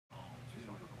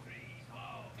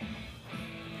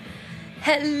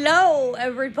Hello,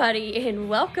 everybody, and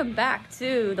welcome back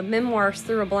to the Memoirs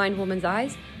Through a Blind Woman's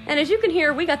Eyes. And as you can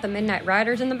hear, we got the Midnight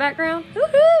Riders in the background.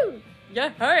 Woohoo!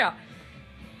 Yeah!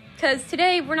 Because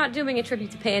today, we're not doing a tribute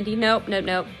to Pandy. Nope.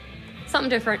 Something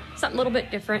different. Something a little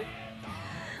bit different.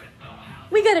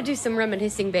 We gotta do some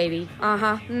reminiscing, baby.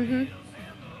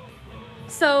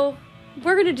 So,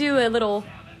 we're gonna do a little,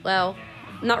 well,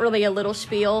 not really a little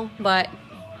spiel, but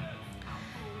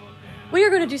we are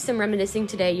going to do some reminiscing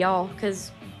today, y'all,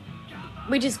 because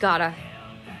we just gotta.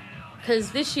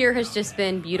 Because this year has just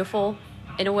been beautiful,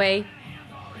 in a way.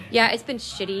 Yeah, it's been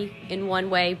shitty in one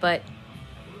way, but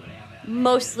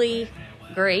mostly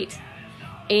great.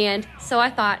 And so I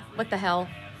thought, what the hell?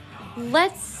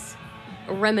 Let's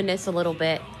reminisce a little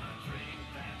bit.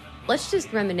 Let's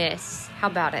just reminisce. How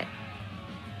about it?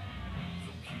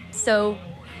 So,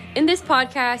 in this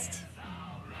podcast,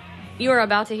 you are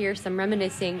about to hear some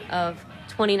reminiscing of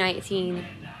 2019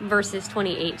 versus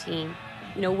 2018.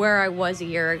 You know, where I was a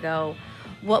year ago,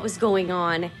 what was going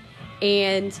on.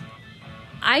 And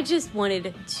I just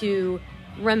wanted to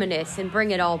reminisce and bring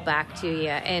it all back to you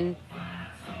and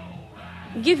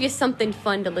give you something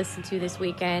fun to listen to this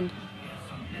weekend.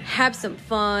 Have some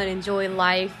fun, enjoy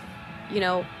life, you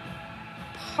know,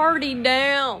 party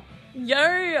down.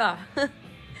 Yeah!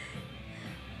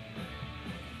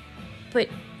 But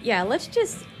yeah, let's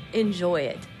just enjoy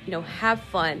it, you know, have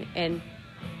fun, and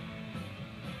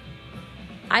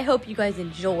I hope you guys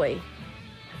enjoy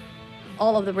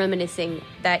all of the reminiscing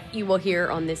that you will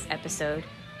hear on this episode,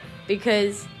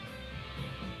 because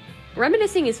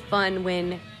reminiscing is fun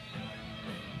when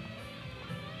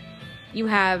you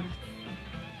have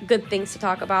good things to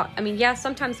talk about. I mean, yeah,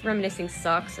 sometimes reminiscing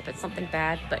sucks if it's something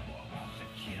bad, but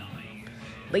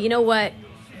you know what?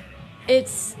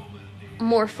 It's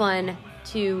more fun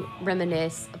to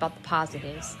reminisce about the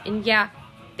positives. And yeah,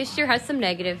 this year has some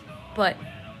negative, but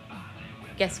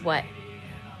guess what?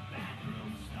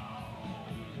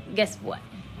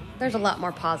 There's a lot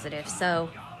more positive. So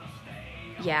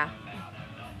yeah.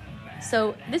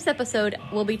 So this episode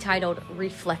will be titled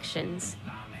Reflections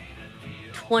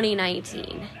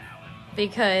 2019,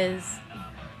 because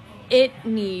it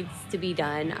needs to be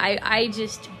done. I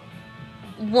just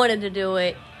wanted to do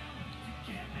it.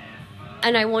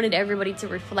 And I wanted everybody to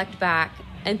reflect back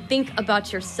and think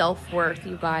about your self-worth,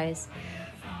 you guys.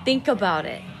 Think about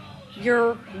it.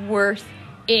 You're worth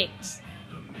it.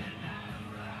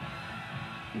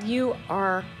 You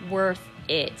are worth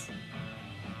it.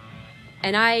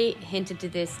 And I hinted to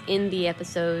this in the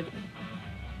episode.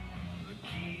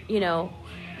 You know,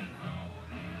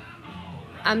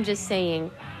 I'm just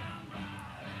saying,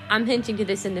 I'm hinting to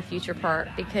this in the future part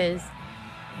because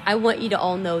I want you to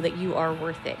all know that you are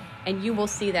worth it. And you will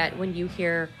see that when you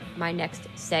hear my next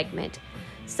segment.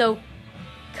 So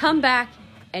come back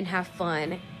and have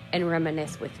fun and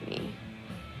reminisce with me.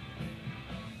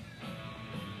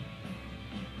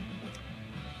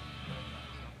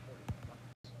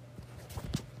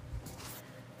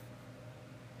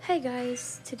 Hey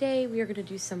guys, today we are going to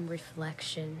do some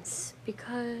reflections,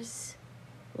 because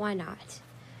why not?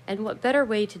 And what better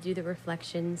way to do the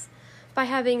reflections by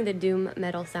having the doom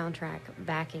metal soundtrack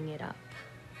backing it up?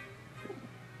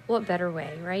 What better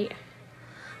way, right?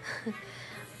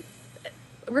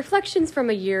 Reflections from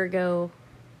a year ago,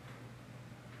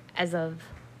 as of,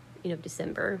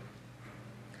 December.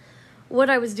 What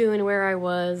I was doing, where I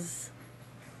was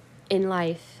in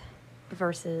life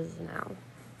versus now.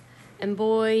 And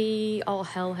boy, all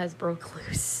hell has broke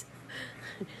loose.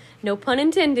 No pun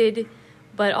intended,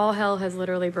 but all hell has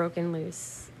literally broken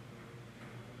loose.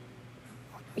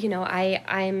 You know,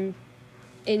 I'm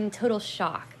in total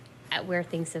shock at where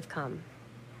things have come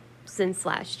since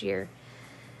last year.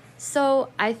 So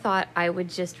I thought I would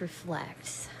just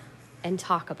reflect and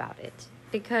talk about it,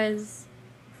 because,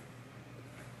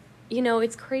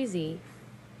 it's crazy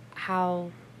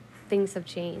how things have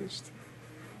changed.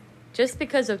 Just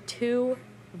because of 2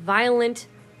 violent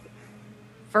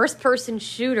first-person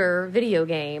shooter video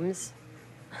games,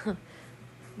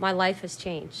 my life has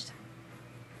changed.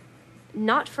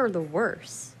 Not for the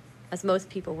worse, as most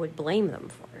people would blame them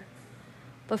for,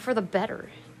 but for the better.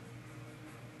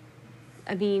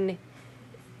 I mean,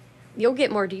 you'll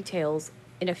get more details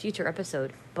in a future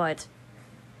episode, but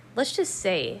let's just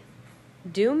say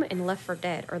Doom and Left 4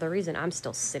 Dead are the reason I'm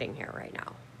still sitting here right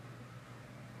now.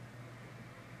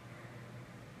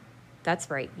 That's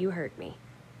right, you heard me.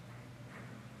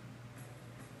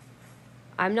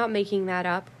 I'm not making that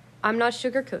up. I'm not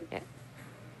sugarcoating it.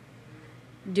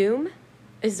 Doom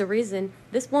is the reason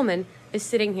this woman is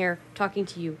sitting here talking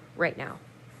to you right now.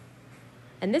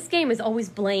 And this game is always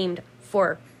blamed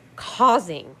for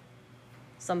causing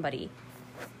somebody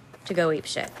to go ape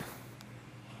shit.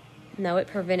 No, it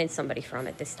prevented somebody from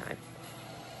it this time.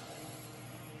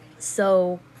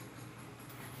 So,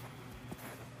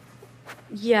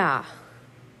 yeah.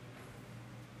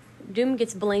 Doom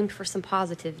gets blamed for some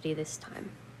positivity this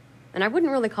time. And I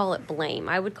wouldn't really call it blame.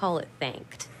 I would call it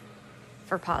thanked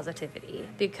for positivity.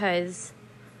 Because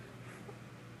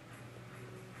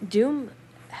Doom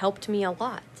helped me a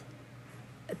lot.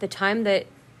 At the time that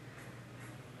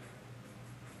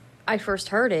I first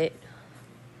heard it,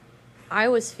 I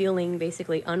was feeling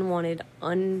basically unwanted,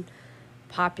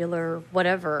 unpopular,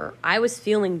 whatever. I was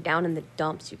feeling down in the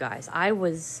dumps, you guys. I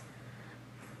was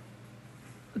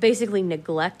basically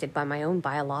neglected by my own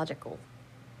biological.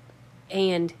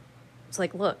 And it's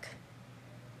like, look,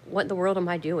 what in the world am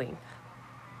I doing?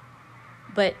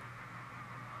 But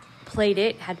played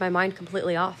it, had my mind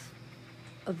completely off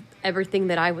of everything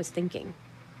that I was thinking.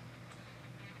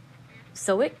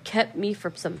 So it kept me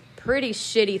from some pretty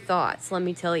shitty thoughts, let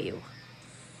me tell you.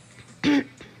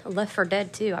 Left for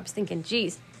Dead too. I was thinking,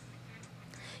 geez,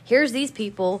 here's these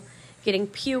people getting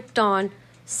puked on,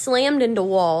 slammed into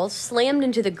walls, slammed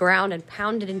into the ground and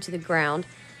pounded into the ground,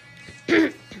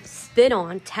 spit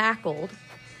on, tackled,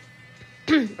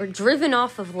 or driven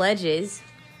off of ledges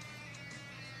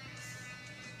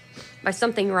by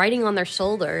something riding on their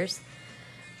shoulders.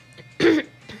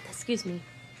 Excuse me.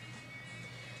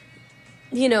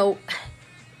 You know,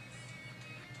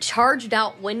 charged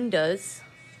out windows.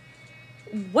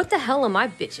 What the hell am I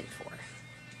bitching for?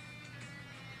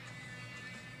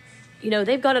 You know,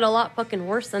 they've got it a lot fucking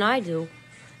worse than I do.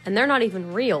 And they're not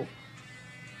even real.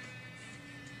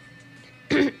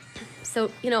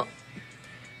 So, you know,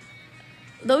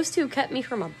 those two kept me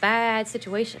from a bad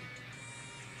situation.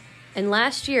 And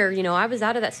last year, you know, I was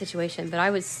out of that situation, but I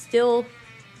was still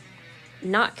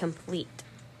not complete.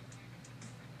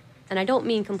 And I don't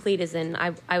mean complete as in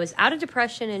I was out of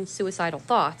depression and suicidal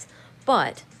thoughts,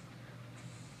 but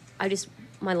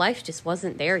my life just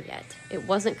wasn't there yet. It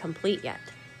wasn't complete yet.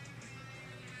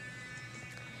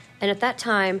 And at that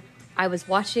time, I was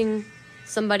watching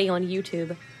somebody on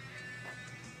YouTube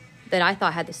that I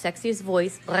thought had the sexiest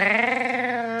voice.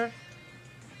 Yeah,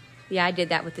 I did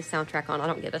that with the soundtrack on. I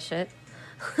don't give a shit.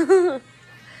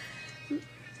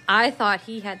 I thought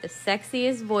he had the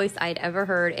sexiest voice I'd ever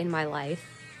heard in my life.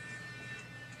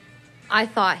 I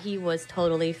thought he was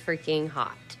totally freaking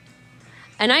hot.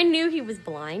 And I knew he was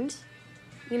blind,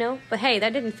 you know, but hey,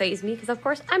 that didn't faze me because, of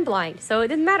course, I'm blind, so it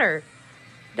didn't matter.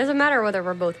 It doesn't matter whether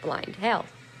we're both blind. Hell,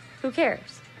 who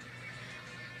cares?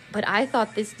 But I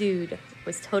thought this dude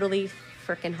was totally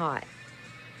freaking hot.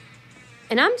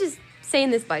 And I'm just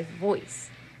saying this by voice.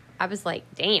 I was like,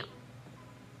 damn.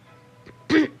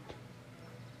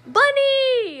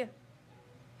 Bunny!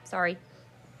 Sorry.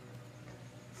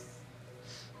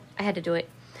 I had to do it.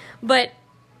 But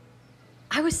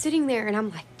I was sitting there and I'm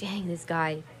like, dang, this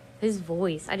guy, his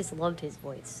voice. I just loved his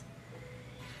voice.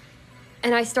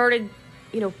 And I started,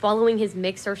 you know, following his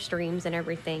mixer streams and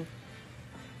everything.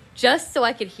 Just so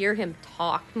I could hear him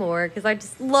talk more. Because I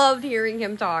just loved hearing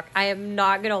him talk. I am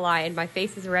not going to lie. And my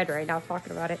face is red right now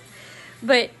talking about it.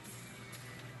 But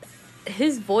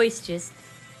his voice just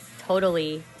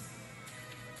totally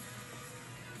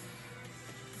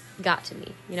got to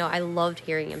me. You know, I loved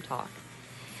hearing him talk.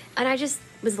 And I just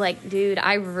was like, dude,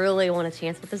 I really want a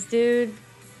chance with this dude.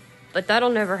 But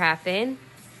that'll never happen.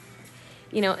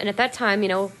 You know, and at that time, you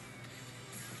know,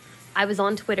 I was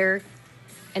on Twitter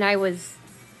and I was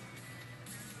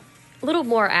a little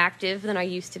more active than I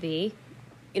used to be.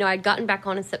 You know, I'd gotten back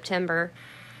on in September.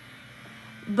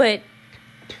 But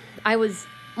I was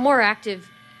more active,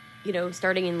 you know,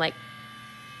 starting in like,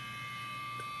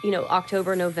 you know,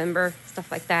 October, November, stuff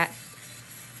like that.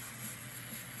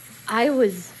 I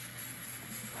was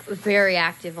very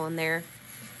active on there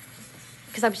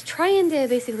because I was trying to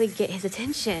basically get his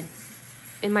attention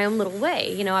in my own little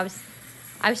way. You know, I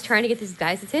was trying to get this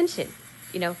guy's attention,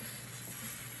 you know,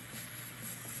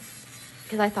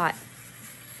 because I thought,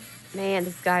 man,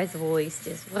 this guy's voice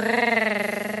just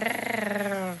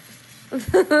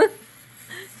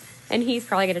and he's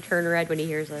probably going to turn red when he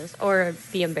hears this or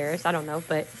be embarrassed. I don't know,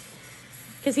 but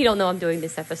because he don't know I'm doing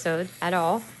this episode at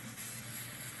all.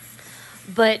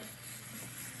 But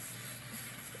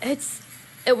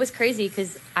it was crazy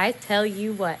because I tell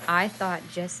you what, I thought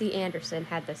Jesse Anderson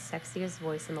had the sexiest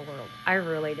voice in the world. I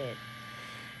really did.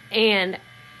 And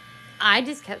I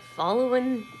just kept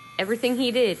following everything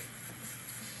he did.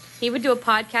 He would do a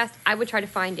podcast. I would try to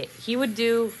find it. He would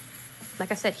do,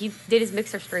 like I said, he did his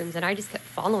mixer streams and I just kept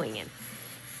following him.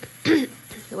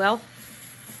 Well,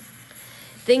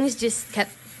 things just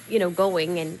kept, you know,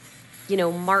 going and, you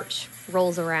know, March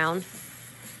rolls around.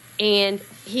 And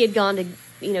he had gone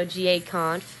to, GA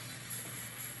Conf.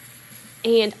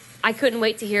 And I couldn't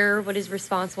wait to hear what his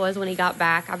response was when he got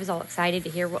back. I was all excited to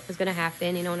hear what was going to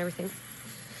happen, and everything.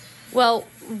 Well,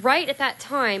 right at that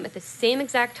time, at the same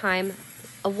exact time,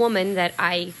 a woman that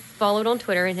I followed on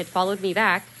Twitter and had followed me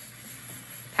back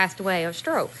passed away of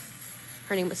stroke.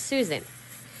 Her name was Susan.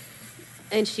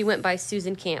 And she went by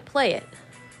Susan Can't Play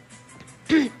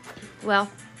It. Well,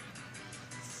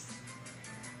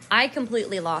 I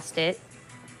completely lost it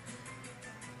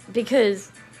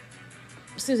because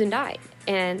Susan died.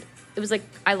 And it was like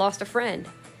I lost a friend.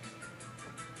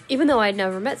 Even though I had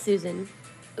never met Susan,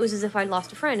 it was as if I'd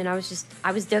lost a friend, and I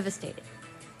was devastated.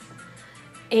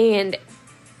 And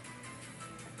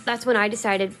that's when I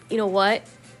decided, you know what?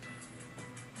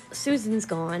 Susan's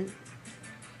gone.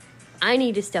 I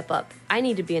need to step up. I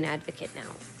need to be an advocate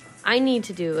now. I need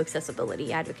to do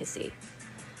accessibility advocacy.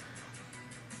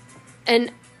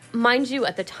 And mind you,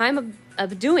 at the time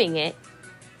of doing it,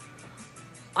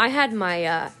 I had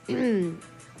my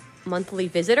monthly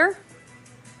visitor.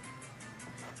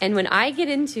 And when I get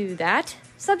into that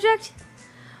subject,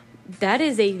 that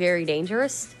is a very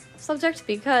dangerous subject,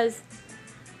 because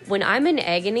when I'm in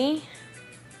agony,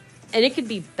 and it could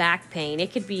be back pain,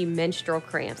 it could be menstrual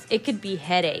cramps, it could be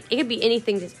headache, it could be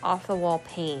anything just off the wall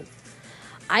pain.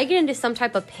 I get into some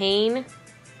type of pain,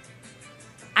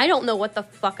 I don't know what the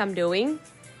fuck I'm doing.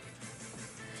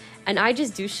 And I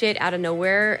just do shit out of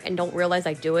nowhere and don't realize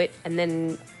I do it. And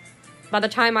then by the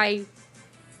time I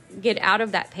get out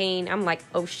of that pain, I'm like,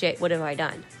 oh shit, what have I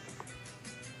done?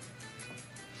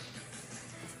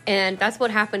 And that's what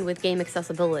happened with game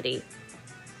accessibility.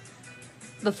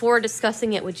 Before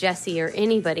discussing it with Jesse or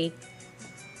anybody,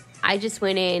 I just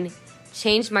went in,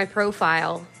 changed my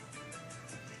profile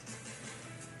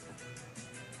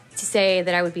to say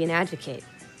that I would be an advocate.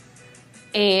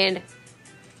 And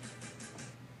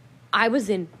I was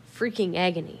in freaking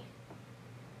agony.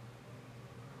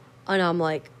 And I'm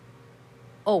like,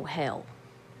 oh hell.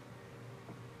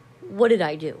 What did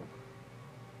I do?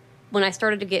 When I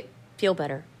started to feel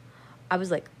better, I was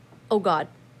like, oh God,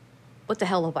 what the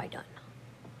hell have I done?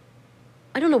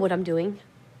 I don't know what I'm doing.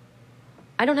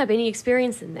 I don't have any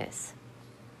experience in this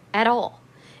at all.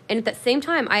 And at that same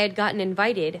time, I had gotten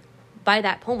invited by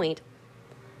that point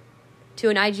to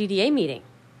an IGDA meeting.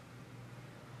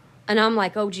 And I'm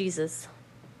like, oh Jesus,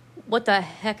 what the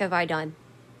heck have I done?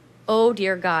 Oh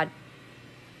dear God.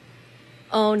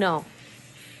 Oh no.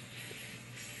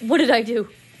 What did I do?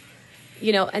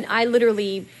 And I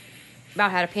literally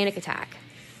about had a panic attack.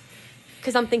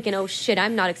 Because I'm thinking, oh shit,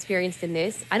 I'm not experienced in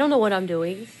this. I don't know what I'm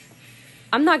doing.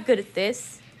 I'm not good at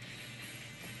this.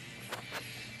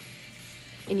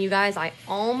 And you guys, I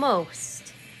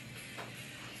almost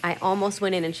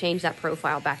went in and changed that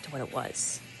profile back to what it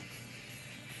was.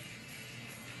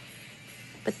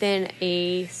 But then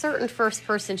a certain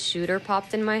first-person shooter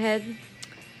popped in my head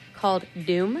called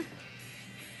Doom.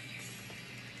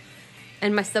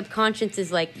 And my subconscious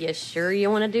is like, you sure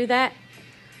you want to do that?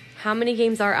 How many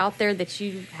games are out there that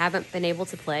you haven't been able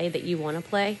to play that you want to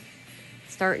play?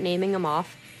 Start naming them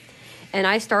off. And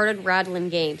I started rattling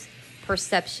games.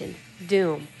 Perception,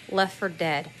 Doom, Left 4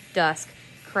 Dead, Dusk,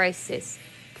 Crisis,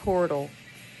 Portal,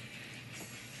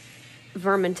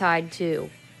 Vermintide 2.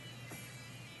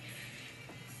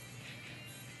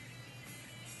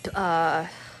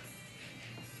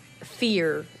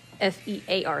 Fear,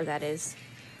 Fear, that is.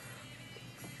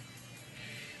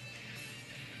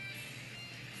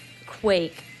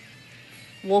 Quake,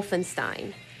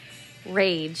 Wolfenstein,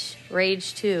 Rage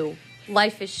 2,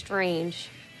 Life is Strange.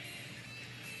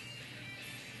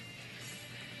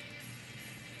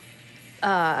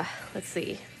 Let's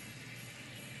see.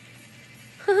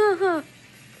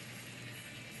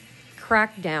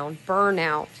 Crackdown,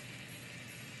 Burnout,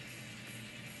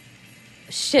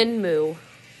 Shenmue.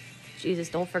 Jesus,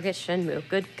 don't forget Shenmue.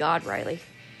 Good God, Riley.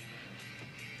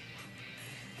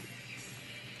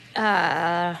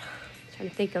 Trying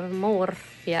to think of more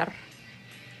here.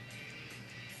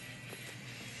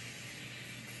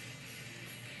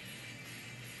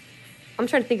 I'm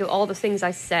trying to think of all the things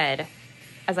I said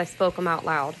as I spoke them out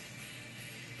loud.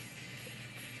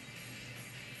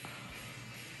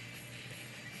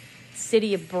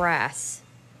 City of Brass,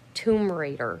 Tomb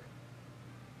Raider.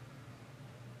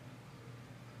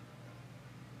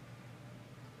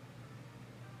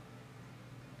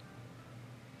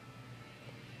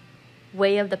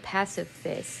 Way of the Passive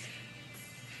Fist.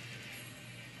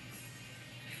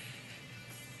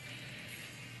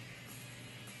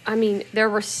 I mean, there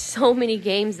were so many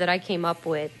games that I came up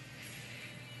with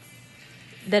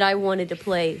that I wanted to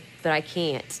play, but I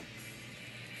can't.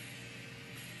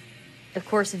 of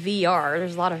course, VR.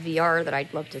 There's a lot of VR that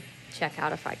I'd love to check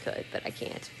out if I could, but I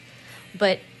can't.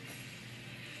 But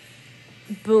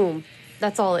boom,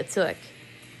 that's all it took.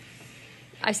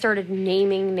 I started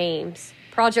naming names.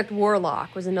 Project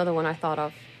Warlock was another one I thought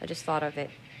of. I just thought of it.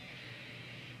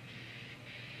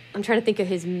 I'm trying to think of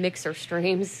his mixer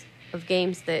streams of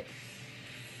games that...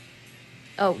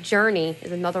 Oh, Journey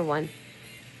is another one.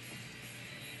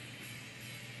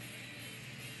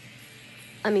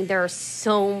 I mean, there are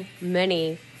so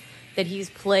many that he's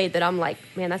played that I'm like,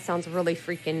 man, that sounds really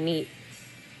freaking neat.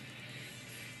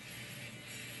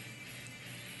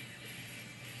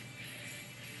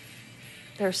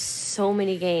 There's so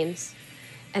many games.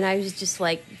 And I was just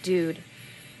like, dude.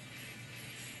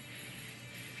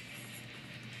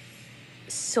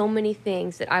 So many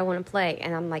things that I want to play.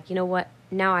 And I'm like, you know what?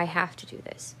 Now I have to do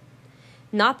this.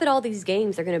 Not that all these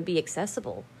games are going to be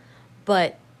accessible.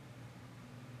 But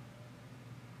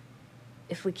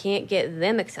if we can't get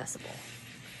them accessible,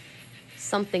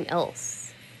 something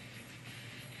else.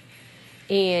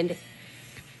 And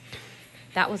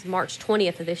that was March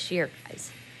 20th of this year,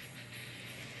 guys.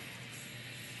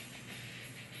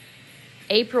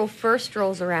 April 1st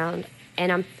rolls around,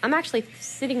 and I'm actually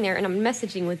sitting there and I'm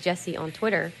messaging with Jesse on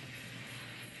Twitter.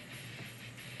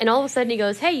 And all of a sudden he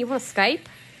goes, hey, you want to Skype?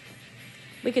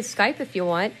 We could Skype if you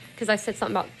want. Because I said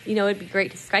something about, it'd be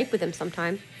great to Skype with him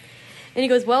sometime. And he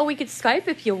goes, well, we could Skype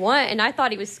if you want. And I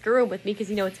thought he was screwing with me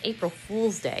because, it's April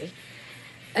Fool's Day.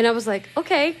 And I was like,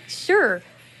 okay, sure.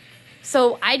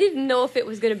 So I didn't know if it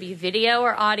was going to be video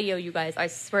or audio, you guys. I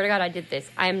swear to God I did this.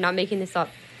 I am not making this up.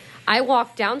 I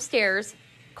walked downstairs,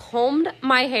 combed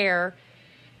my hair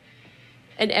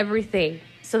and everything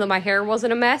so that my hair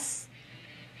wasn't a mess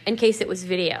in case it was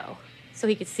video so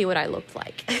he could see what I looked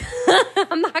like.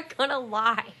 I'm not gonna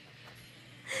lie.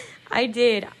 I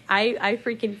did. I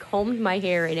freaking combed my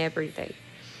hair and everything.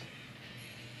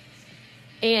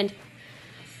 And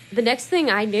the next thing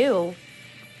I knew,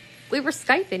 we were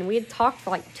Skyping. We had talked for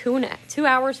like 2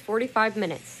 hours, 45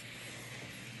 minutes.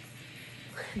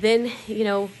 Then,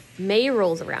 May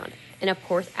rolls around. And of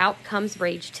course, out comes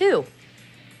Rage 2.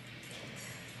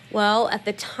 Well, at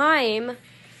the time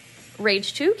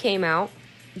Rage 2 came out,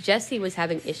 Jesse was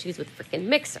having issues with freaking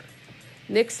Mixer.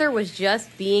 Mixer was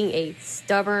just being a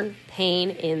stubborn pain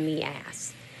in the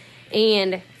ass.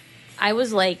 And I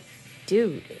was like,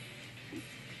 dude,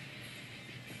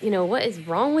 what is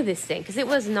wrong with this thing? Because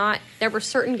there were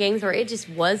certain games where it just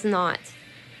was not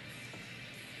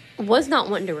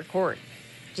wanting to record.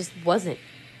 Just wasn't.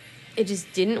 It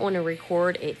just didn't want to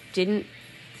record. It didn't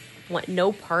want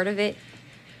no part of it.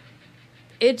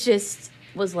 It just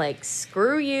was like,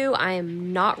 screw you. I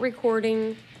am not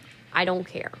recording. I don't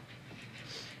care.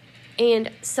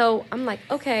 And so I'm like,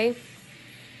 okay,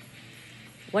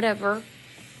 whatever.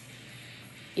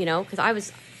 Because I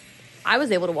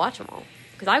was able to watch them all.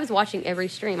 Because I was watching every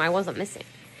stream. I wasn't missing.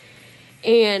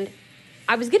 And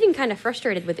I was getting kind of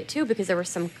frustrated with it too, because there were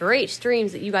some great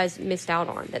streams that you guys missed out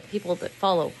on, that people that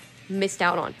follow missed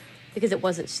out on, because it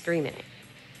wasn't streaming it.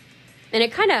 And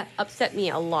it kind of upset me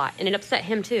a lot, and it upset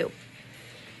him too.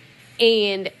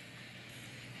 And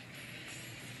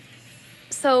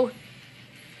so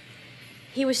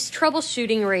he was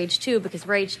troubleshooting Rage 2, because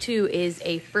Rage 2 is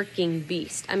a freaking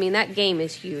beast. I mean, that game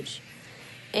is huge.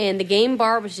 And the game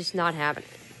bar was just not having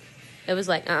it. It was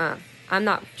like, I'm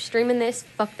not streaming this.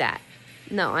 Fuck that.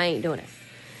 No, I ain't doing it.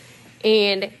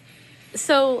 And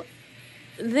so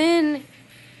then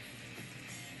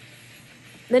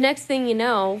the next thing you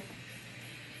know,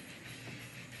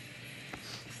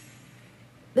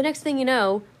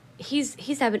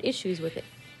 he's having issues with it.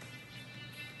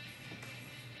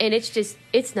 And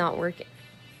it's not working.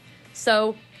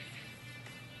 So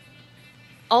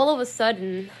all of a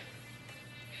sudden,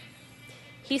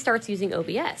 he starts using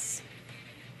OBS.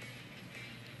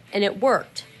 And it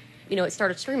worked. It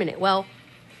started streaming it. Well,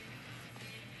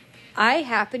 I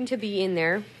happened to be in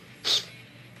there,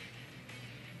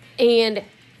 and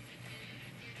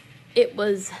it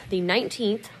was the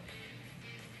 19th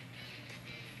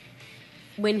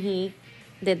when he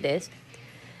did this.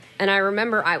 And I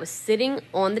remember I was sitting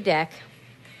on the deck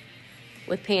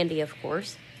with Pandy, of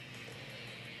course,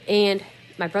 and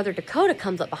my brother Dakota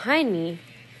comes up behind me,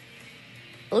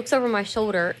 looks over my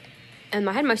shoulder, and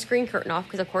I had my screen curtain off,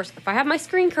 because, of course, if I have my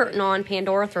screen curtain on,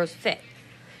 Pandora throws a fit.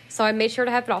 So I made sure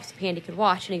to have it off so Pandy could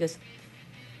watch, and he goes,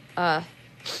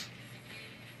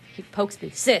 he pokes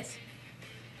me, sis,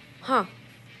 huh,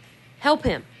 help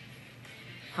him,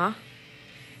 huh,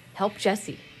 help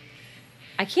Jesse.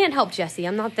 I can't help Jesse,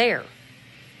 I'm not there.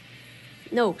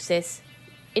 No, sis,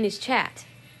 in his chat,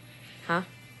 huh,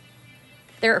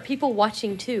 there are people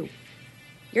watching too.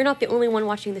 You're not the only one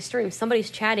watching the stream. Somebody's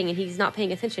chatting and he's not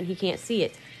paying attention. He can't see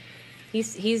it.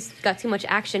 He's got too much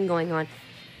action going on.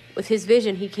 With his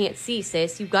vision, he can't see,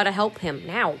 sis. You've got to help him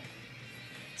now.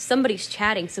 Somebody's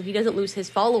chatting so he doesn't lose his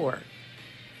follower.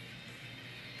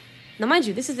 Now, mind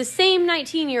you, this is the same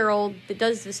 19-year-old that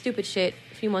does the stupid shit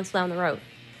a few months down the road.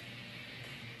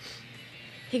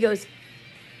 He goes,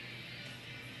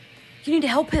 you need to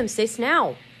help him, sis,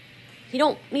 now. He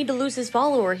don't need to lose his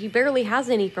follower. He barely has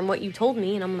any from what you told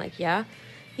me. And I'm like, yeah.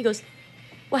 He goes,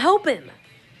 well, help him.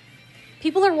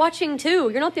 People are watching too.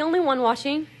 You're not the only one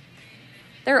watching.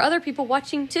 There are other people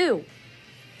watching too.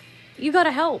 You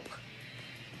gotta help.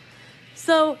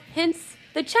 So, hence,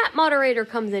 the chat moderator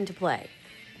comes into play.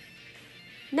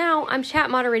 Now, I'm chat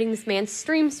moderating this man's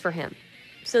streams for him.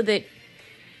 So that,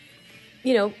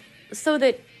 so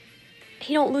that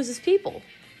he don't lose his people.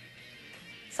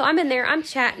 So I'm in there, I'm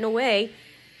chatting away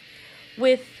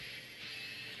with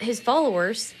his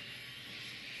followers.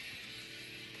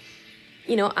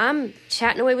 I'm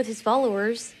chatting away with his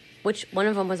followers, which one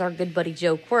of them was our good buddy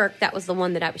Joe Quirk. That was the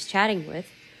one that I was chatting with,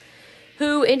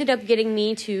 who ended up getting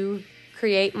me to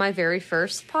create my very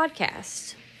first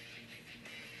podcast,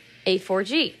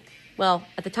 A4G. Well,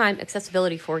 at the time,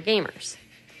 Accessibility for Gamers.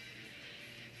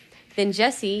 Then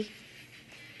Jesse,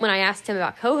 when I asked him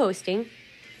about co-hosting,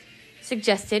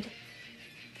 suggested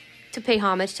to pay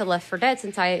homage to Left 4 Dead,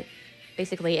 since I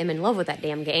basically am in love with that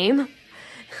damn game.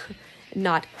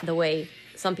 Not the way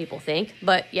some people think,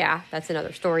 but yeah, that's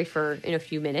another story for in a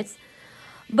few minutes.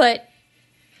 But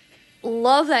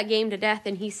love that game to death,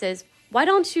 and he says, why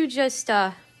don't you just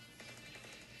why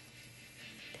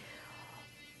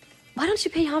don't you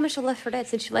pay homage to Left 4 Dead?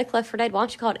 Since you like Left 4 Dead, why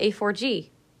don't you call it A4G?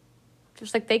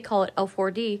 Just like they call it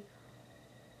L4D.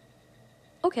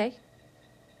 Okay.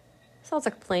 Sounds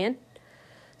like a plan.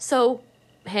 So,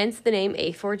 hence the name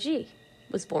A4G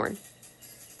was born.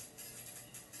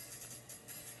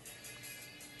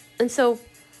 And so,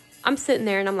 I'm sitting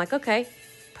there and I'm like, okay,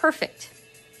 perfect.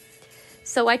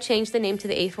 So I changed the name to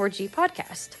the A4G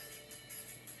podcast.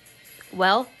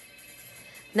 Well,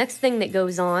 next thing that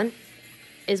goes on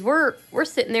is we're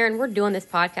sitting there and we're doing this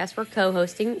podcast. We're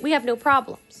co-hosting. We have no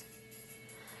problems.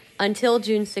 Until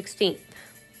June 16th.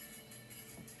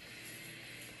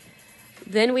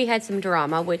 Then we had some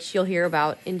drama, which you'll hear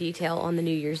about in detail on the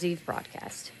New Year's Eve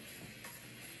broadcast.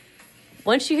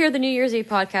 Once you hear the New Year's Eve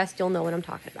podcast, you'll know what I'm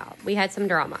talking about. We had some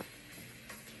drama.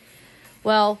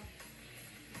 Well,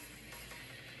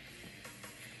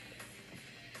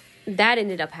 that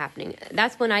ended up happening.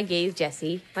 That's when I gave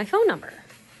Jesse my phone number.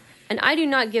 And I do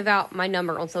not give out my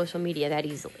number on social media that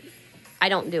easily. I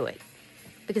don't do it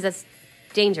because that's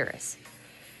dangerous.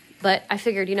 But I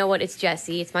figured, you know what? It's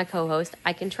Jesse. It's my co-host.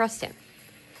 I can trust him.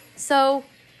 So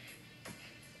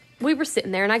we were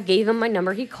sitting there and I gave him my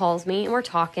number. He calls me and we're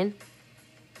talking.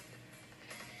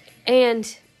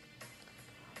 And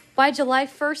by July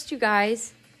 1st, you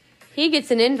guys, he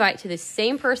gets an invite to the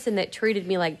same person that treated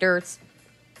me like dirt's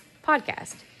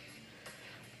podcast.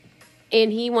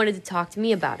 And he wanted to talk to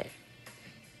me about it.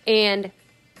 And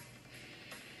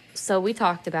so we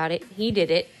talked about it. He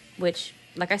did it, which,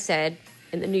 like I said,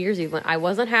 in the New Year's Eve one, I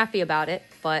wasn't happy about it,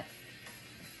 but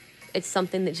it's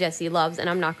something that Jesse loves, and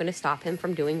I'm not going to stop him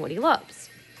from doing what he loves.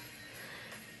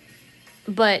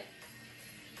 But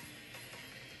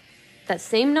that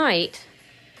same night,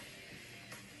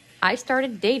 I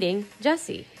started dating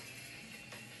Jesse.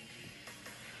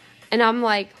 And I'm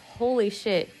like, holy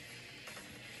shit.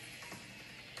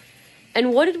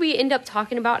 And what did we end up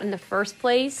talking about in the first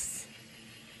place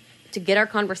to get our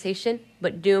conversation?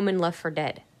 But Doom and Left 4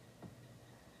 Dead.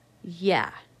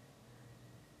 Yeah.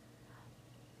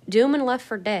 Doom and Left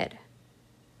 4 Dead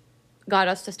got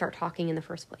us to start talking in the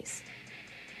first place.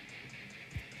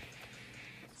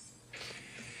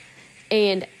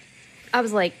 And I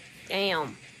was like,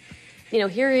 damn.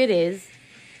 Here it is.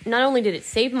 Not only did it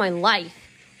save my life,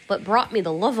 but brought me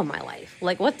the love of my life.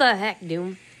 Like, what the heck,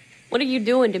 Doom? What are you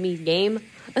doing to me, game?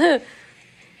 But,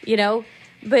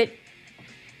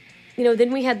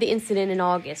 then we had the incident in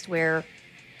August where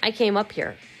I came up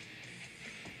here.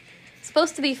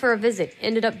 Supposed to be for a visit,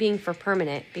 ended up being for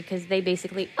permanent because they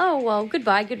basically, oh, well,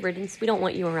 goodbye, good riddance. We don't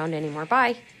want you around anymore.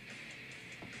 Bye.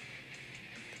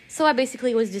 So I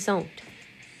basically was disowned.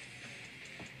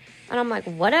 And I'm like,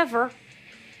 whatever.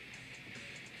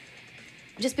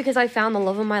 Just because I found the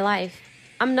love of my life,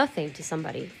 I'm nothing to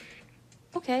somebody.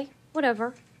 Okay,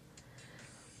 whatever.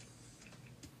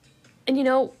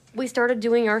 And we started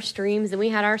doing our streams and we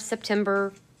had our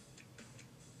September,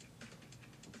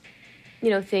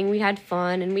 thing. We had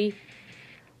fun and we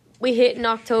hit in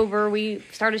October. We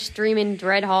started streaming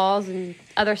Dread Halls and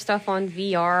other stuff on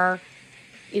VR.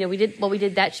 we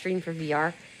did that stream for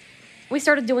VR. We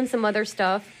started doing some other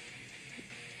stuff.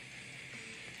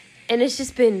 And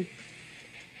it's been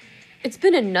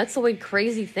a nutsoid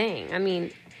crazy thing. I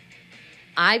mean,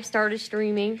 I've started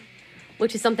streaming,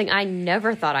 which is something I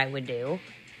never thought I would do.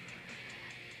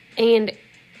 And,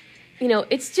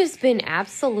 it's just been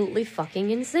absolutely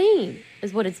fucking insane,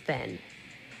 is what it's been.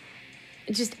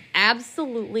 It's just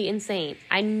absolutely insane.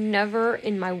 I never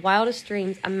in my wildest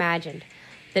dreams imagined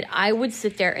that I would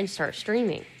sit there and start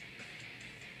streaming.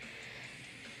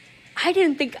 I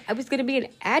didn't think I was going to be an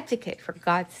advocate, for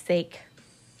God's sake.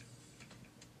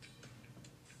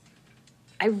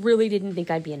 I really didn't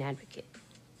think I'd be an advocate.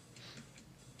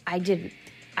 I didn't.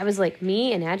 I was like,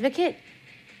 me, an advocate?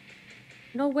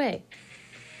 No way.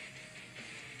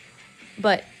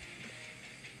 But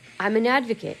I'm an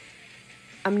advocate.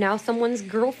 I'm now someone's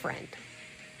girlfriend.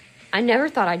 I never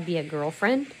thought I'd be a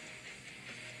girlfriend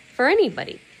for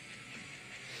anybody,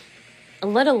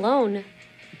 let alone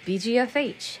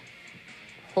BGFH.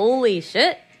 Holy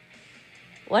shit.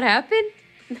 What happened?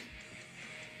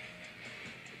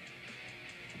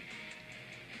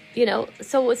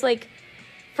 So it's like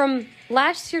from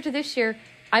last year to this year,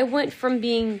 I went from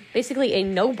being basically a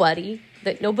nobody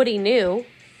that nobody knew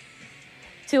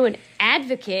to an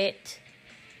advocate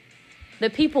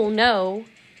that people know,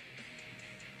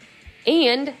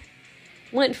 and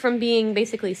went from being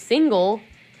basically single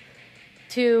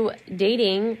to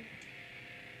dating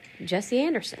Jesse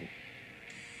Anderson.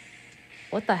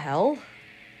 What the hell?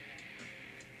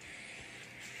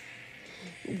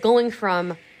 Going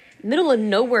from middle of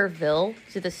nowhereville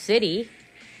to the city,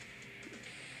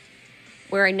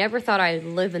 where I never thought I'd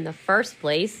live in the first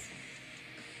place,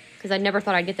 because I never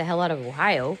thought I'd get the hell out of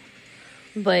Ohio,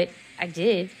 but I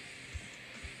did.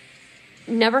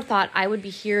 Never thought I would be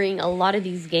hearing a lot of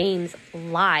these games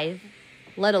live,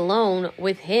 let alone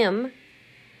with him.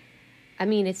 I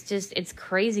mean, it's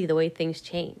crazy the way things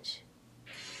change.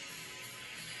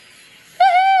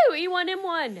 Woohoo!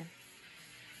 E1M1!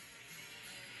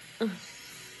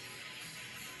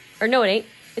 Or no, it ain't.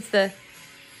 It's the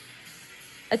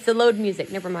load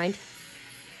music. Never mind.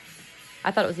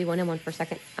 I thought it was E1M1 for a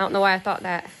second. I don't know why I thought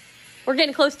that. We're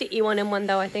getting close to E1M1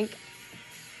 though, I think.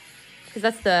 Because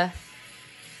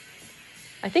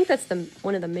I think that's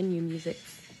one of the menu music.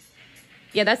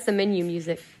 Yeah, that's the menu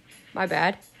music. My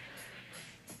bad.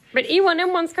 But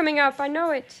E1M1's coming up. I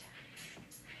know it.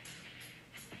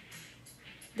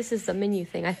 This is the menu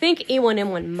thing. I think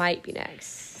E1M1 might be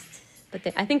next. But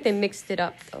I think they mixed it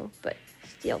up, though. But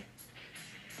still.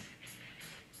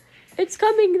 It's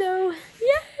coming, though.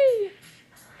 Yay!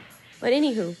 But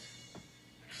anywho.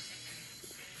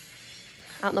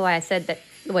 I don't know why I said that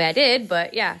the way I did,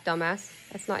 but yeah, dumbass.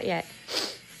 That's not yet.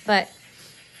 But,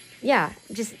 yeah,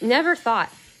 just never thought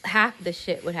half the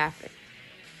shit would happen.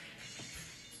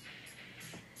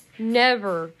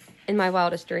 Never in my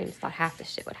wildest dreams thought half the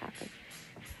shit would happen.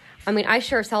 I mean, I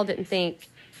sure as hell didn't think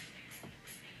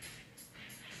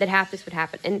that half this would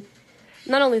happen. And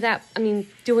not only that, I mean,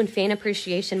 doing Fan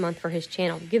Appreciation Month for his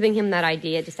channel, giving him that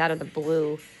idea just out of the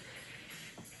blue.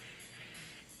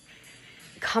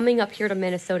 Coming up here to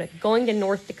Minnesota, going to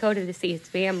North Dakota to see his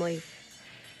family.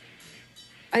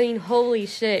 I mean, holy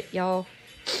shit, y'all.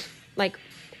 Like,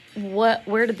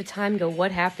 where did the time go?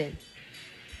 What happened?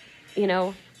 You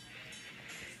know?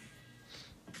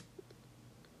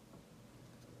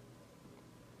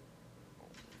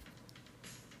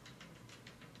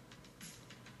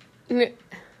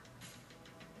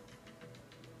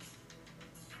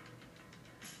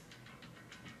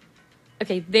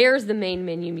 Okay, there's the main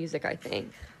menu music, I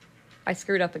think. I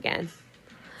screwed up again.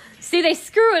 See, they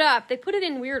screw it up. They put it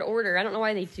in weird order. I don't know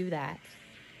why they do that.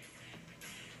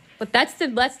 But that's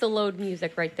the load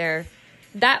music right there.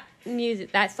 That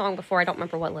music, that song before, I don't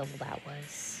remember what level that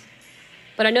was.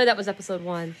 But I know that was episode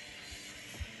 1.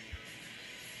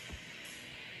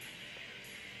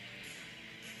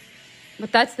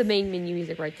 But that's the main menu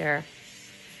music right there.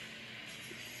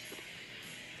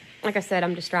 Like I said,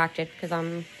 I'm distracted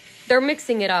because they're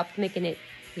mixing it up, making it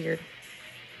weird.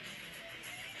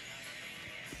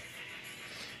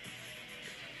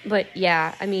 But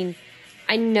yeah, I mean,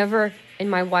 I never in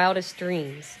my wildest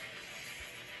dreams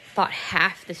thought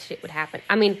half this shit would happen.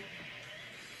 I mean,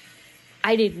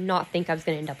 I did not think I was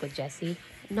going to end up with Jesse.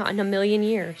 Not in a million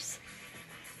years.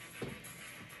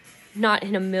 Not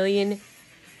in a million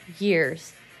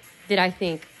years did I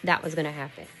think that was going to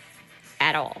happen.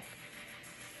 At all.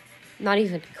 Not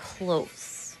even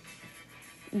close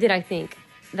did I think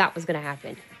that was going to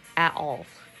happen. At all.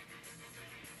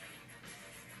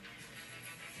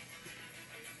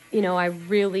 You know, I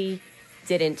really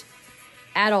didn't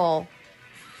at all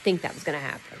think that was going to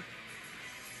happen.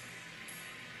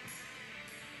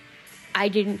 I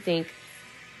didn't think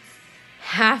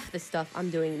half the stuff I'm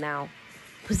doing now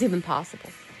was even possible.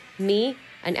 Me,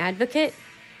 an advocate,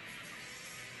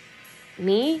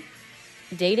 me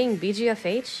dating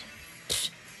BGFH, psh,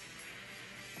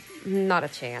 not a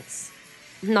chance.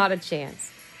 Not a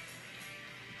chance.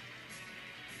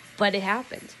 But it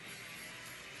happened.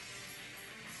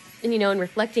 And, and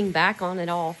reflecting back on it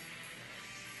all,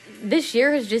 this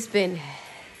year has just been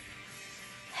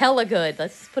hella good.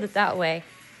 Let's just put it that way.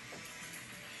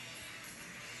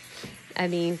 I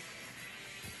mean,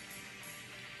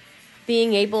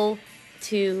 being able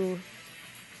to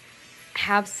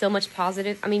have so much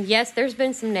positive. I mean, yes, there's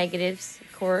been some negatives,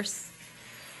 of course.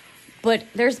 But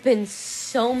there's been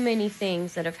so many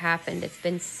things that have happened. It's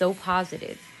been so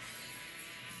positive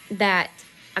that,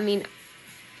 I mean,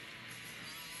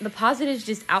 the positives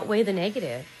just outweigh the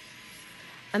negative.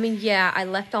 I mean, yeah, I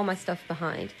left all my stuff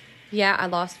behind. Yeah, I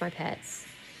lost my pets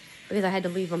because I had to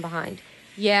leave them behind.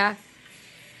 Yeah,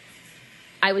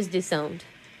 I was disowned.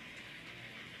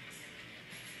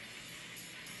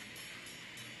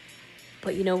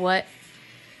 But you know what?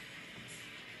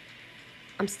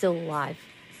 I'm still alive.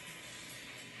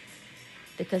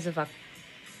 Because of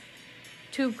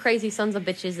two crazy sons of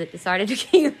bitches that decided to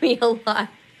keep me alive.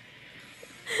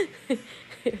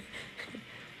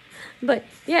 But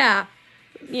yeah,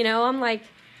 I'm like,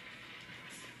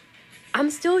 I'm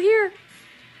still here.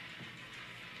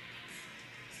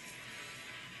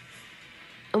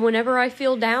 And whenever I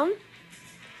feel down,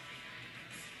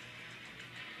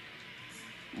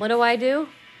 what do?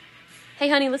 Hey,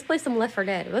 honey, let's play some Left 4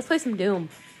 Dead. Let's play some Doom.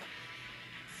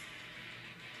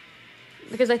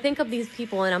 Because I think of these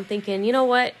people and I'm thinking, you know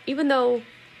what? Even though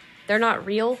they're not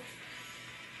real,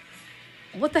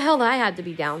 what the hell did I have to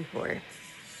be down for?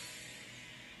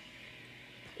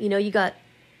 You got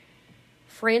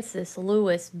Francis,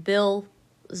 Lewis, Bill,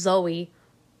 Zoe,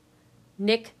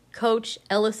 Nick, Coach,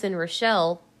 Ellison,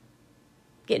 Rochelle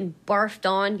getting barfed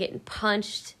on, getting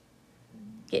punched,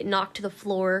 getting knocked to the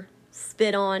floor,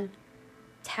 spit on,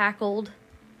 tackled,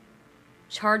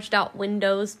 charged out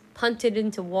windows, punted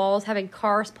into walls, having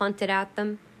cars punted at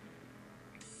them.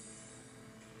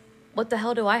 What the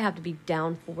hell do I have to be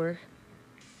down for?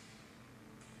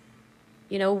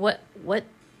 What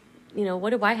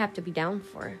do I have to be down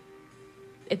for?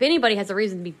 If anybody has a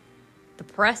reason to be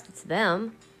depressed, it's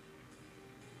them.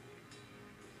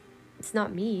 It's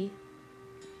not me.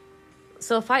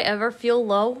 So if I ever feel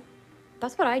low,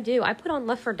 that's what I do. I put on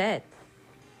Left 4 Dead.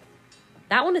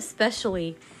 That one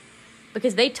especially,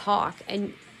 because they talk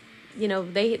and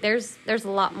there's a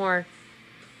lot more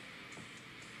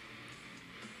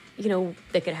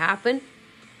that could happen.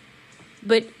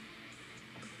 But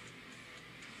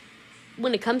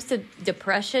when it comes to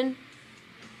depression,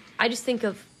 I just think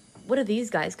of, what do these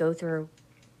guys go through?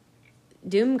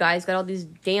 Doom guys got all these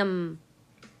damn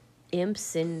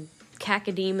imps and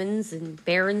cacodemons and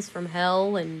barons from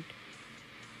hell and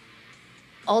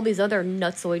all these other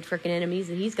nutsoid freaking enemies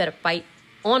that he's got to fight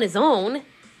on his own.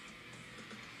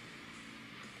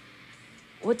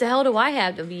 What the hell do I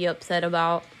have to be upset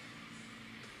about?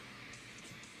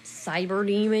 Cyber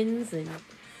demons and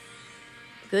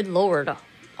good lord,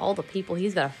 all the people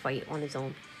he's got to fight on his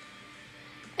own.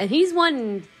 And he's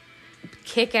one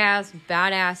kick-ass,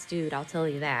 badass dude, I'll tell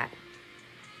you that.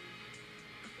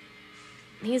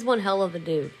 He's one hell of a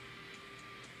dude.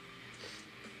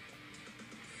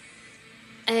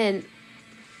 And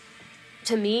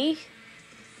to me,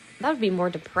 that would be more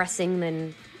depressing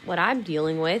than what I'm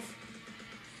dealing with.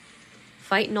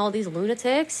 Fighting all these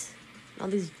lunatics, all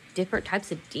these different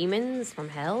types of demons from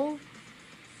hell.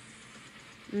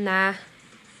 Nah,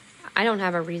 I don't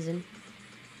have a reason.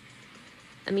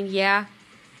 I mean, yeah,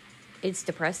 it's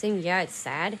depressing. Yeah, it's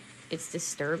sad. It's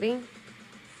disturbing.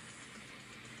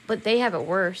 But they have it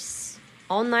worse.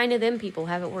 All 9 of them people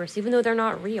have it worse, even though they're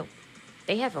not real.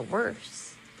 They have it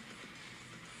worse.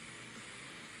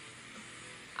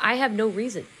 I have no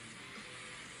reason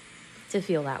to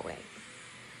feel that way.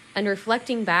 And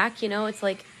reflecting back, it's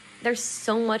like, there's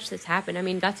so much that's happened. I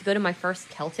mean, got to go to my first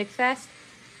Celtic Fest.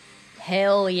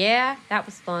 Hell yeah, that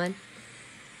was fun.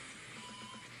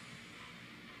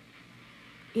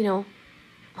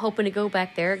 Hoping to go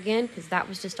back there again, because that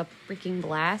was just a freaking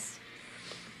blast.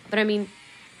 But I mean,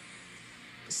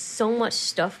 so much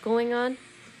stuff going on.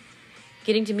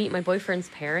 Getting to meet my boyfriend's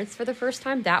parents for the first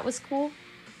time, that was cool.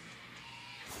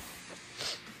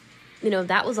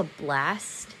 That was a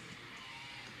blast.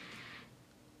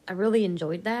 I really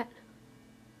enjoyed that.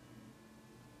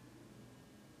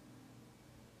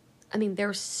 I mean,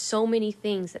 there's so many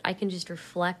things that I can just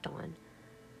reflect on.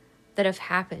 that have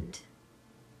happened.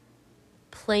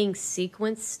 Playing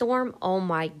Sequence Storm, oh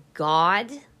my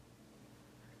God.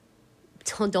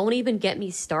 Don't even get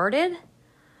me started.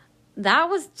 That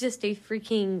was just a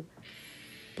freaking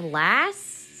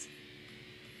blast.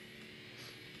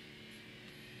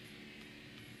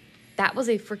 That was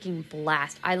a freaking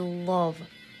blast. I love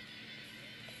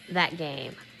that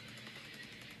game.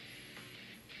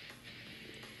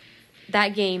 That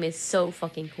game is so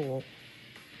fucking cool.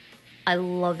 I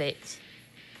love it.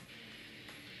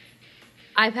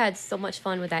 I've had so much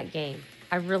fun with that game.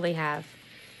 I really have.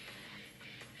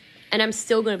 And I'm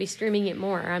still going to be streaming it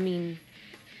more. I mean,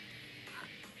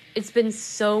 it's been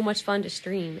so much fun to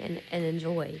stream and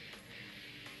enjoy.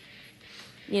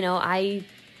 You know, I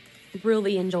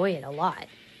really enjoy it a lot.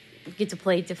 Get to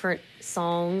play different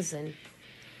songs and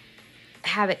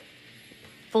have it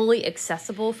fully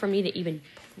accessible for me to even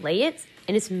play it.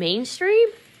 And it's mainstream.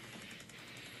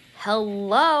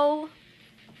 Hello.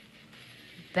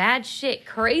 Bad shit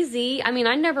crazy. I mean,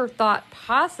 I never thought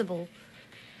possible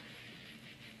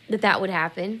that would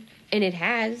happen. And it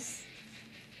has.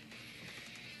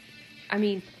 I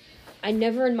mean, I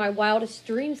never in my wildest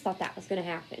dreams thought that was going to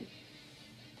happen.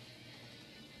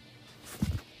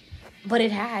 But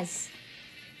it has.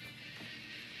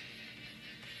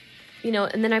 You know,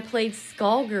 and then I played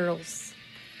Skullgirls,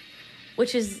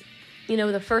 which is, you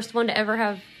know, the first one to ever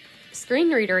have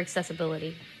screen reader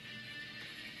accessibility.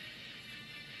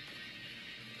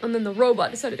 And then the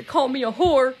robot decided to call me a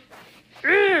whore.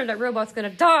 That robot's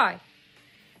gonna die.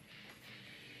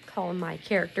 Calling my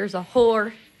characters a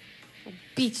whore. I'll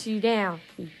beat you down,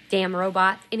 you damn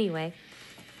robot. Anyway.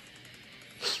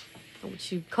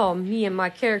 Don't you call me and my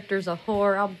characters a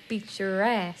whore, I'll beat your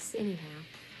ass. Anyhow.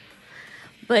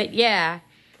 But yeah.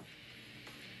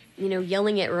 You know,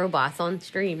 yelling at robots on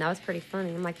stream, that was pretty funny.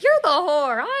 I'm like, you're the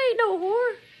whore, I ain't no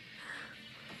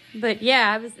whore. But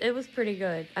yeah, it was pretty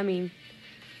good. I mean,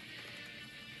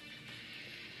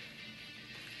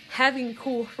 having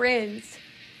cool friends,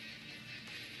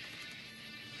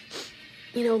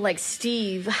 you know, like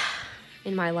Steve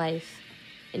in my life,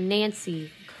 and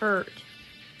Nancy, Kurt,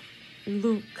 and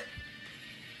Luke.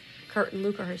 Kurt and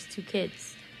Luke are his two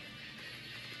kids.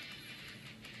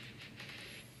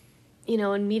 You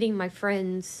know, and meeting my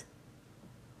friends.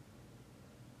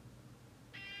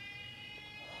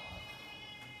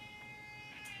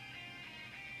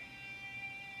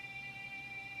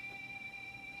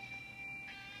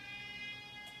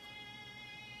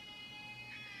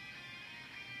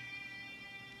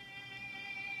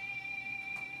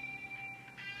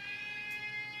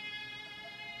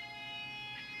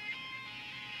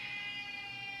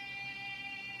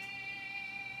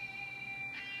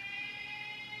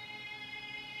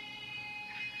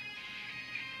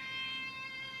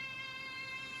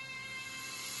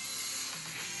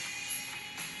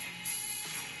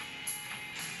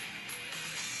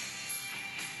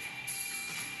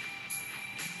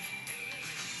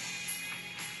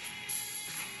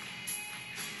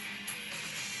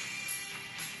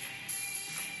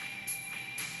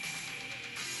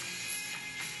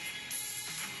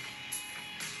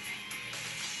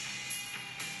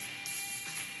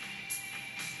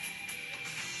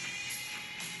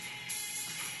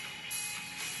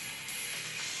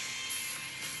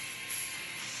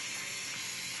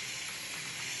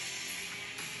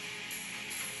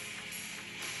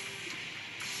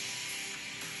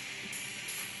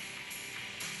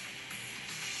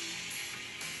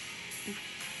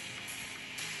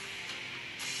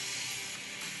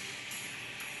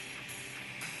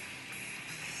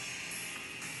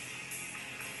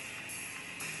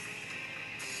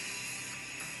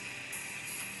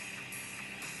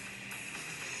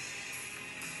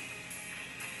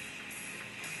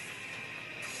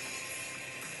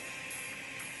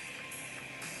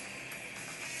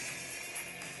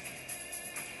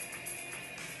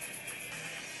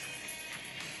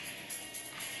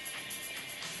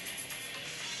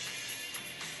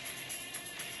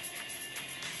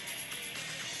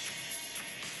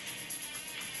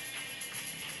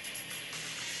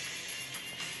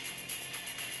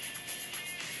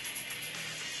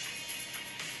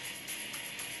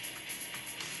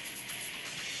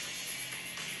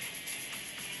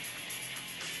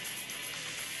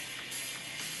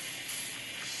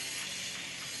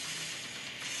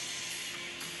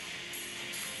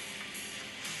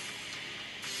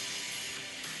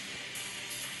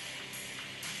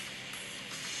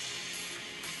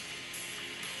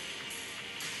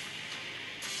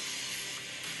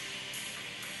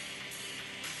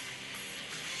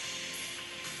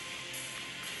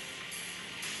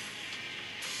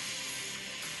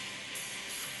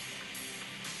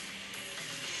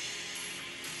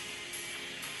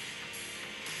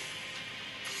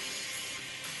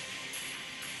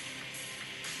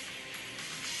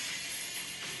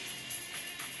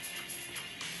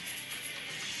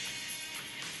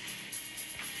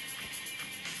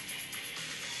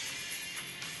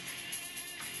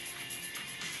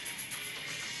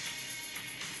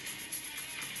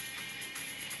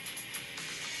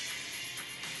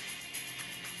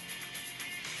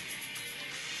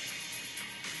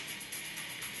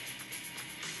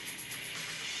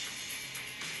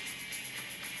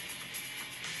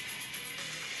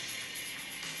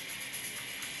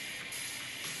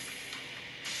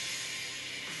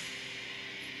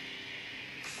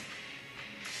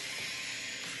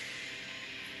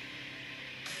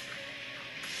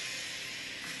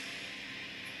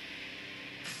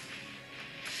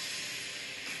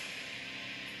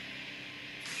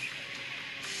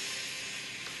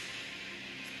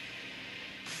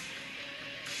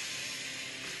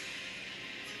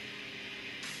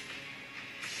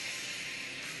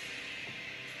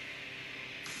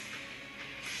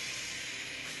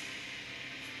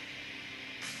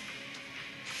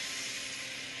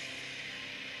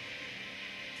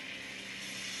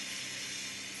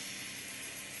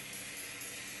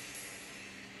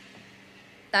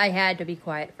 I had to be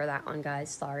quiet for that one, guys.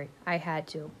 Sorry. I had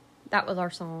to. That was our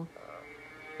song.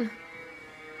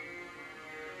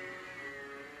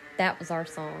 That was our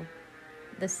song.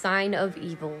 The Sign of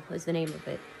Evil is the name of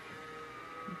it.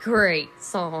 Great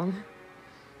song.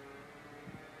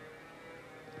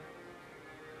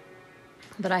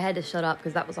 But I had to shut up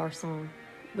because that was our song.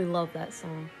 We love that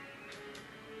song.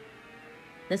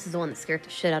 This is the one that scared the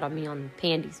shit out of me on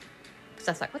Pandy's. Because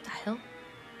I was like, what the hell?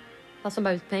 I thought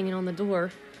somebody was banging on the door.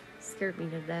 It scared me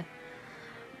to death.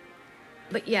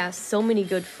 But yeah, so many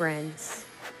good friends.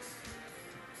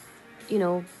 You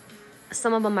know,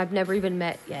 some of them I've never even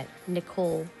met yet.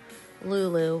 Nicole,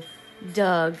 Lulu,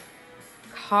 Doug,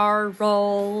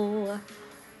 Carl.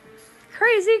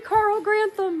 Crazy Carl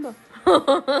Grantham.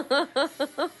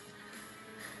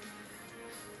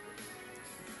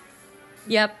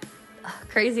 Yep.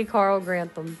 Crazy Carl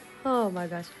Grantham. Oh my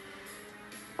gosh.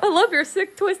 I love your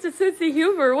sick, twisted sense of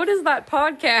humor. What is that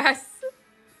podcast?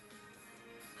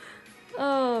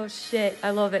 Oh shit.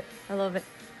 I love it. I love it.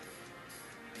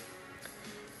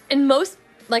 And most,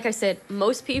 like I said,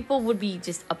 most people would be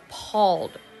just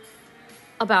appalled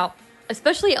about,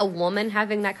 especially a woman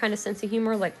having that kind of sense of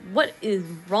humor. Like, what is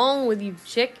wrong with you,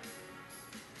 chick?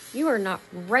 You are not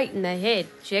right in the head,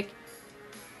 chick.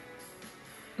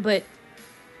 But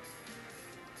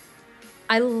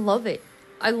I love it.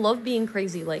 I love being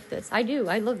crazy like this. I do.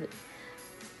 I love it.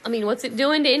 I mean, what's it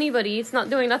doing to anybody? It's not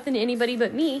doing nothing to anybody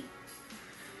but me.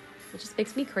 It just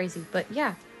makes me crazy. But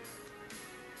yeah.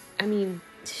 I mean,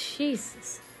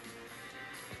 Jesus.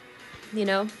 You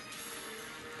know?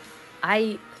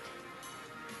 I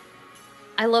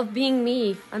love being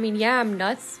me. I mean, yeah, I'm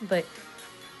nuts, but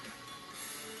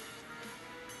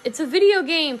it's a video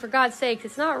game, for God's sake.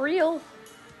 It's not real.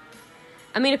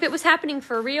 I mean, if it was happening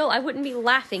for real, I wouldn't be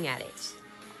laughing at it.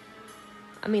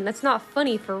 I mean, that's not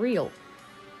funny for real.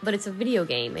 But it's a video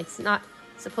game. It's not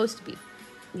supposed to be,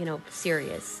 you know,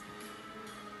 serious.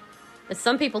 But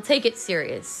some people take it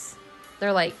serious.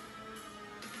 They're like,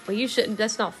 well, you shouldn't,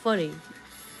 that's not funny.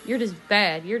 You're just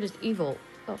bad. You're just evil.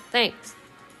 Oh, thanks.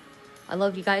 I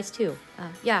love you guys too.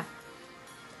 Yeah.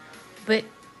 But,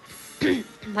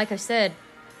 like I said,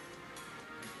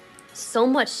 so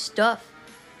much stuff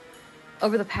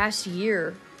over the past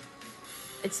year.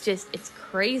 It's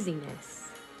craziness.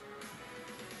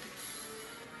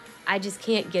 I just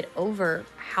can't get over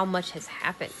how much has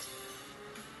happened.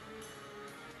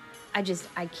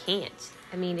 I can't.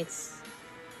 I mean, it's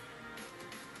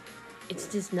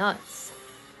just nuts.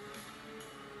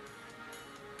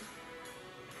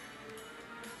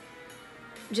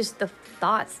 Just the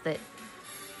thoughts that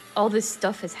all this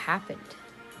stuff has happened.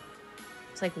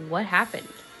 It's like, what happened?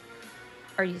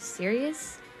 Are you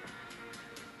serious?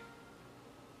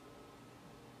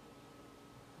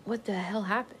 What the hell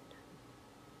happened?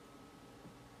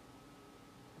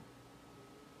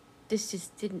 This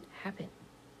just didn't happen.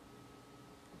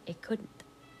 It couldn't.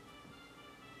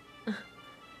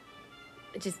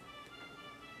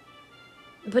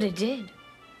 But it did.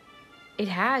 It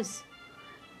has.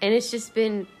 And it's just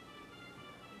been,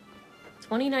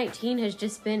 2019 has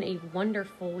just been a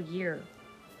wonderful year.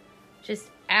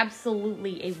 Just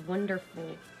absolutely a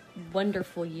wonderful,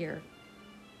 wonderful year.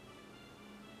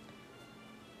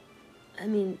 I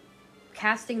mean,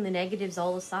 casting the negatives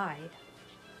all aside,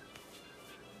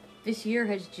 this year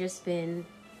has just been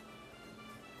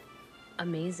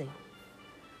amazing.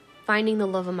 Finding the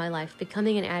love of my life,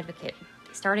 becoming an advocate,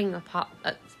 starting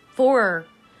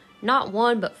not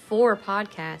one, but 4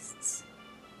 podcasts.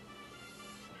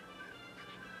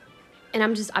 And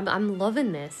I'm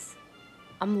loving this.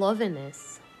 I'm loving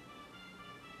this.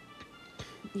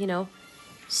 You know,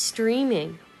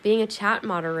 streaming, being a chat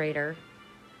moderator,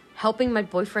 helping my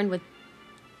boyfriend with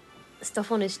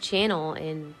stuff on his channel,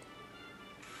 and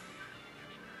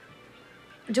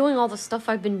doing all the stuff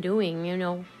I've been doing, you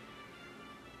know.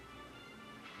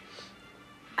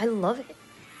 I love it.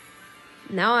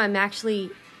 Now I'm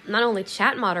actually not only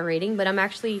chat moderating, but I'm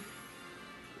actually,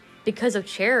 because of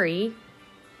Cherry,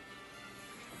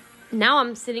 now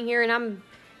I'm sitting here and I'm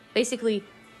basically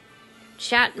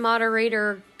chat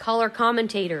moderator, color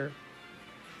commentator.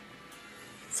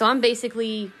 So I'm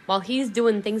basically, while he's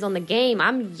doing things on the game,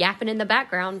 I'm yapping in the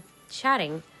background,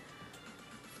 chatting.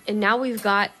 And now we've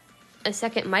got a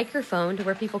second microphone to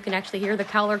where people can actually hear the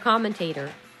color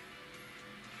commentator,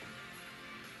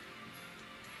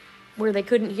 where they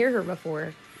couldn't hear her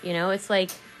before. You know, it's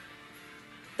like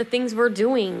the things we're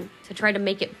doing to try to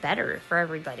make it better for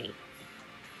everybody.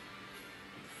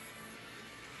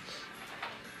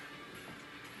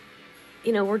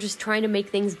 You know, we're just trying to make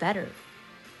things better.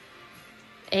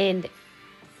 And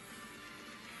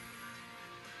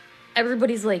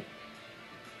everybody's like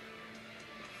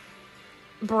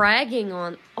bragging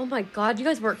on, oh my God, you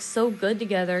guys work so good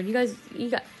together. You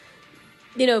got,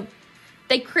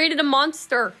 they created a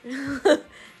monster.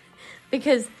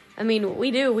 Because, I mean,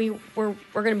 we're going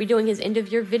to be doing his end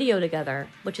of year video together,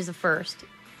 which is a first.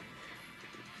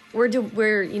 We're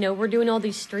doing all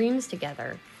these streams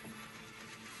together.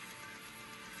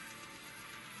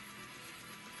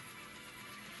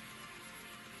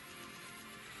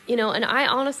 And I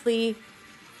honestly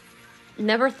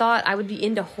never thought I would be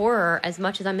into horror as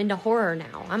much as I'm into horror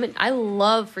now. I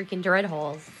love freaking Dread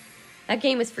Halls. That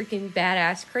game is freaking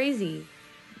badass crazy.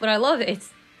 But I love it.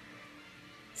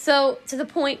 So, to the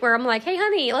point where I'm like, hey,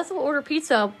 honey, let's order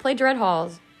pizza, play Dread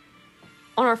Halls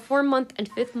on our 4-month and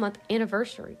 5th-month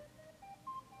anniversary.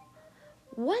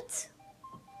 What?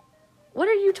 What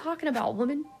are you talking about,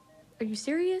 woman? Are you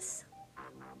serious?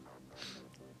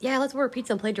 Yeah, let's order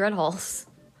pizza and play Dread Halls.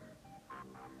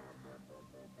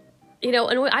 And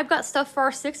I've got stuff for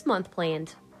our 6-month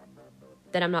planned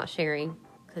that I'm not sharing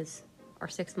because our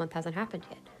 6th month hasn't happened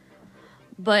yet.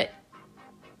 But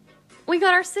we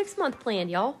got our 6-month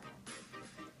planned, y'all.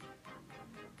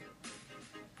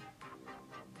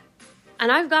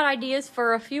 And I've got ideas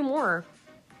for a few more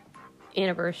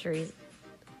anniversaries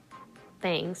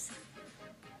things.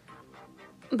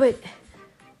 But,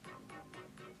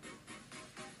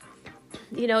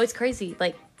 it's crazy.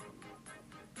 Like,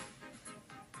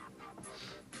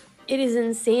 it is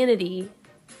insanity,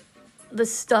 the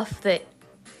stuff that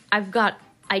I've got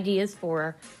ideas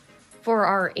for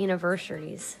our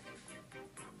anniversaries.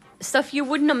 Stuff you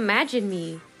wouldn't imagine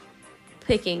me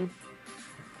picking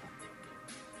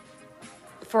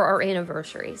for our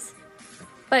anniversaries.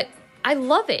 But I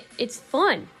love it. It's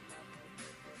fun.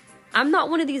 I'm not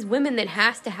one of these women that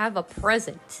has to have a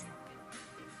present.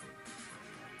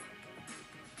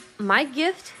 My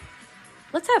gift,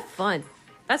 let's have fun.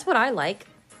 That's what I like.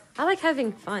 I like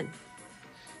having fun.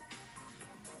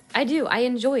 I do. I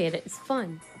enjoy it. It's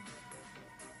fun.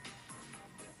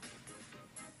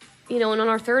 And on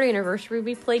our 3rd anniversary,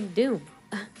 we played Doom.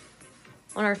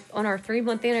 on our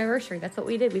 3-month anniversary, that's what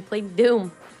we did. We played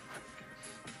Doom.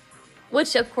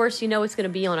 Which, of course, it's going to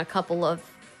be on a couple of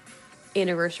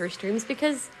anniversary streams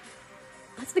because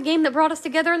that's the game that brought us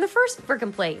together in the first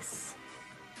freaking place.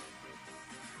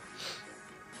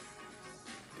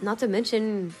 Not to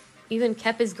mention, even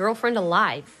kept his girlfriend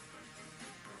alive.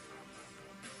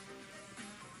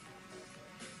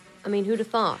 I mean, who'd have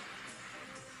thought?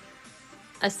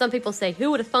 As some people say,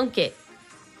 who would have thunk it?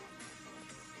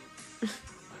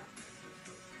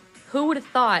 Who would have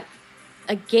thought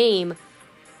a game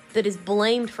that is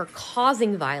blamed for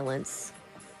causing violence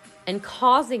and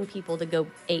causing people to go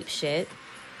apeshit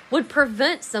would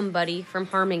prevent somebody from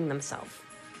harming themselves?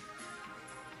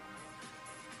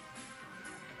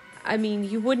 I mean,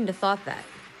 you wouldn't have thought that.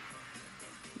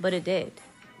 But it did.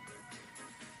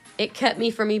 It kept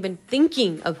me from even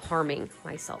thinking of harming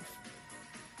myself.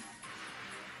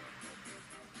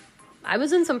 I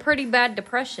was in some pretty bad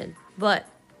depression, but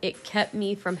it kept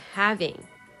me from having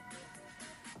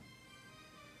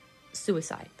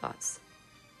suicide thoughts.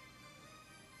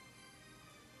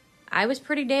 I was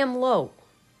pretty damn low.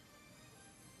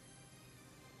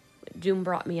 But Doom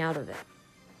brought me out of it.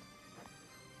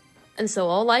 And so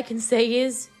all I can say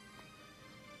is,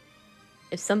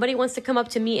 if somebody wants to come up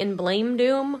to me and blame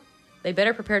Doom, they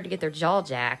better prepare to get their jaw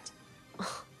jacked.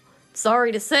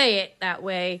 Sorry to say it that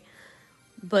way,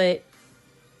 but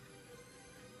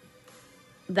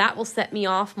that will set me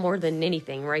off more than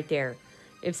anything right there.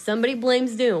 If somebody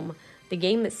blames Doom, the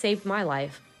game that saved my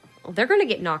life, they're going to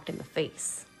get knocked in the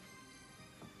face.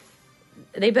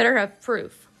 They better have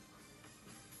proof.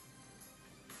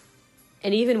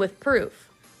 And even with proof,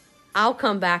 I'll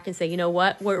come back and say, you know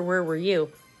what? Where were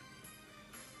you?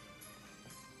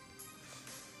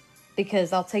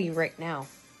 Because I'll tell you right now,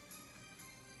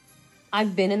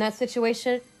 I've been in that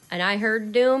situation, and I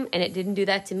heard Doom, and it didn't do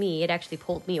that to me. It actually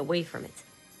pulled me away from it.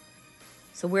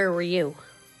 So where were you?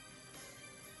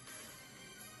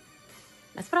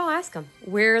 That's what I'll ask them.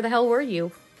 Where the hell were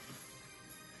you?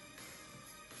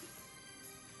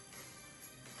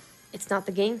 It's not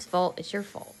the game's fault. It's your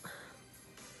fault.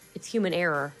 It's human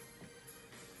error.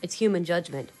 It's human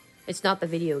judgment. It's not the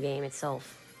video game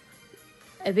itself.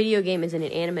 A video game is an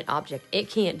inanimate object. It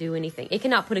can't do anything. It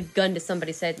cannot put a gun to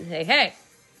somebody's head and say, hey,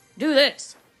 do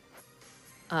this.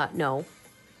 No.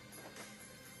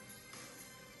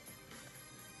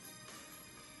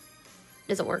 It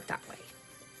doesn't work that way.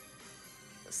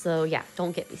 So, yeah,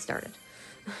 don't get me started.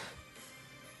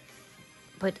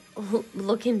 But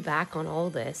looking back on all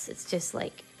this, it's just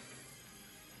like,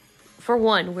 for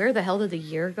one, where the hell did the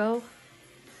year go?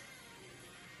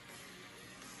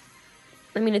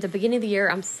 I mean, at the beginning of the year,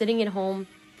 I'm sitting at home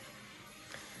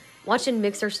watching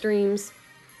Mixer streams,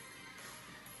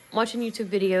 watching YouTube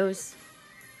videos.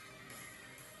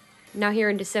 Now here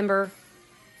in December,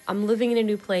 I'm living in a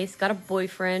new place, got a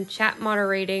boyfriend, chat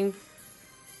moderating,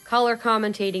 color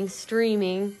commentating,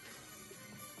 streaming,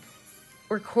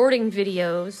 recording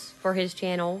videos for his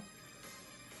channel.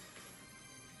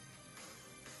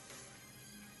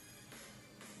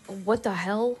 What the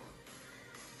hell?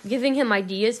 Giving him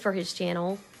ideas for his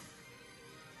channel.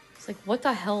 It's like, what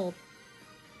the hell?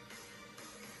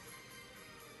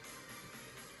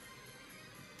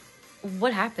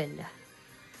 What happened?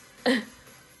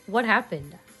 What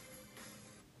happened?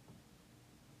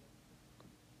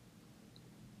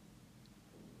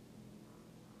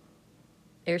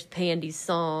 There's Pandy's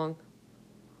song.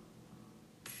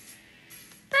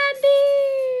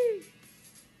 Pandy!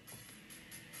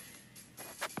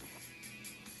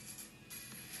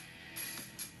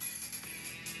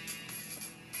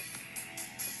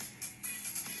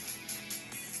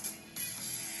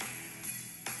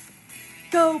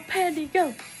 Go, Pandy,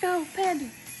 go! Go,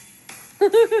 Pandy!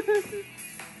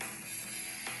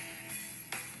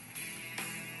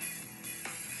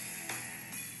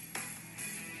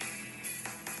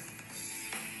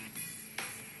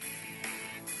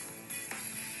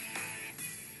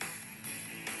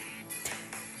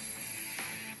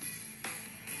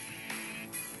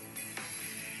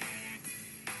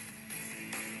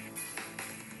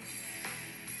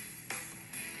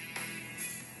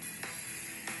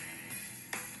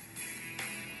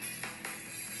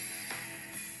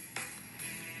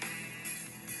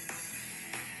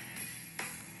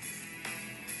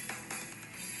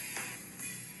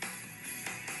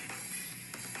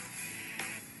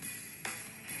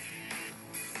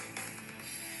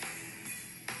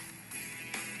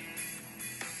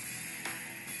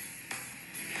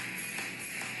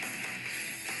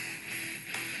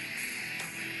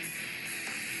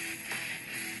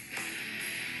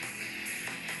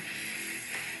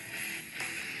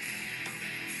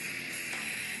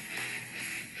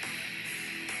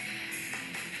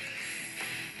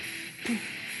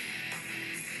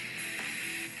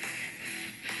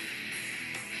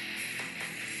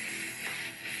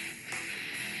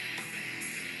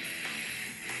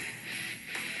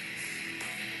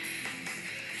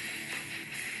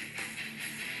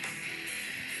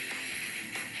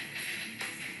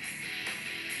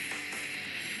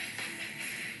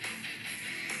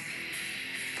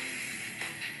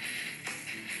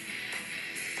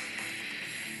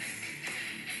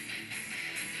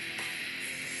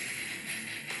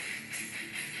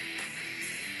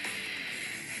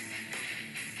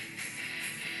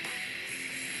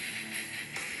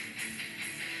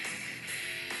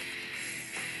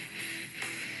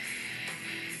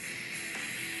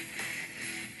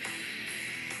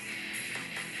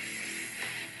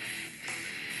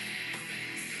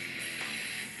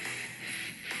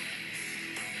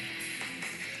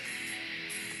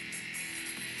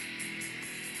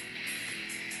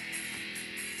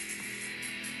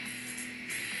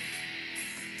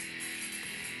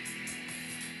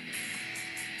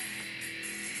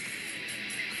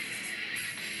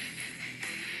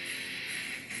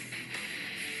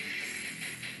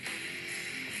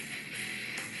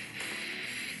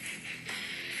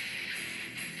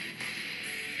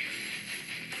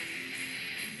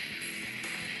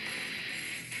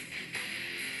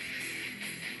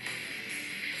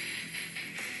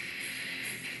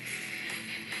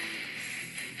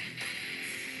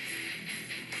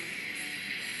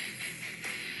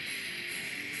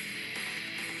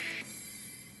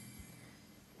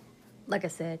 Like I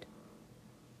said,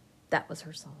 that was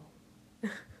her song.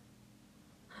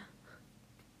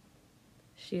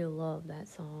 She'll love that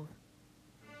song.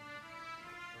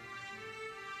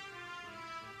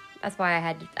 That's why I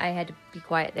had to be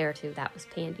quiet there too. That was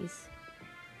Pandy's.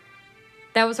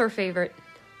 That was her favorite.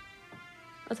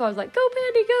 That's why I was like, go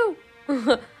Pandy,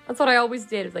 go. That's what I always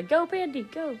did. It was like, go Pandy,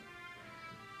 go.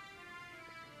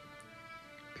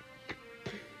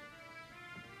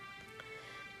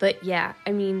 But yeah,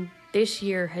 I mean, this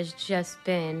year has just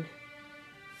been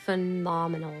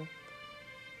phenomenal.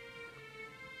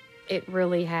 It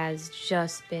really has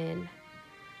just been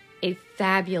a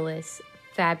fabulous,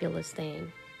 fabulous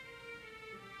thing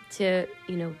to,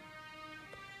 you know,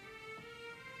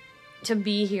 to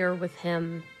be here with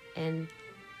him and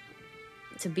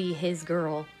to be his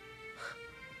girl.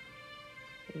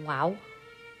 Wow.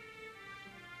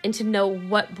 And to know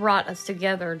what brought us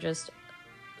together,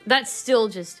 that's still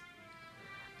just,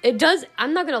 it does,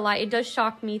 I'm not gonna lie, it does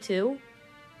shock me too.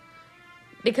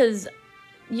 Because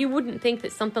you wouldn't think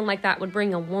that something like that would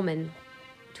bring a woman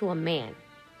to a man.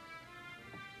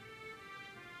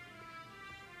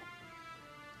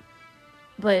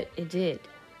 But it did.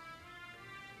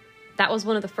 That was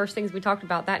one of the first things we talked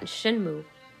about, that in Shenmue.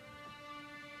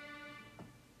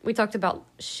 We talked about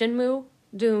Shenmue,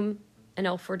 Doom, and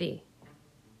L4D.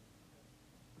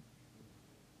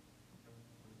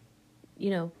 You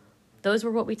know, those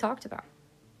were what we talked about.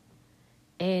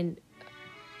 And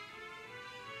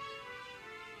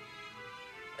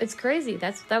it's crazy.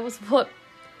 That was what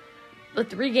the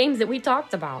 3 games that we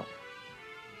talked about.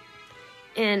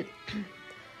 And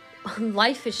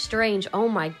Life is Strange. Oh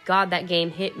my God, that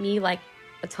game hit me like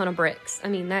a ton of bricks. I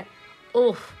mean,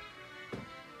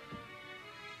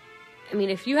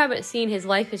 if you haven't seen his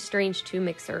Life is Strange 2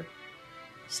 mixer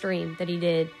stream that he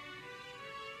did,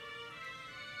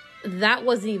 that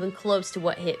wasn't even close to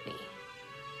what hit me.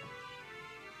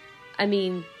 I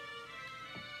mean,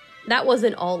 that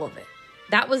wasn't all of it.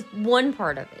 That was one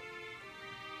part of it.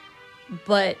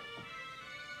 But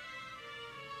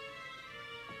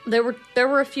there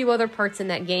were a few other parts in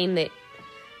that game that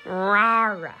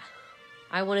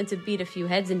I wanted to beat a few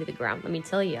heads into the ground, let me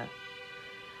tell you.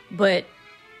 But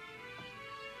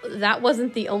that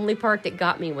wasn't the only part that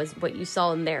got me, was what you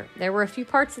saw in there. There were a few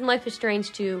parts in Life is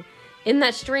Strange 2 in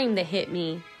that stream that hit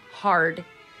me hard,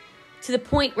 to the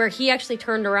point where he actually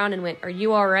turned around and went, "Are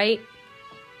you all right?"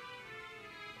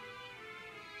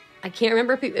 I can't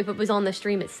remember if it was on the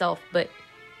stream itself, but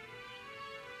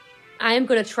I am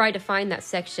going to try to find that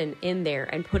section in there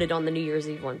and put it on the New Year's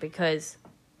Eve one, because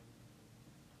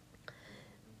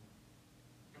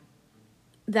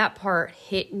that part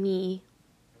hit me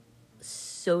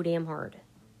so damn hard.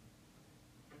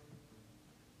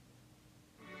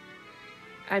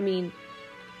 I mean,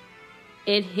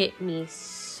 it hit me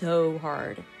so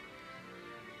hard.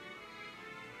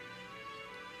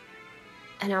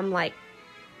 And I'm like,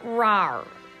 rawr.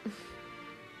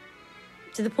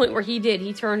 To the point where he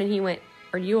turned and he went,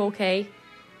 "Are you okay?"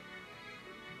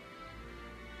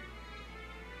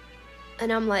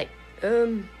 And I'm like,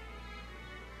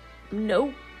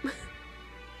 no.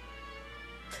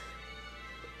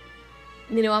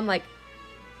 You know, I'm like,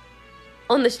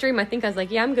 on the stream, I think I was like,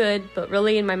 yeah, I'm good. But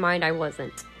really, in my mind, I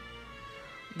wasn't.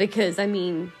 Because, I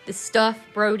mean, the stuff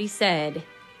Brody said.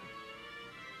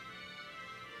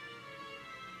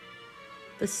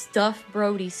 The stuff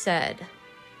Brody said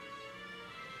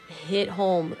hit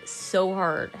home so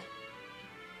hard.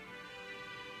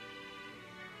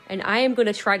 And I am going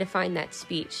to try to find that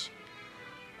speech,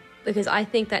 because I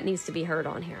think that needs to be heard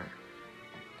on here.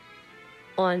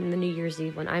 On the New Year's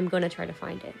Eve one. I'm going to try to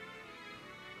find it.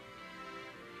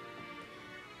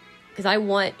 Because I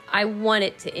want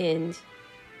it to end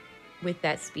with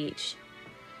that speech.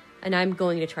 And I'm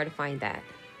going to try to find that.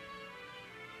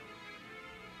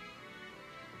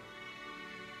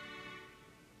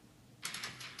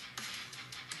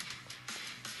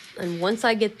 And once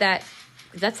I get that,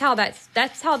 that's how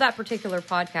that particular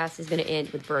podcast is going to end,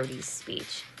 with Brody's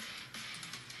speech.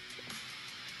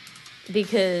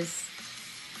 Because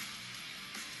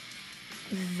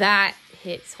that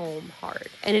hits home hard.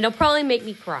 And it'll probably make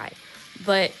me cry.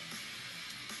 But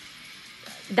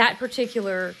that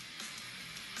particular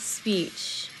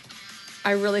speech,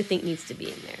 I really think needs to be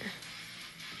in there.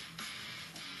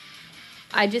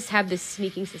 I just have this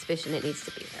sneaking suspicion it needs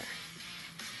to be there.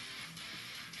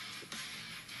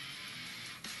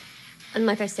 And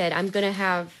like I said, I've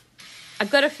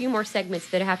got a few more segments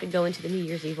that I have to go into the New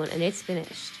Year's Eve one, and it's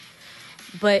finished.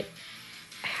 But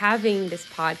having this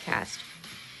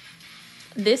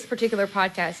particular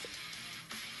podcast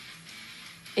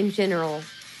in general,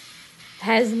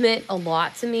 has meant a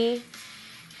lot to me.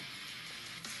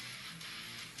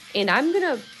 And I'm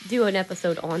going to do an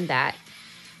episode on that.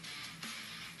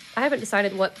 I haven't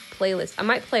decided what playlist. I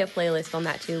might play a playlist on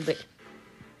that too,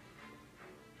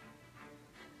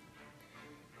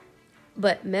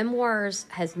 but Memoirs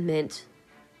has meant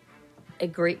a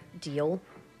great deal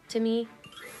to me.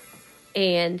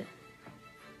 And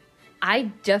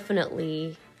I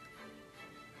definitely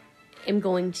am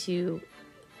going to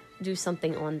do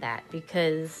something on that,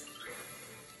 because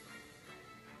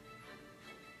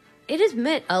it has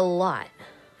meant a lot.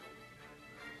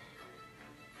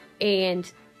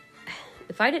 And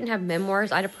if I didn't have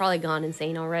Memoirs, I'd have probably gone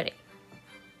insane already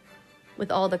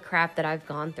with all the crap that I've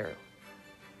gone through.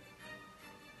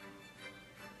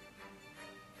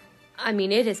 I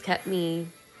mean, it has kept me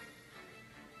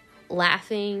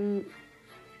laughing.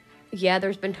 Yeah,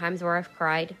 there's been times where I've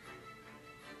cried.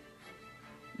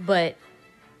 But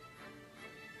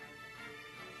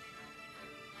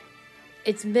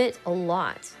it's meant a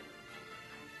lot.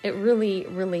 It really,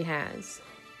 really has.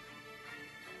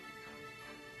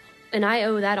 And I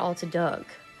owe that all to Doug,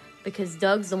 because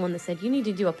Doug's the one that said, you need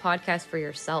to do a podcast for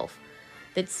yourself.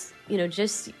 That's,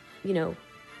 just,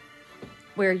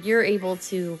 where you're able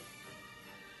to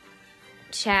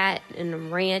chat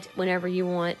and rant whenever you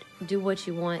want, do what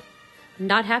you want,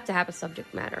 not have to have a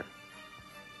subject matter.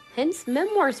 Hence,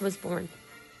 Memoirs was born.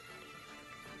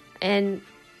 And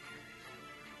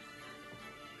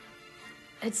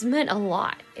it's meant a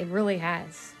lot. It really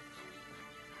has.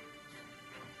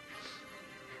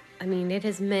 I mean, it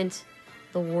has meant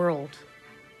the world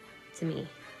to me.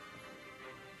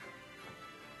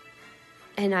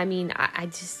 And I mean,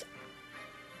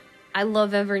 I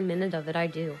love every minute of it. I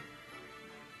do.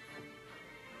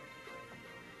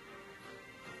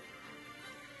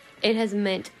 It has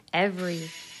meant every...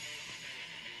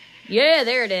 Yeah,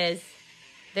 there it is.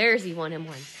 There's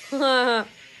E1M1.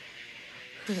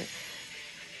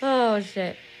 Oh,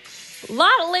 shit. A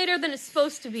lot later than it's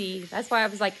supposed to be. That's why I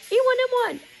was like,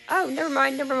 E1M1. Oh, never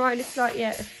mind. It's not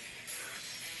yet.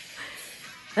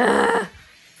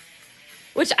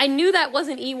 Which I knew that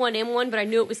wasn't E1M1, but I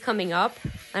knew it was coming up.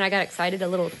 And I got excited a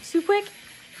little too quick.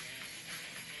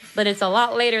 But it's a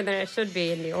lot later than it should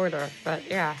be in the order. But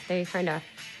yeah, they kind of...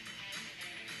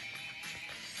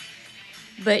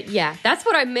 But yeah, that's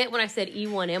what I meant when I said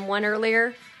E1M1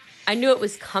 earlier. I knew it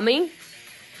was coming.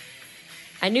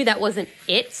 I knew that wasn't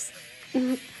it.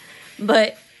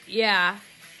 But yeah.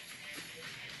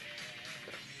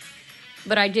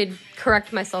 But I did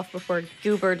correct myself before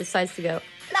Goober decides to go,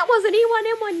 that wasn't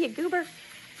E1M1, you goober.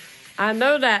 I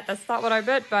know that. That's not what I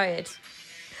meant by it.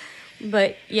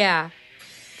 But yeah.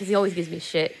 Because he always gives me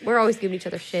shit. We're always giving each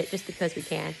other shit just because we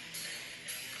can.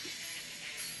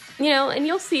 And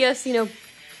you'll see us,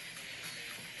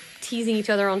 teasing each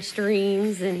other on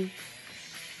streams, and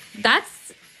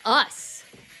that's us.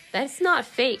 That's not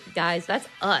fake, guys. That's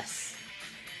us.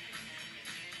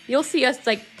 You'll see us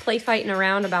play fighting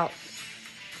around about,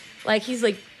 he's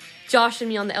joshing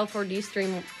me on the L4D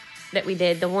stream that we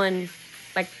did, the one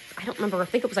I don't remember, I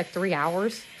think it was 3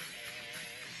 hours.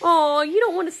 Oh, you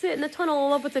don't want to sit in the tunnel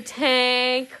of love with a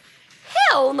tank.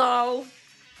 Hell no.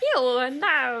 Ew,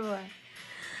 no.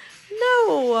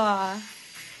 No.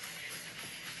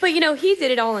 But, he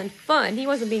did it all in fun. He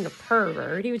wasn't being a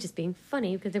pervert. He was just being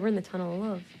funny because they were in the tunnel of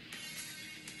love.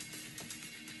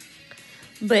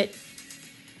 But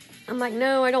I'm like,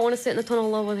 no, I don't want to sit in the tunnel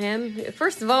of love with him.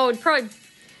 First of all, it'd probably...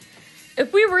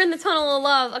 If we were in the tunnel of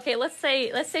love, okay, let's say,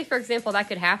 for example, that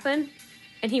could happen,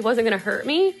 and he wasn't going to hurt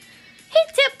me. He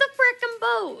tipped the frickin'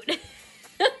 boat.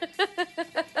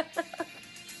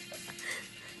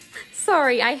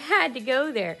 Sorry, I had to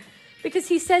go there. Because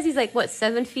he says he's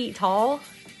 7 feet tall?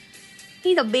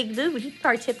 He's a big dude. He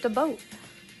probably tipped a boat.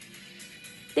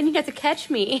 Then he'd have to catch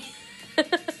me.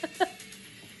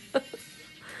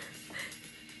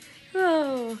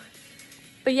 Oh.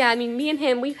 But yeah, I mean, me and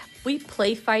him, we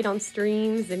play fight on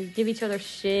streams and give each other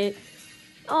shit.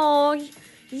 Oh,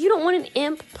 you don't want an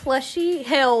imp plushie?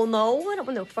 Hell no. I don't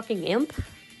want no fucking imp.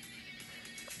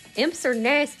 Imps are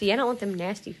nasty. I don't want them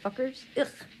nasty fuckers. Ugh.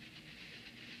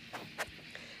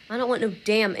 I don't want no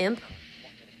damn imp.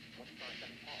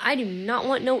 I do not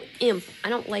want no imp. I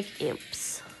don't like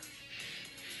imps.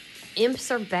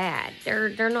 Imps are bad.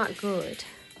 They're not good.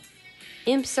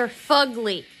 Imps are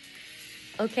fugly.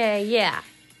 Okay, yeah.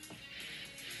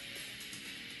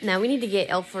 Now we need to get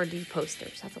L4D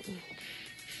posters. That's what we need.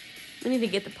 We need to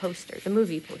get the poster, the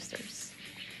movie posters.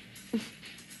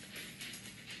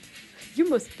 You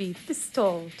must be this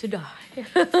tall to die.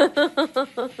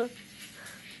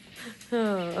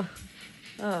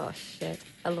 Oh, shit.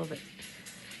 I love it.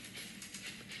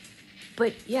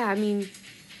 But, yeah, I mean,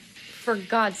 for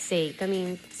God's sake, I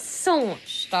mean, so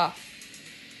much stuff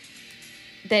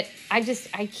that I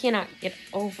cannot get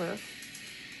over.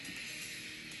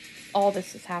 All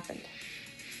this has happened.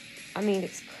 I mean,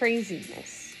 it's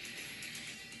craziness.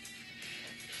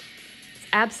 It's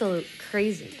absolute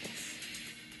craziness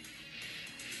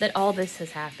that all this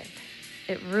has happened.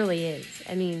 It really is.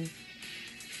 I mean,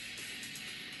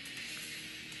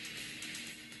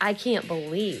 I can't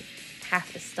believe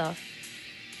half the stuff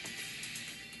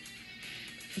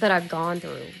that I've gone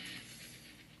through,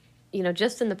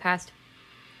 just in the past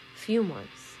few months.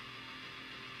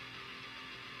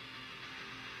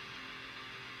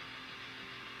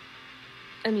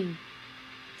 I mean,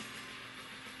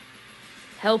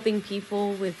 helping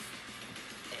people with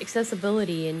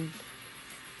accessibility and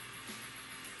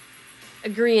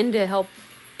agreeing to help,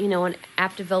 an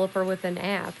app developer with an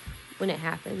app when it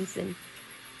happens, and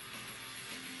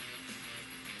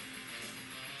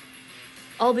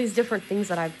all these different things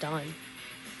that I've done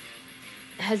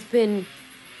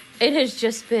it has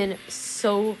just been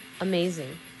so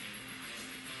amazing.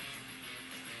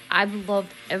 I've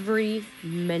loved every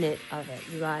minute of it,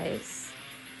 you guys.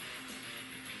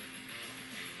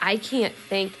 I can't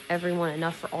thank everyone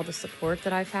enough for all the support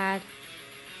that I've had.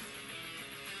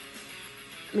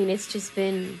 I mean, it's just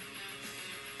been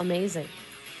amazing.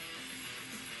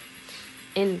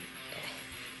 And,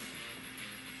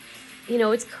 you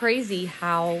know, it's crazy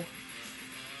how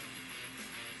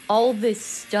all this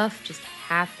stuff just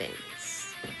happens.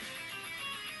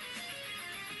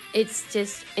 It's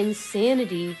just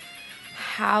insanity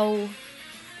how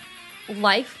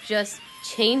life just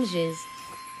changes.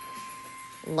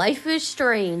 Life is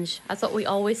strange. That's what we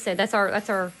always say. That's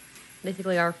our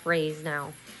basically our phrase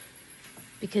now.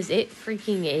 Because it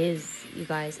freaking is, you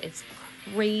guys. It's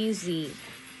crazy.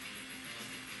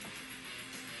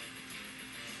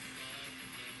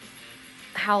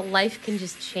 How life can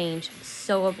just change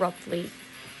so abruptly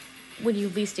when you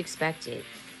least expect it.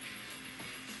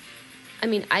 I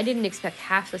mean, I didn't expect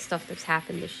half the stuff that's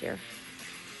happened this year.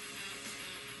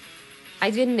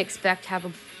 I didn't expect to have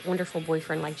a wonderful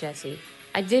boyfriend like Jesse.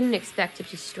 I didn't expect to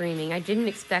be streaming. I didn't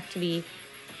expect to be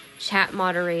chat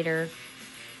moderator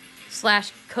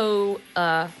 /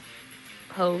 co-host,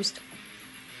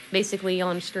 basically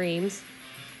on streams.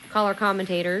 Caller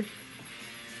commentator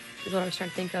is what I was trying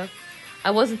to think of.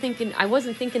 I wasn't thinking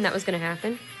that was going to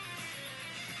happen.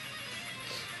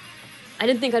 I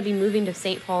didn't think I'd be moving to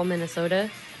St. Paul, Minnesota.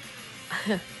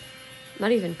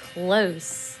 Not even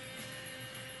close.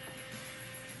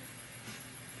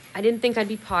 I didn't think I'd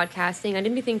be podcasting. I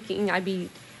didn't be thinking I'd be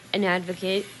an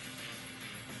advocate.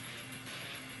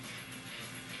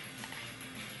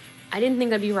 I didn't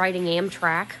think I'd be riding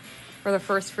Amtrak for the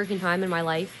first freaking time in my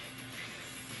life.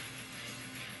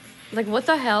 Like, what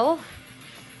the hell?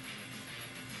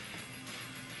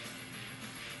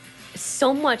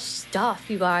 So much stuff,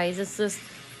 you guys. It's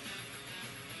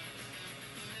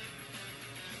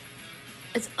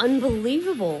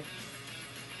unbelievable.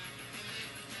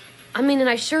 I mean, and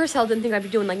I sure as hell didn't think I'd be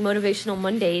doing like motivational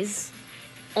Mondays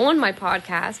on my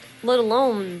podcast, let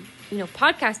alone, you know,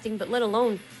 podcasting, but let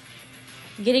alone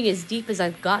getting as deep as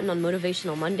I've gotten on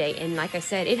Motivational Monday. And like I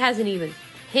said, it hasn't even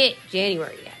hit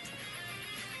January yet.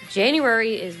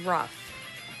 January is rough.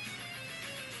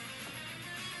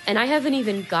 And I haven't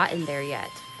even gotten there yet.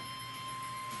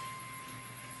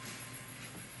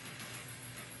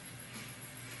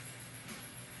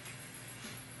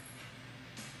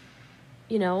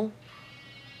 You know?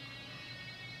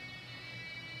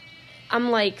 I'm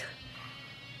like,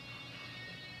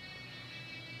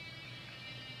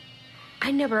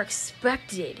 I never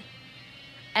expected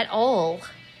at all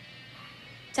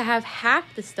to have half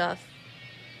the stuff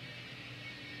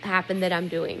happen that I'm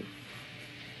doing.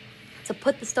 To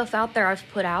put the stuff out there I've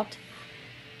put out.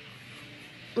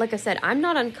 Like I said, I'm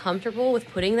not uncomfortable with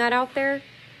putting that out there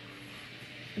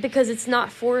because it's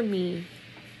not for me.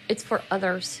 It's for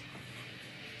others.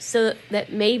 So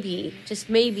that maybe, just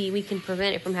maybe, we can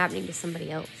prevent it from happening to somebody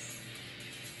else.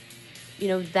 You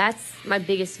know, that's my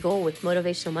biggest goal with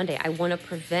Motivational Monday. I want to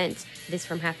prevent this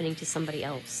from happening to somebody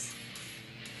else.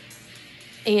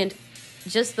 And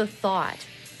just the thought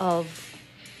of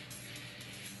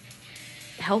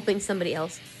helping somebody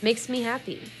else makes me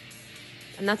happy.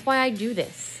 And that's why I do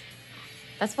this.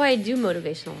 That's why I do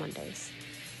Motivational Mondays.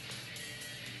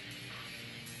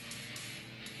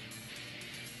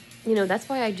 You know, that's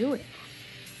why I do it.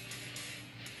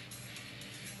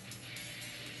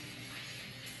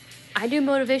 I do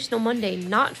Motivational Monday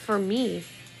not for me,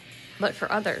 but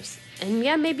for others. And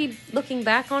yeah, maybe looking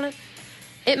back on it,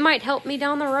 it might help me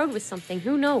down the road with something.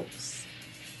 Who knows?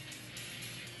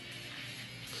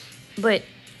 But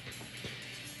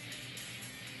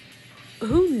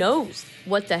who knows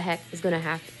what the heck is going to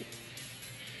happen?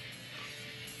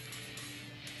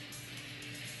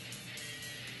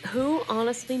 Who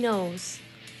honestly knows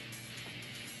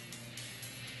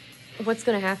what's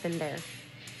going to happen there?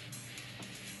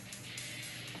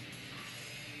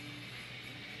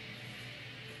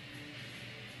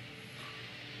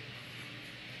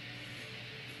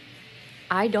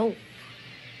 I don't.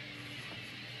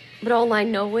 But all I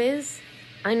know is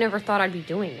I never thought I'd be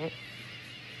doing it.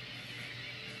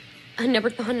 I never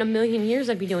thought in a million years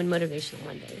I'd be doing Motivational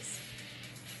Mondays.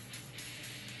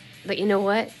 But you know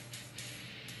what?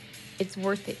 It's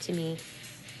worth it to me.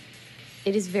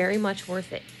 It is very much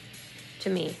worth it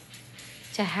to me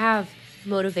to have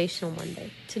Motivational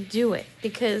Monday, to do it.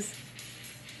 Because,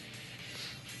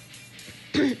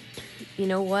 you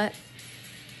know what?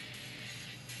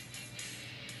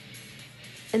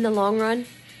 In the long run,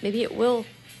 maybe it will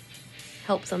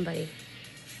help somebody.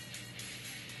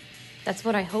 That's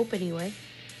what I hope anyway.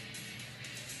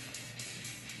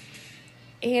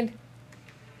 And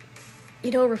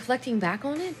reflecting back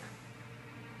on it,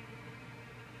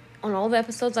 on all the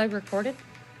episodes I've recorded,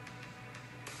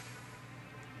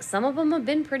 some of them have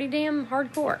been pretty damn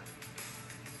hardcore.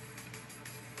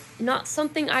 Not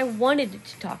something I wanted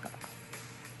to talk about.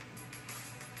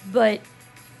 But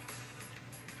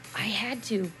I had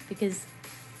to, because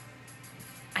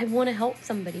I want to help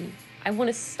somebody. I want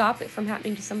to stop it from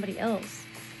happening to somebody else.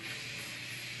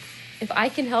 If I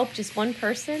can help just one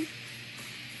person,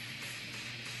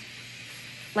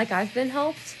 like I've been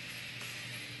helped,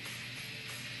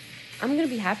 I'm going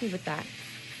to be happy with that.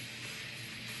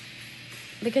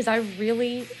 Because I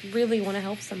really, really want to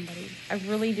help somebody. I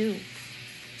really do.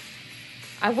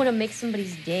 I want to make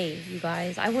somebody's day, you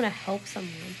guys. I want to help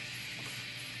someone.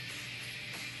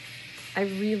 I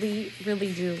really,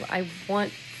 really do. I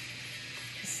want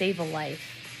to save a life.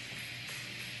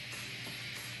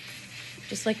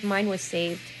 Just like mine was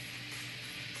saved.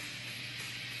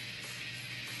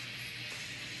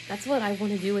 That's what I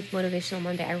want to do with Motivational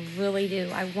Monday. I really do.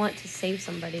 I want to save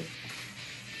somebody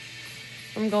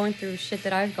from going through shit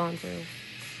that I've gone through.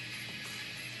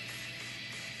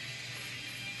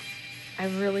 I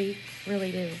really,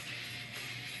 really do.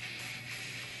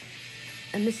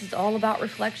 And this is all about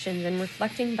reflections and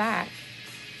reflecting back.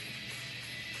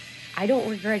 I don't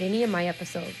regret any of my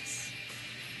episodes.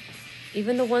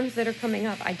 Even the ones that are coming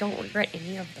up, I don't regret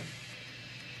any of them.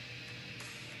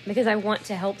 Because I want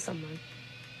to help someone.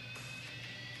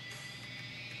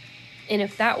 And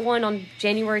if that one on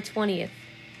January 20th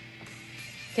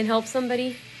can help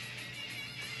somebody,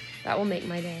 that will make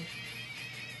my day.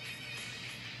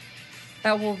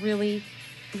 That will really,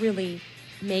 really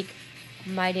make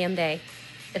my damn day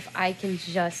if I can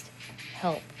just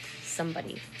help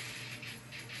somebody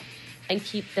and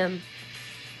keep them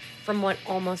from what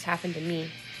almost happened to me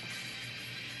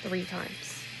 3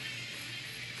 times.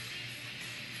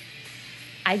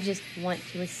 I just want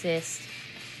to assist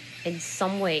in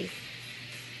some way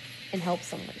and help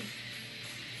somebody.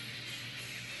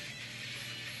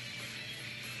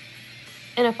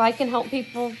 And if I can help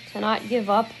people to not give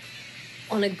up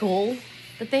on a goal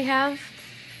that they have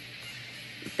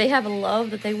a love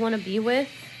that they want to be with,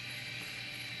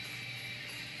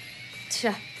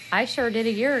 I sure did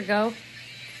a year ago.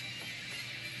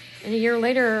 And a year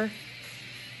later,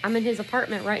 I'm in his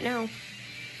apartment right now.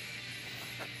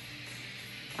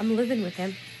 I'm living with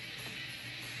him.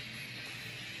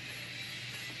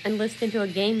 And listening to a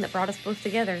game that brought us both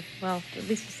together. Well, at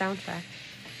least the soundtrack.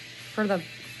 For the,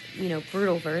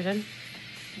 brutal version.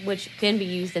 Which can be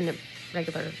used in the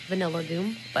regular vanilla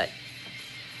Doom. But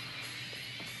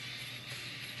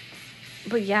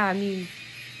yeah, I mean,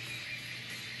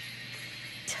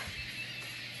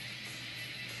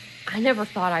 I never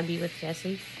thought I'd be with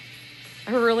Jesse.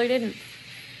 I really didn't.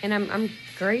 And I'm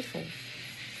grateful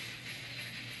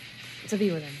to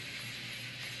be with him.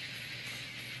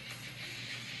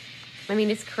 I mean,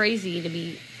 it's crazy to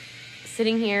be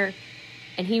sitting here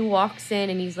and he walks in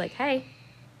and he's like, "Hey,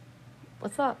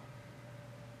 what's up?"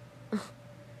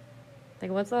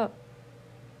 Like, what's up?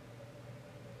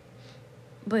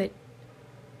 But,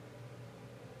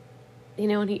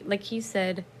 and he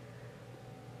said,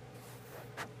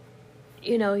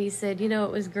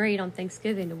 it was great on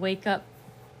Thanksgiving to wake up.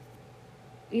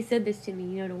 He said this to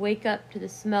me, to wake up to the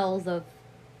smells of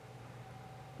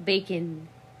bacon,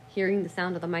 hearing the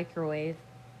sound of the microwave.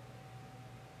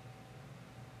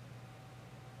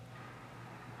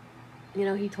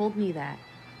 He told me that.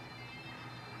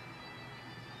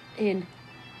 And,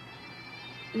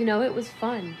 it was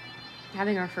fun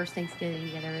having our first Thanksgiving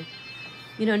together.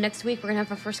 Next week we're going to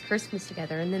have our first Christmas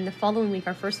together. And then the following week,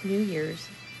 our first New Year's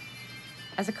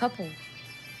as a couple.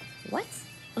 What?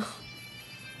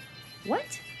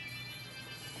 What?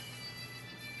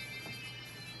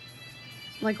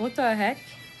 Like, what the heck?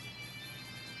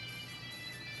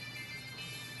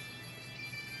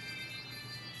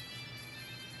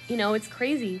 It's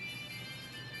crazy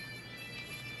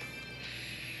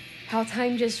how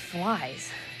time just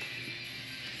flies.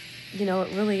 It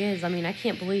really is. I mean, I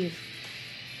can't believe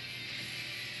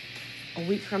a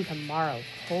week from tomorrow.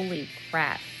 Holy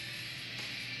crap.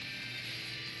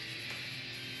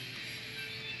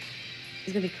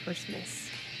 It's going to be Christmas.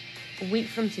 A week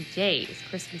from today is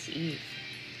Christmas Eve,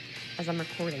 as I'm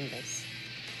recording this.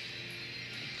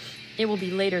 It will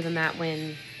be later than that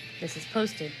when this is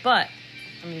posted, but,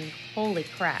 I mean, holy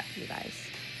crap, you guys.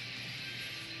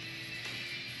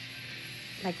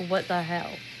 Like, what the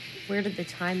hell? Where did the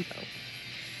time go?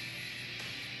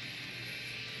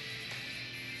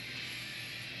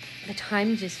 The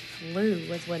time just flew,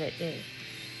 is what it did.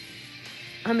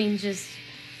 I mean, just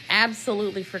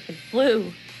absolutely freaking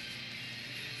flew.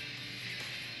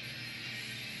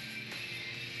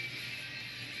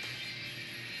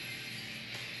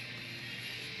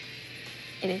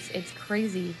 And it's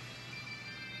crazy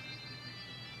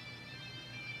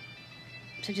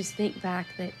to just think back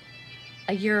that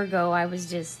a year ago I was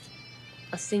just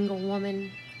a single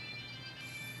woman,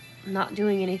 not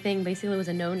doing anything, basically was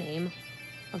a no-name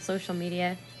on social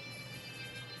media.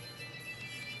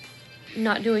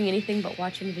 Not doing anything but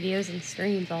watching videos and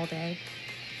streams all day.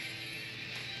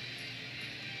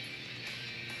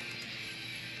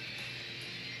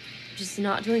 Just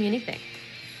not doing anything.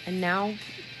 And now,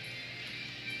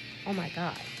 oh my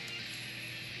God.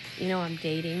 You know, I'm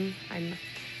dating, I'm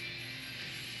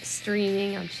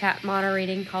streaming, I'm chat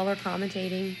moderating, caller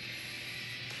commentating,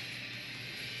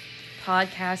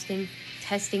 podcasting,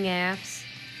 testing apps,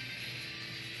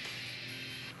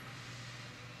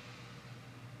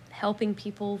 helping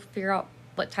people figure out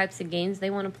what types of games they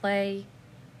want to play.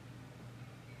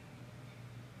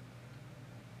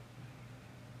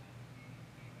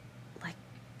 Like,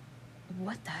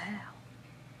 what the hell?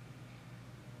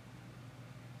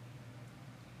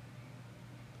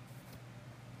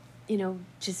 You know,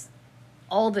 just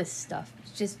all this stuff.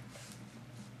 Just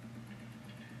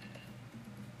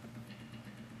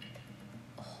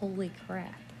holy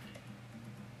crap.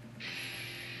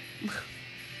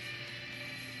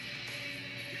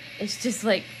 It's just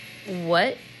like,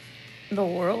 what the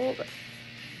world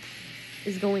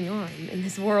is going on in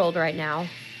this world right now?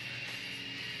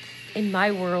 In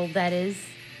my world, that is.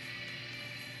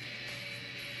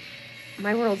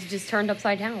 My world's just turned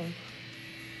upside down.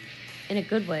 In a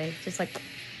good way. Just like,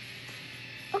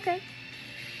 okay,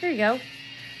 here you go.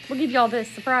 We'll give you all this.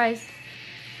 Surprise.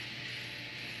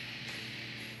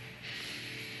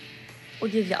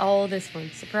 We'll give you all this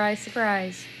one. Surprise,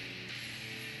 surprise.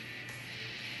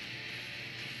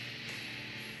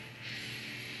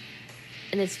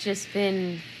 And it's just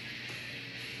been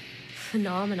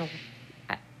phenomenal.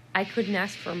 I couldn't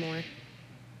ask for more.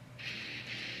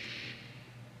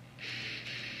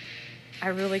 I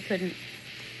really couldn't.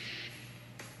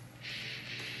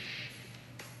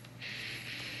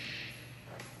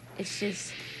 It's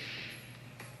just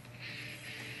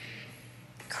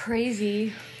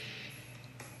crazy.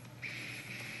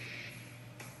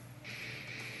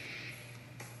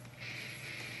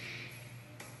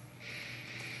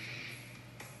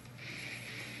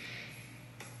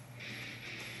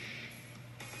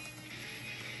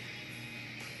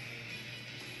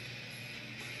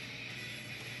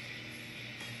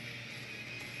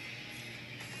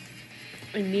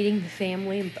 And meeting the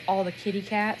family with all the kitty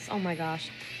cats. Oh my gosh.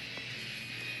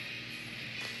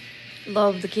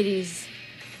 Love the kitties.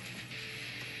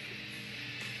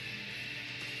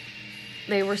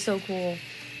 They were so cool.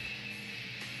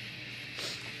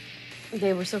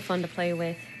 They were so fun to play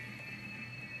with.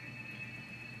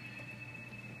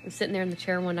 I was sitting there in the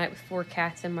chair one night with 4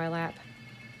 cats in my lap.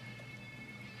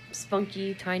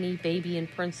 Spunky, Tiny, Baby, and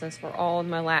Princess were all in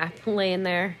my lap, laying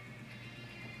there.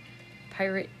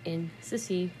 Pirate and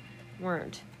Sissy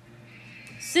weren't.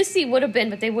 Sissy would have been,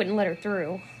 but they wouldn't let her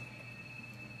through.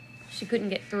 She couldn't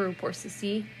get through, poor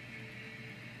Sissy.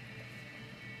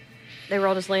 They were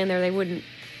all just laying there. They wouldn't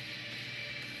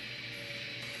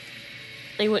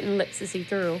let Sissy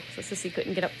through, so Sissy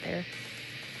couldn't get up there.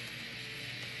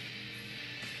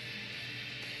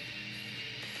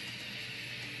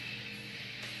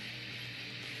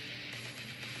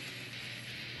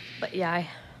 But yeah, I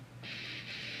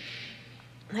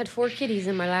had 4 kitties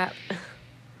in my lap.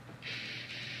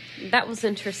 That was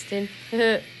interesting.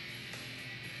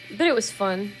 But it was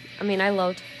fun. I mean, I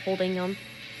loved holding them,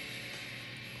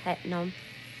 petting them.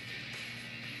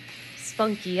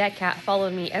 Spunky, that cat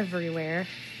followed me everywhere.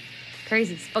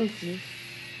 Crazy Spunky.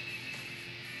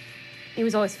 He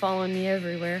was always following me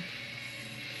everywhere.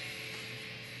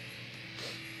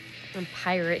 And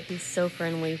Pirate, he's so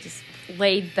friendly. Just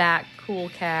laid back, cool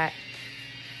cat.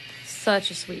 Such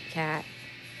a sweet cat.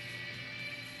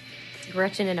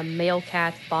 Gretchen in a male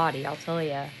cat's body, I'll tell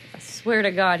ya. I swear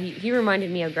to God, he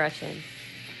reminded me of Gretchen.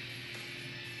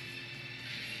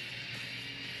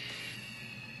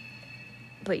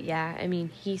 But yeah, I mean,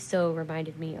 he so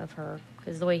reminded me of her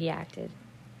because the way he acted.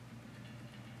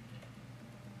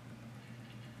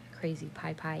 Crazy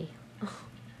Pie.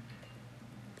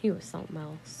 He was something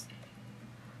else.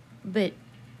 But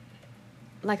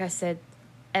like I said,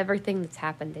 everything that's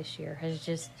happened this year has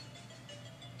just,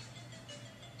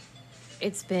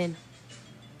 it's been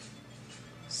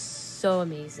so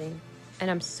amazing, and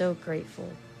I'm so grateful.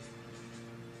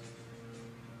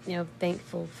 You know,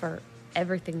 thankful for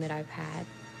everything that I've had,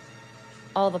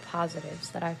 all the positives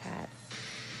that I've had.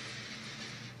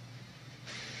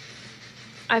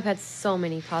 I've had so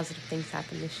many positive things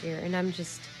happen this year, and I'm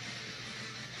just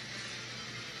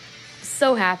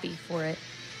so happy for it.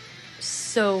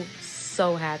 so,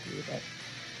 so happy that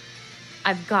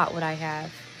I've got what I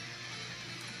have.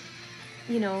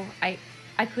 You know, I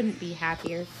couldn't be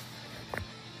happier.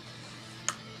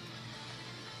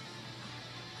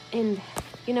 And,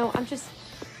 you know, I'm just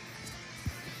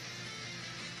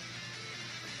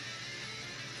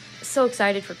so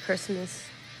excited for Christmas,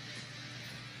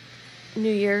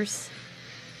 New Year's,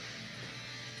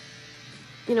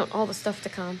 you know, all the stuff to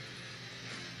come.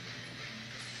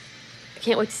 I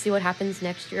can't wait to see what happens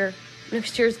next year.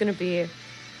 Next year is going to be...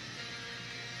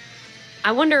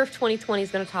 I wonder if 2020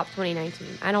 is going to top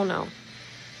 2019. I don't know.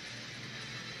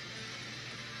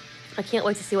 I can't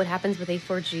wait to see what happens with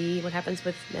A4G, what happens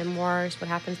with Memoirs, what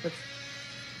happens with,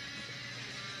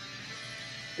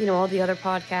 you know, all the other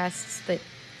podcasts. But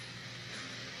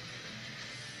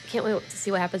I can't wait to see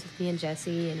what happens with me and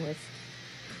Jesse and with,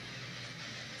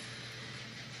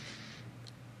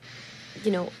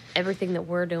 you know, everything that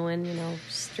we're doing, you know,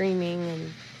 streaming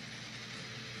and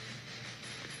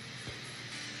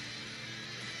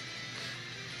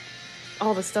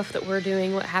all the stuff that we're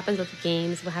doing, what happens with the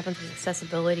games, what happens with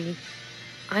accessibility.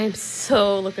 I am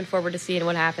so looking forward to seeing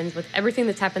what happens with everything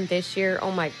that's happened this year. Oh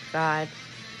my God.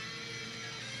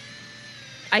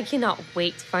 I cannot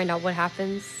wait to find out what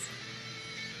happens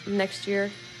next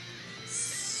year.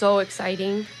 So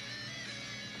exciting.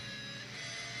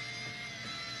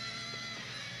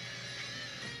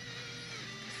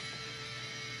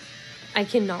 I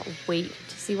cannot wait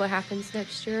to see what happens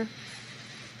next year.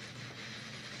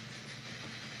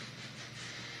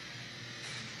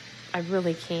 I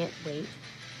really can't wait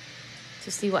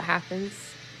to see what happens.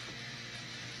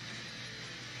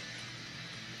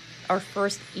 Our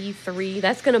first E3,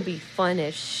 that's going to be fun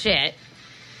as shit.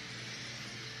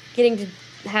 Getting to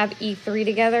have E3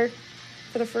 together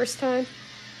for the first time.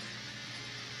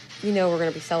 You know we're going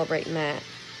to be celebrating that.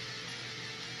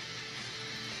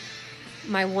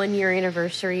 My 1-year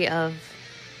anniversary of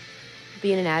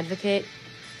being an advocate.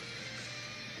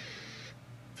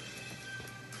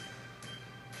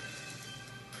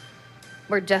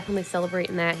 We're definitely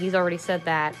celebrating that. He's already said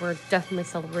that. We're definitely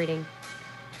celebrating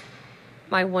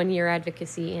my 1-year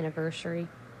advocacy anniversary.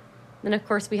 Then, of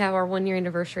course, we have our 1-year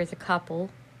anniversary as a couple.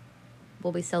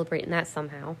 We'll be celebrating that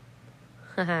somehow.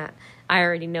 I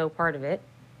already know part of it.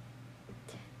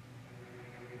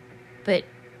 But,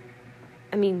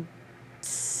 I mean,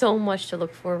 so much to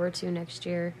look forward to next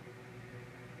year.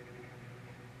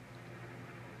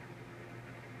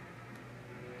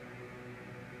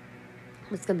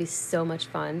 It's going to be so much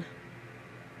fun.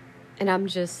 And I'm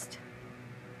just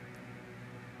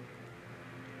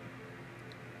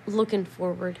looking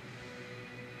forward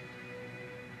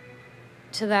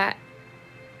to that.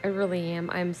 I really am.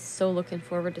 I'm so looking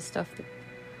forward to stuff that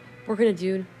we're going to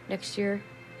do next year.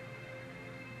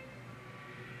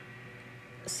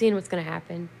 Seeing what's going to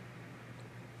happen.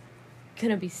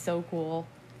 Going to be so cool.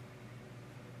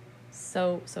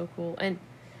 So cool.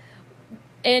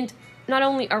 And not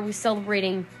only are we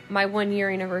celebrating my 1-year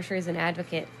anniversary as an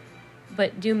advocate,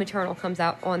 but Doom Eternal comes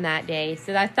out on that day.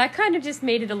 So that kind of just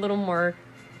made it a little more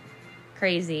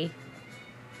crazy.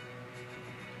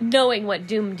 Knowing what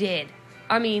Doom did.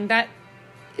 I mean, that,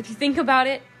 if you think about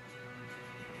it,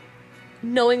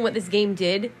 knowing what this game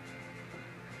did,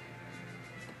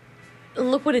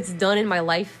 look what it's done in my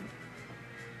life.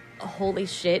 Holy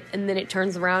shit. And then it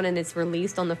turns around and it's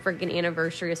released on the freaking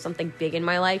anniversary of something big in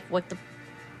my life. What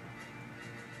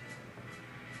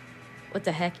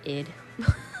the heck, id?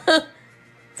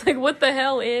 It's like, what the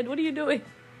hell, id? What are you doing?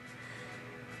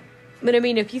 But I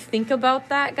mean, if you think about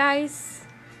that, guys,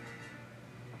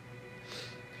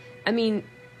 I mean,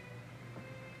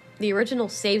 the original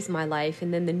saves my life,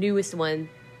 and then the newest one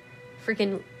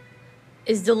freaking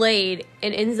is delayed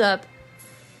and ends up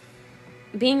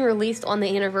being released on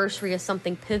the anniversary of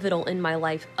something pivotal in my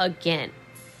life again.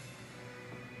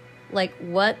 Like,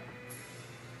 what?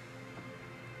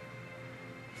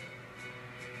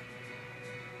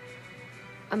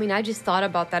 I mean, I just thought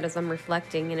about that as I'm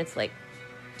reflecting, and it's like,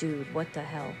 dude, what the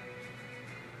hell?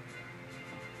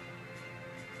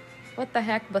 What the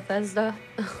heck, Bethesda?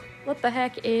 What the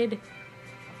heck, id?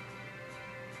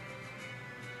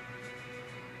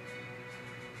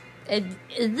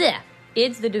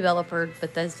 Id's the developer,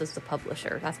 Bethesda's the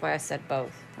publisher. That's why I said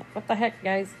both. What the heck,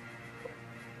 guys?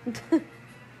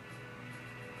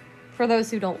 For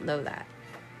those who don't know that.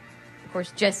 Of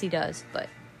course, Jesse does, but...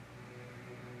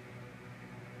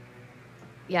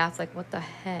 yeah, it's like, what the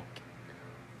heck?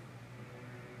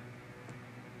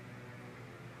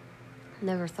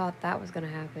 Never thought that was going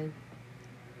to happen.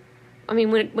 I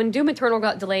mean, when Doom Eternal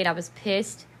got delayed, I was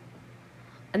pissed.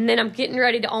 And then I'm getting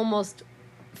ready to almost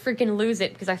freaking lose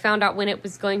it because I found out when it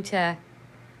was going to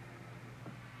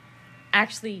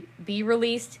actually be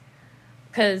released,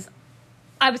 because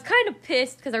I was kind of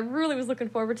pissed because I really was looking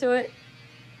forward to it.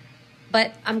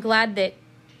 But I'm glad that,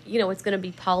 it's going to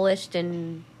be polished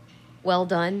and well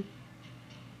done.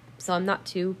 So I'm not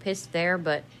too pissed there,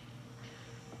 but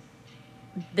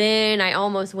then I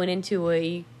almost went into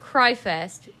a cry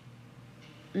fest.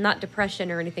 Not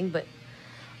depression or anything, but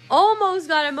almost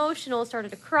got emotional,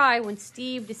 started to cry when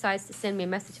Steve decides to send me a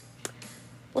message.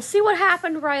 Well, see what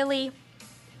happened, Riley?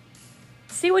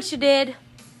 See what you did?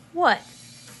 What?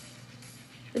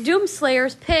 The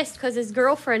Doomslayer's pissed because his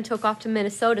girlfriend took off to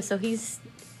Minnesota, so he's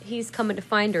coming to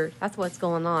find her. That's what's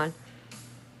going on.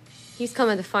 He's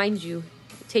coming to find you,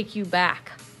 take you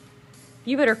back.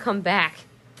 You better come back.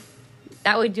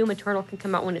 That way Doom Eternal can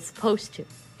come out when it's supposed to.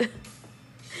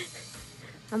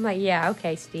 I'm like, yeah,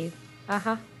 okay, Steve.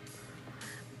 Uh-huh.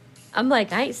 I'm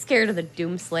like, I ain't scared of the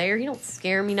Doomslayer. You don't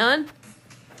scare me none.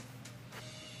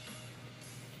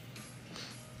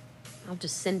 I'll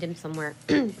just send him somewhere.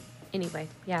 Anyway,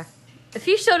 yeah. If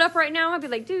he showed up right now, I'd be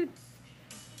like, dude,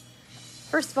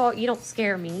 first of all, you don't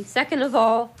scare me. Second of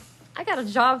all, I got a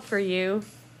job for you.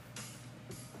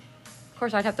 Of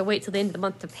course, I'd have to wait till the end of the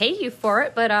month to pay you for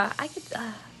it, but I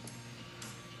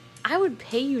would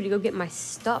pay you to go get my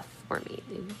stuff for me,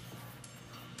 dude.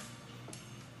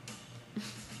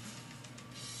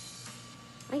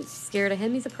 I ain't scared of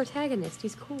him. He's a protagonist.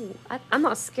 He's cool. I'm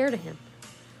not scared of him.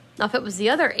 Now, if it was the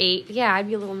other 8, yeah, I'd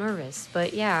be a little nervous.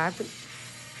 But, yeah,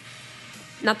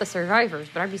 not the survivors,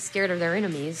 but I'd be scared of their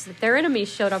enemies. If their enemies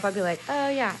showed up, I'd be like, oh,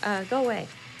 yeah, go away.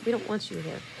 We don't want you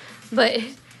here. But,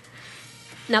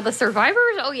 now the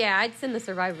survivors? Oh, yeah, I'd send the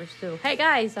survivors, too. Hey,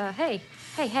 guys, hey.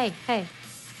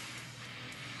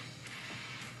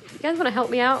 You guys want to help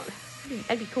me out?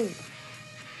 That'd be cool.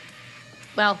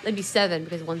 Well, it'd be 7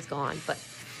 because one's gone, but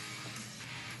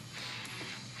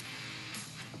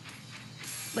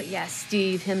yeah,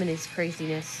 Steve, him and his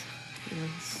craziness,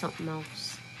 he's something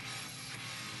else.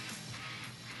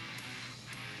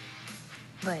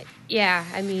 But yeah,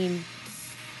 I mean,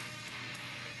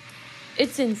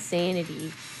 it's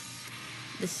insanity,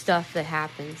 the stuff that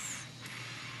happens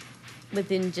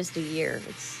within just a year.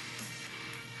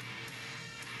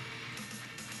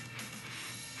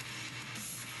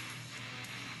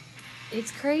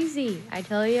 It's crazy, I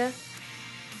tell you.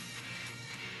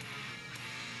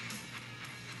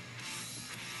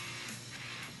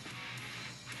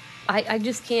 I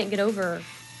just can't get over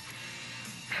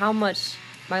how much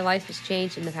my life has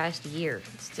changed in the past year.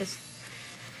 It's just,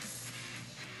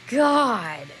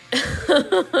 God.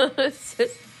 It's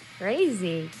just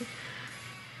crazy.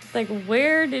 Like,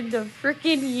 where did the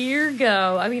freaking year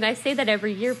go? I mean, I say that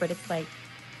every year, but it's like,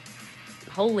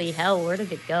 holy hell, where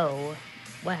did it go?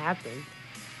 What happened?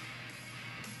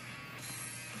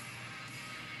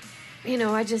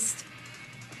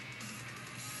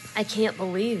 I can't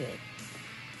believe it.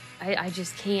 I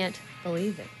just can't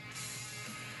believe it.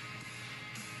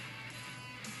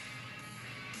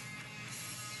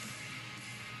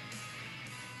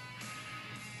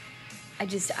 I'm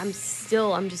just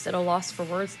at a loss for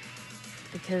words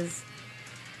because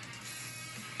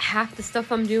half the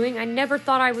stuff I'm doing, I never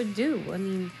thought I would do. I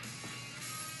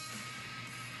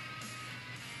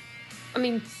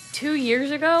mean, 2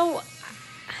 years ago,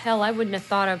 hell, I wouldn't have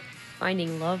thought of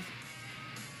finding love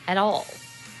at all.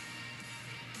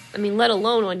 I mean, let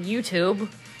alone on YouTube.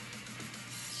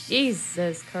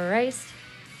 Jesus Christ.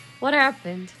 What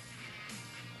happened?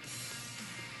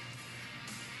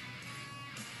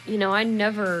 I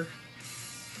never,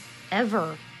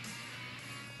 ever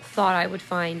thought I would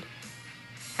find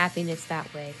happiness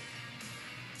that way.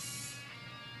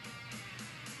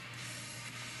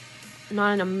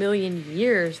 Not in a million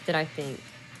years did I think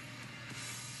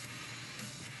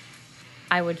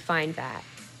I would find that.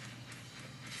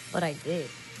 But I did.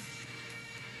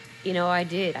 I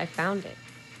did. I found it.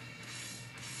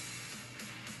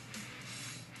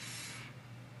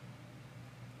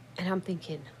 And I'm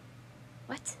thinking,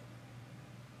 what?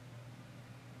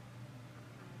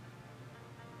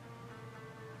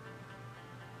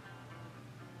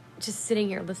 Just sitting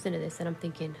here listening to this, and I'm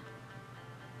thinking,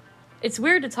 it's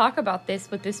weird to talk about this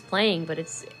with this playing, but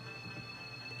it's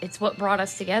what brought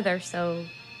us together, so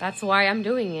that's why I'm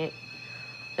doing it.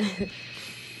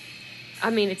 I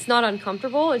mean, it's not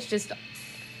uncomfortable. It's just,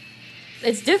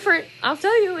 it's different. I'll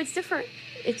tell you, it's different.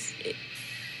 It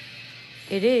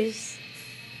is.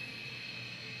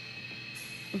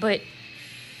 But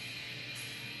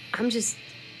I'm just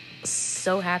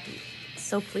so happy,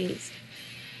 so pleased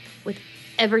with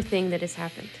everything that has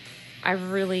happened. I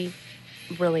really,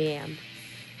 really am.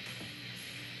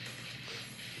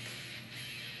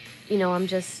 I'm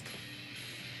just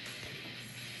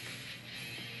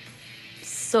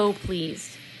so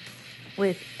pleased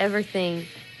with everything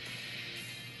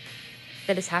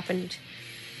that has happened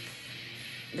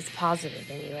that's positive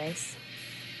anyways.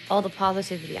 All the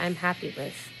positivity I'm happy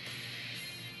with.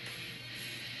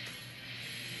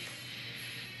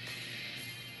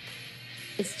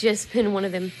 It's just been one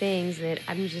of them things that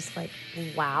I'm just like,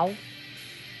 wow.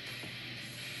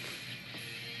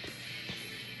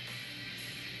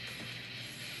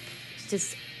 It's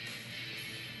just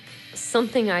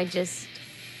something I just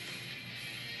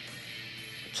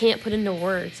can't put into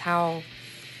words how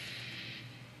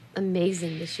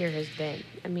amazing this year has been.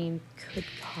 I mean, good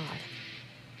God.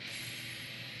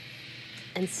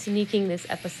 And sneaking this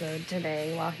episode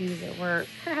today while he's at work.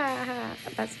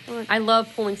 That's fun. I love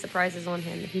pulling surprises on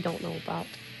him that he don't know about.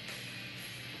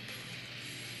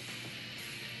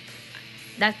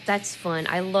 That's fun.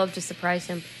 I love to surprise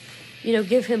him.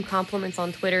 Give him compliments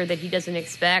on Twitter that he doesn't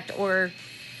expect, or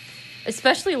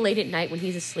especially late at night when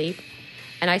he's asleep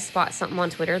and I spot something on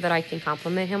Twitter that I can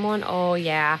compliment him on. Oh,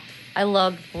 yeah. I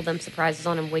love to pull them surprises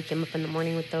on him, wake him up in the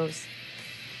morning with those.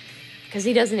 Because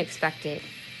he doesn't expect it.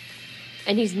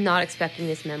 And he's not expecting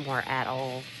this memoir at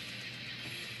all.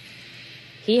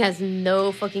 He has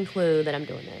no fucking clue that I'm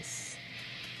doing this.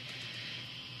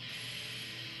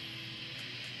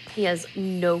 He has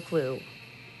no clue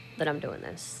that I'm doing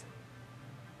this.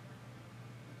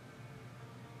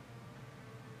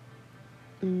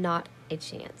 Not a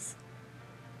chance.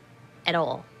 At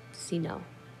all. See, no.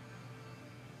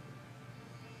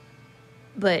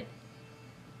 But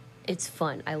it's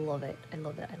fun. I love it. I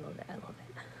love it. I love it. I love it.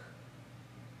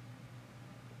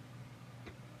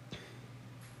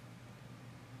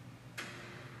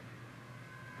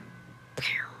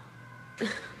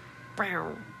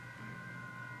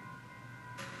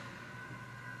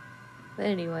 But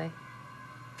anyway,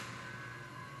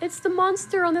 it's the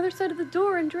monster on the other side of the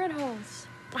door in Dread Halls.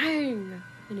 Bang!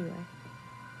 Anyway,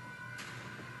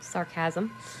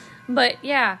 sarcasm. But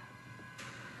yeah,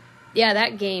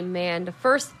 that game, man.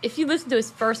 If you listen to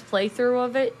his first playthrough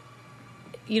of it,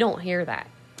 you don't hear that.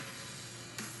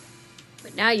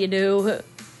 But now you do.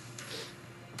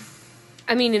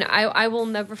 I mean, and I will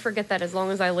never forget that as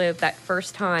long as I live. That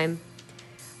first time,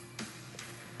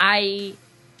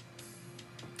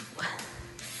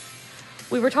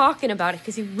 we were talking about it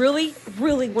because he really,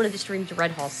 really wanted to stream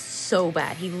Dread Halls so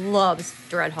bad. He loves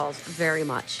Dread Halls very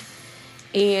much.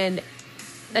 And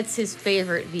that's his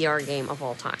favorite VR game of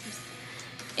all times.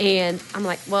 And I'm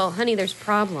like, well, honey, there's a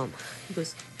problem. He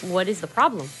goes, what is the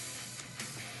problem?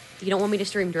 You don't want me to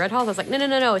stream Dread Halls? I was like,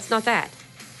 no, it's not that.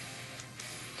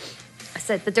 I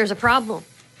said, but there's a problem.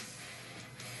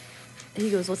 And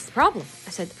he goes, what's the problem? I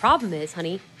said, the problem is,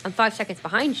 honey, I'm 5 seconds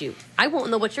behind you. I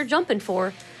won't know what you're jumping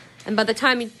for. And by the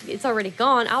time it's already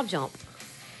gone, I'll jump.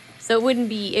 So it wouldn't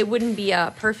be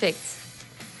perfect.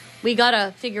 We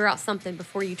gotta figure out something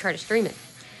before you try to stream it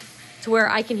to where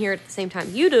I can hear it at the same time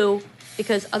you do,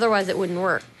 because otherwise it wouldn't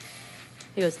work.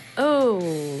 He goes,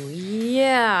 oh,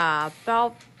 yeah,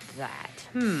 about that.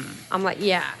 I'm like,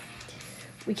 yeah.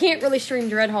 We can't really stream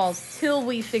Dread Halls till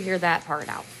we figure that part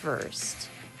out first.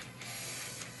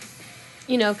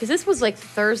 Because this was like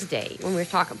Thursday when we were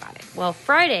talking about it. Well,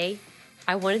 Friday,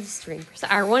 I wanted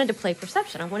to play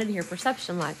Perception. I wanted to hear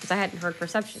Perception live because I hadn't heard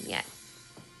Perception yet.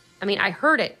 I mean, I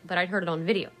heard it, but I'd heard it on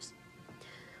videos.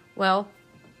 Well,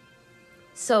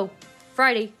 so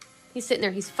Friday, he's sitting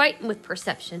there, he's fighting with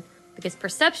Perception because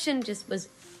Perception just was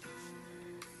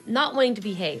not wanting to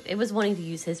behave. It was wanting to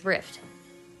use his Rift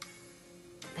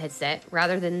headset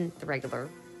rather than the regular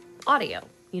audio.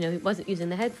 He wasn't using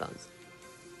the headphones.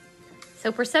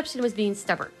 So Perception was being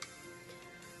stubborn.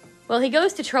 Well, he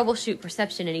goes to troubleshoot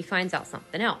Perception and he finds out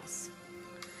something else.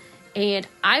 And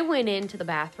I went into the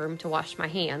bathroom to wash my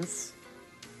hands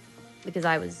because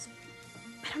I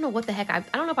don't know what the heck, I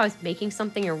don't know if I was making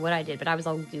something or what I did, but I was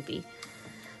all goopy.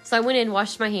 So I went in,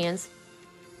 washed my hands,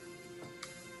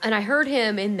 and I heard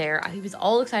him in there. He was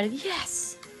all excited.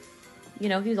 Yes! He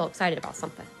was all excited about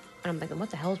something. And I'm thinking, what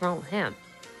the hell is wrong with him?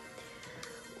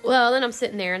 Well, then I'm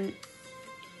sitting there in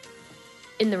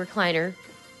the recliner,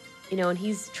 and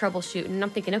he's troubleshooting, and I'm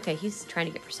thinking, okay, he's trying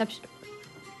to get Perception.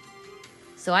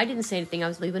 So I didn't say anything. I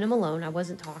was leaving him alone. I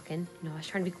wasn't talking. I was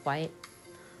trying to be quiet.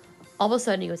 All of a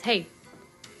sudden, he goes, hey,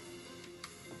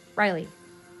 Riley.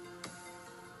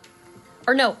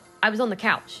 Or no, I was on the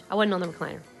couch. I wasn't on the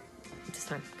recliner at this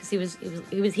time because he was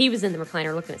in the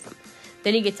recliner looking at something.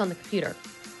 Then he gets on the computer.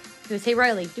 He goes, hey,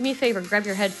 Riley, do me a favor, grab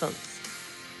your headphones.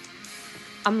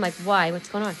 I'm like, why? What's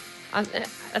going on?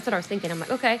 That's what I was thinking. I'm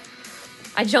like, okay.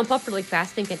 I jump up really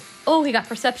fast thinking, oh, he got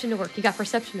Perception to work.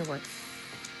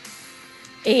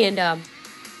 And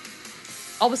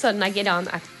all of a sudden I get on,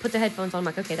 I put the headphones on, I'm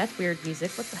like, okay, that's weird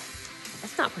music.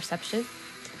 That's not perception.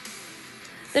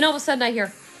 Then all of a sudden I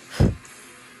hear,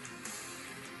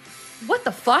 what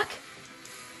the fuck?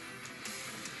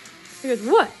 He goes,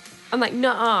 what? I'm like,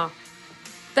 nuh-uh.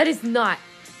 That is not.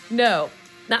 No.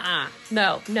 Nuh-uh.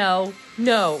 No.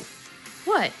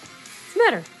 What? What's the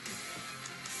matter?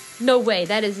 No way.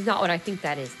 That is not what I think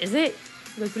that is. Is it?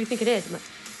 He goes, what do you think it is? I'm like,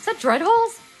 is that dread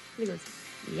holes? He goes,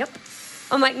 yep.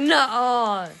 I'm like,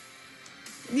 no.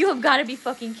 You have got to be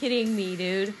fucking kidding me,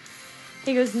 dude.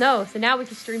 He goes, no. So now we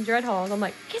can stream dread holes. I'm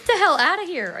like, get the hell out of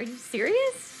here. Are you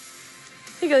serious?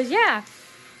 He goes, yeah.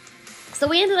 So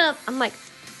we ended up, I'm like,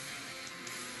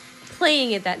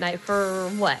 playing it that night for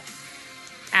what?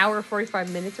 Hour,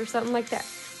 45 minutes or something like that.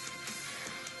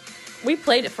 We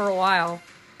played it for a while.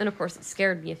 And of course it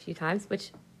scared me a few times,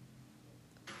 which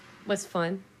was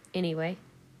fun anyway.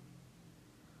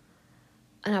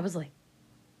 And I was like,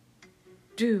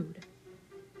 dude.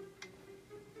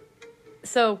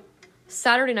 So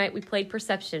Saturday night we played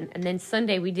Perception, and then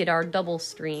Sunday we did our double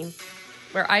stream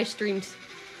where I streamed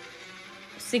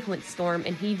Sequence Storm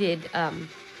and he did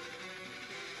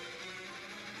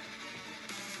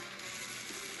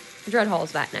Dread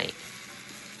Halls that night.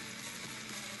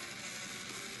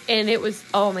 And it was,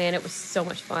 oh man, it was so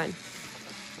much fun.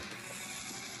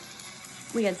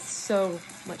 We had so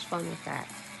much fun with that.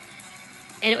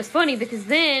 And it was funny because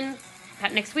then,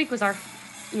 that next week was our,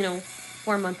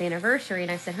 4-month anniversary.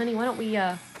 And I said, honey, why don't we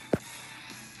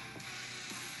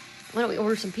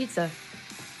order some pizza?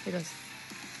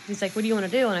 He's like, what do you want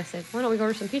to do? And I said, why don't we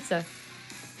order some pizza?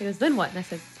 He goes, then what? And I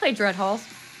said, play Dread Halls.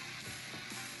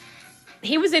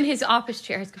 He was in his office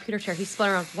chair, his computer chair. He spun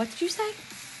around. What did you say?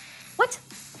 What?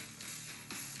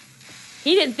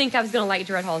 He didn't think I was going to like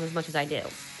Dread Halls as much as I do.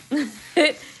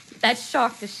 That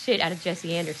shocked the shit out of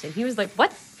Jesse Anderson. He was like,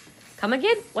 what? Come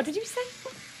again? What did you say?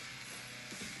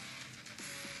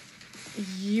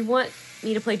 You want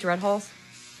me to play Dread Halls?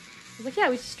 I was like, yeah,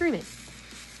 we should stream it.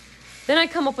 Then I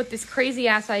come up with this crazy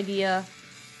ass idea.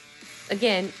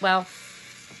 Again, could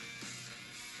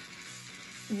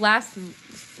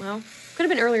have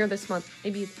been earlier this month,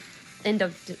 maybe end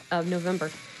of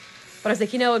November. But I was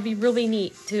like, it'd be really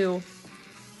neat to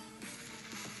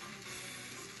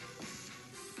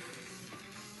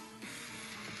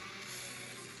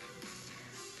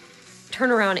turn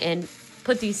around and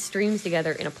put these streams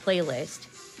together in a playlist.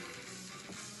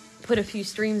 Put a few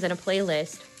streams in a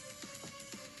playlist.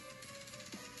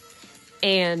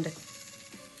 And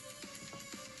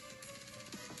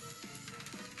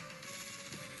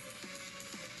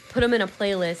put them in a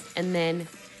playlist and then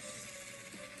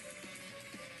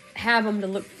have them to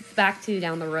look back to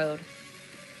down the road.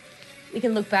 We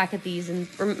can look back at these and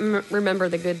remember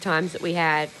the good times that we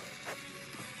had.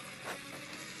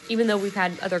 Even though we've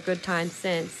had other good times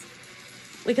since,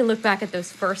 we can look back at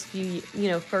those first few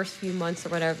months or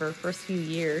whatever, first few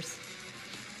years.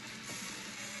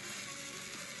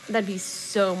 That'd be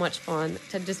so much fun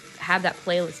to just have that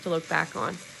playlist to look back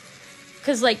on.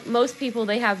 Because, most people,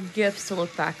 they have gifts to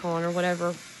look back on or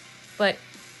whatever. But,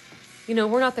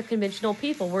 we're not the conventional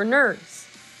people. We're nerds.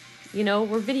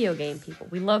 We're video game people.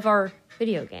 We love our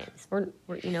video games. We're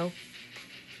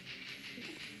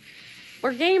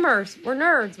gamers. We're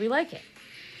nerds. We like it.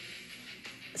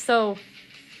 So,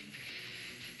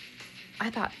 I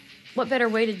thought, what better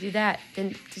way to do that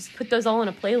than just put those all in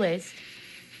a playlist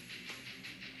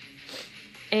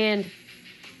and,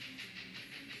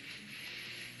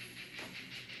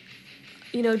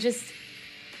 just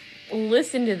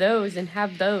listen to those and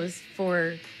have those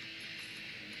for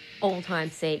old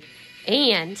time's sake.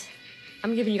 And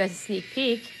I'm giving you guys a sneak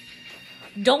peek.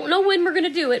 Don't know when we're going to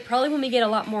do it. Probably when we get a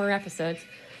lot more episodes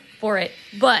for it.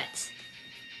 But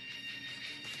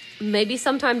maybe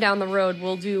sometime down the road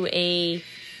we'll do a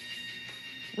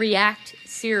react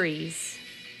series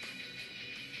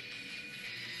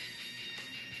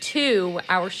to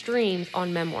our streams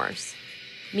on Memoirs.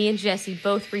 Me and Jesse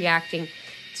both reacting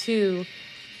to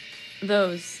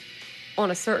those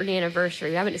on a certain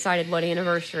anniversary. We haven't decided what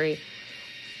anniversary.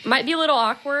 Might be a little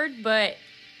awkward, but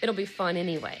it'll be fun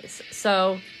anyways.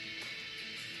 So,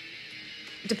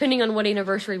 depending on what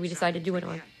anniversary we decide to do it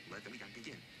on.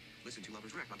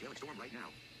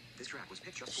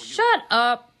 Shut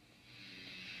up.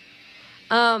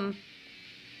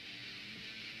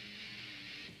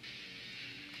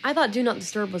 I thought Do Not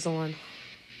Disturb was on.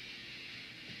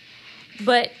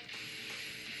 But,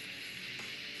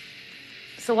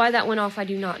 so why that went off, I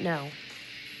do not know.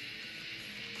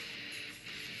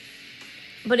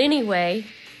 But anyway,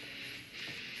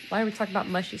 why are we talking about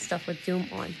mushy stuff with Doom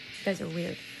on? You guys are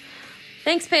weird.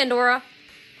 Thanks, Pandora.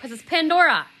 Because it's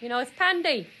Pandora. You know, it's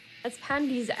Pandy. That's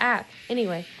Pandy's app.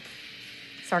 Anyway,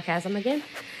 sarcasm again.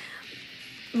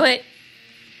 But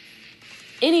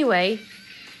anyway,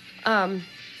 that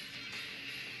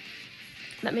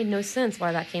made no sense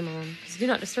why that came on. Because Do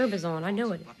Not Disturb is on. I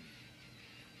know it.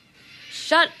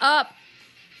 Shut up,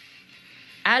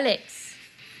 Alex.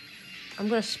 I'm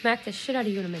going to smack the shit out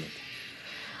of you in a minute.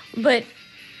 But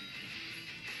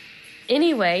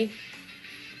anyway,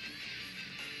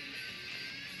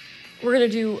 we're going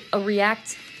to do a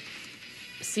react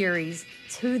series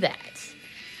to that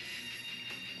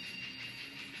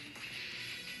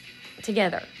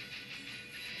together.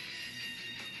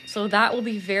 So that will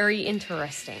be very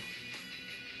interesting.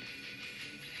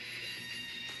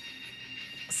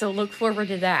 So look forward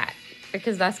to that,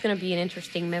 because that's going to be an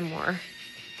interesting memoir.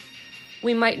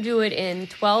 We might do it in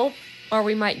 12, or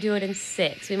we might do it in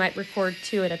 6. We might record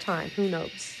 2 at a time. Who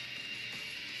knows?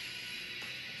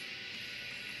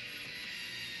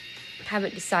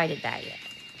 Haven't decided that yet.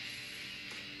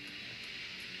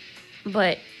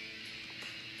 But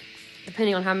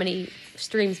depending on how many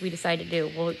streams we decide to do,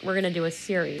 we're going to do a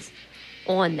series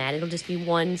on that. It'll just be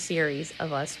one series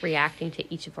of us reacting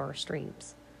to each of our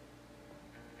streams.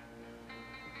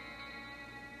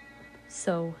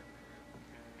 So,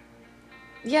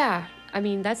 yeah, I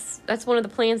mean, that's one of the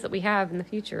plans that we have in the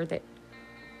future that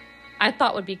I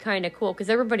thought would be kind of cool, because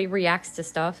everybody reacts to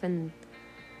stuff, and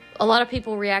a lot of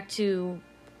people react to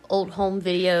old home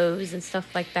videos and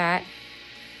stuff like that.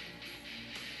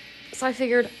 So I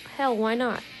figured, hell, why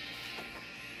not?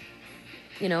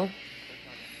 You know,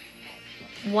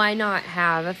 why not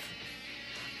have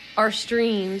our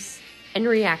streams and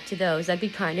react to those? That'd be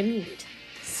kind of neat.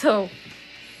 So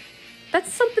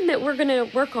that's something that we're going to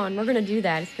work on. We're going to do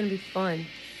that. It's going to be fun.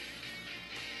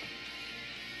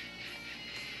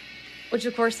 Which,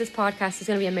 of course, this podcast is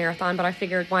going to be a marathon, but I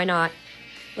figured, why not?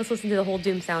 Let's listen to the whole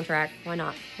Doom soundtrack. Why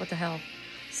not? What the hell?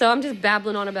 So I'm just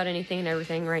babbling on about anything and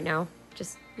everything right now.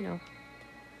 Just, you know,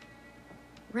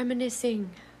 reminiscing.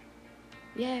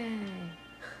 Yay.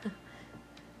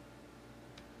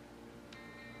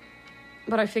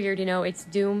 But I figured, you know, it's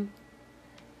Doom,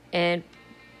 and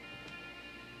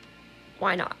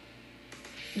why not?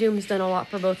 Doom's done a lot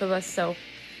for both of us, so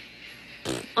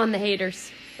on the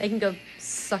haters. They can go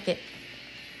suck it.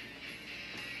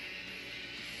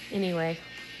 Anyway.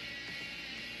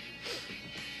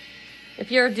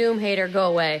 If you're a Doom hater, go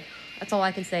away. That's all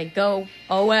I can say. Go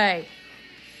away.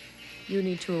 You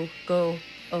need to go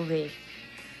away.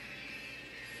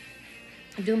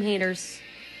 Doom haters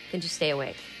can just stay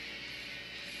away.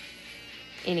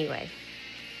 Anyway.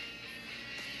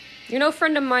 You're no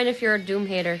friend of mine if you're a Doom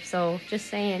hater, so just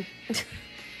saying.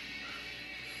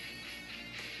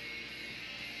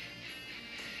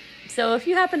 So if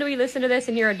you happen to be listening to this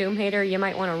and you're a Doom hater, you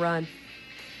might want to run.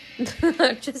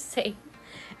 Just saying.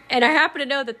 And I happen to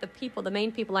know that the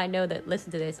main people I know that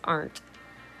listen to this aren't.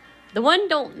 The one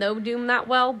don't know Doom that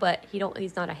well, but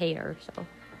he's not a hater, so.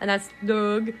 And that's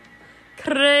Doug.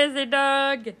 Crazy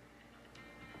Doug.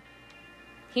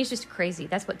 He's just crazy.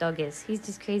 That's what Doug is. He's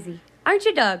just crazy. Aren't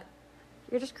you, Doug?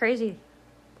 You're just crazy.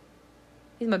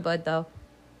 He's my bud, though.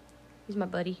 He's my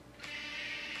buddy.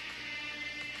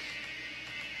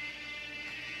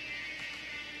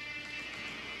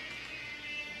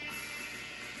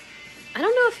 I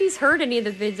don't know if he's heard any of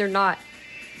the vids or not.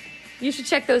 You should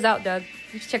check those out, Doug.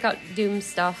 You should check out Doom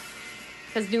stuff.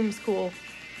 Because Doom's cool.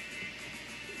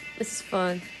 This is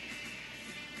fun.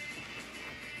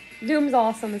 Doom's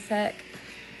awesome as heck.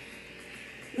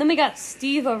 Then we got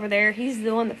Steve over there. He's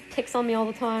the one that picks on me all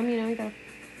the time, you know.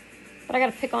 But I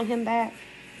gotta pick on him back.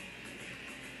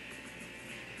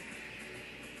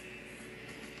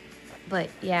 But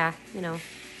yeah, you know.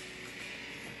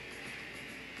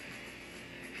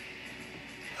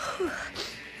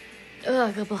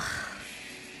 Ugh.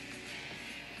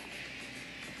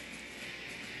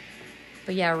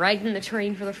 But yeah, riding the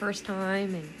train for the first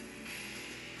time and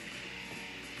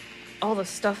all the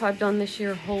stuff I've done this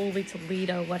year. Holy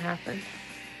Toledo, what happened?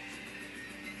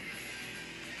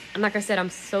 And like I said,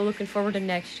 I'm so looking forward to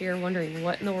next year, wondering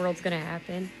what in the world's gonna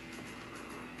happen.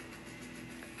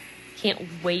 Can't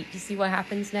wait to see what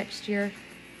happens next year.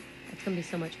 It's gonna be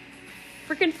so much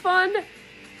freaking fun.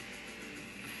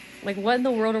 Like, what in the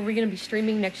world are we gonna be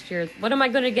streaming next year? What am I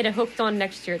gonna get hooked on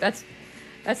next year? That's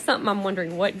something I'm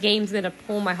wondering. What game's gonna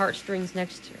pull my heartstrings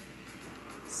next year?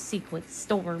 Sequence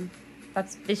Storm.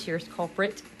 That's this year's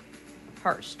culprit.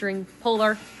 Heartstring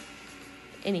puller.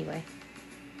 Anyway.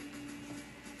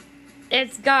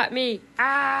 It's got me.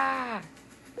 Ah!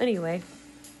 Anyway.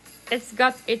 It's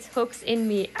got its hooks in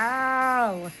me.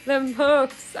 Ow! Them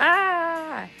hooks.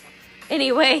 Ah!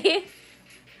 Anyway.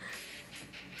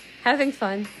 having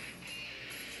fun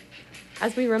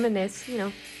as we reminisce,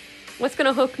 what's going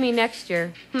to hook me next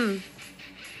year?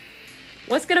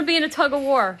 What's going to be in a tug of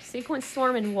war? Sequence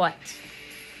Storm and what?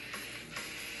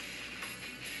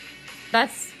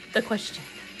 That's the question.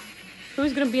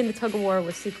 Who's going to be in the tug of war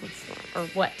with Sequence Storm? Or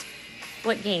what?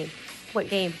 What game? What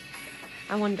game?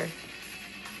 I wonder.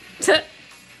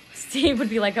 Steve would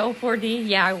be like, oh, 4D?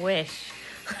 Yeah, I wish.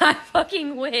 I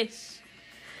fucking wish.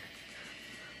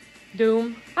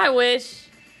 Doom? I wish.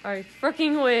 I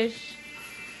freaking wish.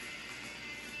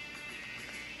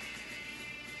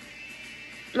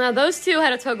 Now, those two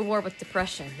had a tug of war with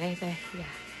Depression. Yeah.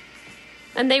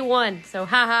 And they won. So,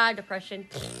 haha, Depression.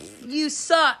 You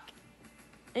suck.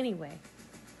 Anyway.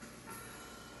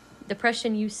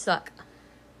 Depression, you suck.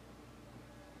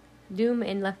 Doom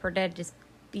and Left 4 Dead just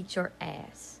beat your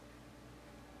ass.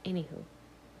 Anywho.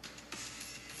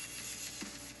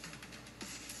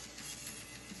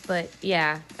 But,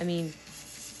 yeah, I mean,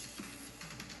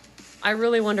 I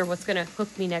really wonder what's going to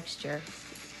hook me next year.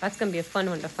 That's going to be a fun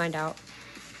one to find out.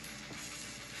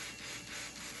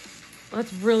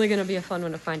 That's really going to be a fun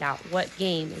one to find out. What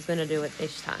game is going to do it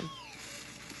this time?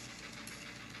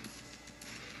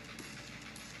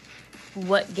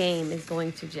 What game is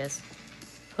going to just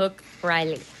hook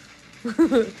Riley?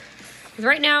 Because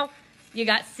right now, you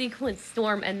got Sequence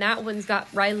Storm, and that one's got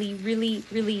Riley really,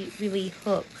 really, really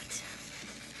hooked.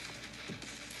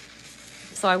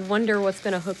 So I wonder what's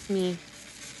going to hook me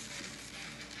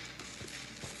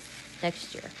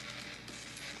next year.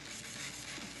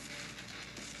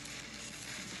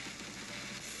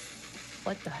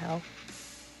 What the hell?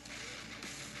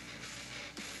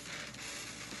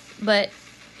 But,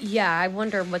 yeah, I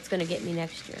wonder what's going to get me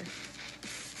next year.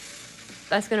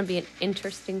 That's going to be an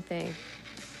interesting thing.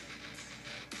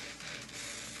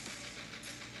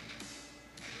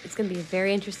 It's going to be a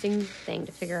very interesting thing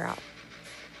to figure out.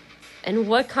 And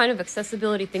what kind of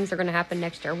accessibility things are going to happen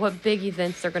next year? What big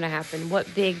events are going to happen?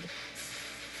 What big...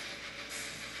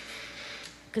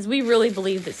 Because we really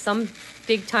believe that some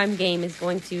big-time game is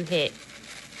going to hit.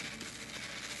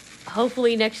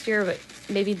 Hopefully next year, but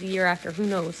maybe the year after. Who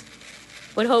knows?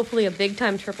 But hopefully a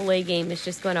big-time AAA game is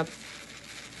just going to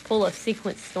pull a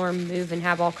Sequence Storm move and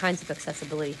have all kinds of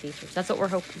accessibility features. That's what we're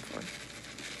hoping for.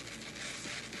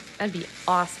 That'd be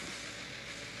awesome.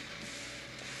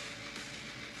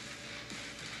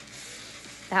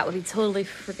 That would be totally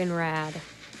freaking rad.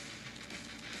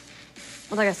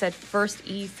 Well, like I said, first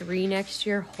E3 next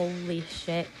year. Holy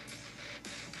shit.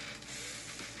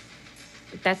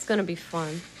 That's going to be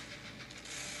fun.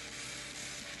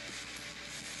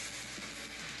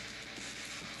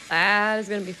 That is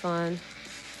going to be fun.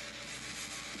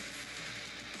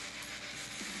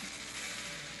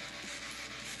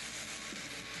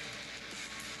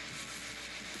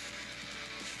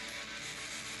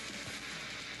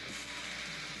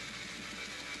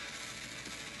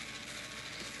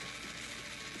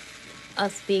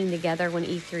 Us being together when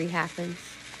E3 happens.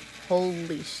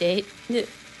 Holy shit.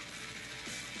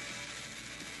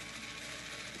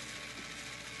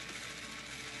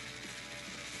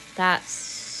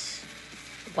 That's...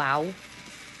 wow.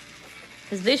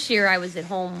 Because this year I was at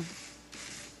home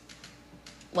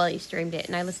while he streamed it,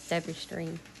 and I listened to every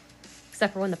stream.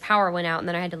 Except for when the power went out, and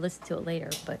then I had to listen to it later,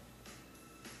 but...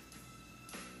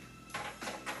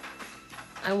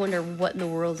 I wonder what in the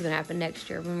world's gonna happen next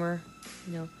year when we're,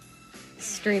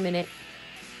 streaming it.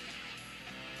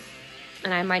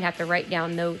 And I might have to write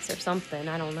down notes or something,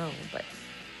 I don't know,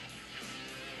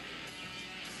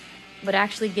 but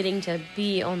actually getting to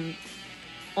be on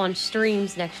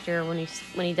streams next year when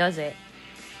he does it,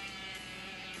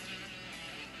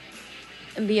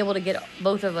 and be able to get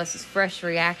both of us fresh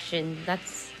reaction,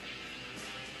 that's...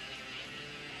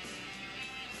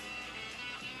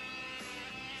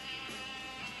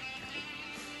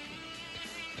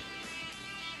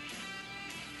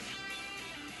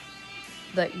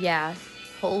 But yeah,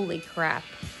 holy crap,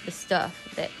 the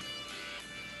stuff that...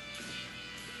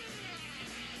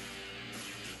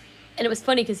 And it was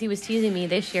funny because he was teasing me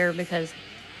this year because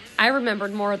I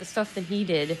remembered more of the stuff than he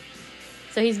did.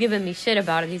 So he's giving me shit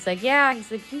about it. He's like, yeah, he's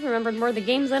like, you remembered more of the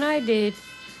games than I did.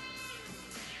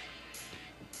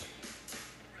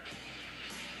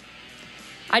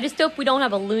 I just hope we don't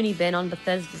have a loony bin on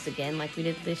Bethesda's again like we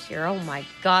did this year. Oh my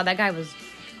god, that guy was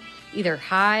either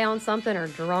high on something or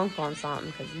drunk on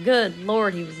something, because good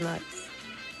lord, he was nuts.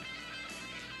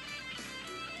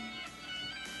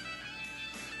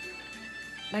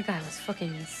 That guy was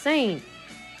fucking insane.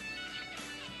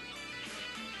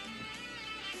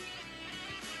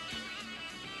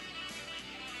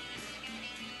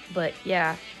 But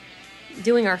yeah,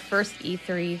 doing our first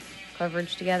E3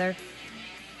 coverage together,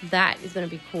 That is going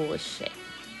to be cool as shit.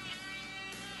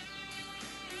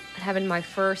 Having my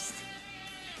first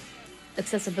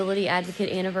accessibility advocate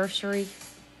anniversary.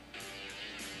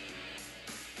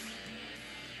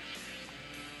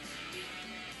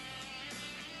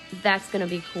 That's going to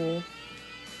be cool.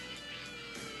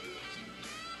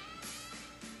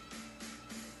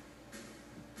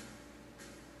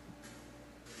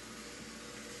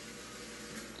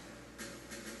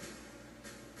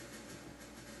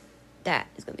 That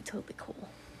is going to be totally cool.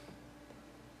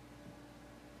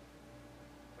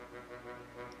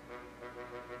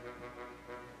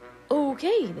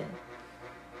 Okay, then.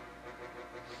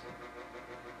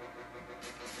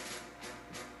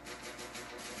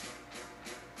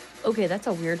 Okay, that's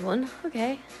a weird one.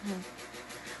 Okay.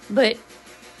 But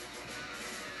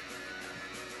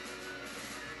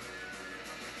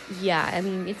yeah, I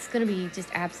mean, it's going to be just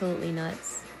absolutely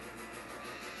nuts.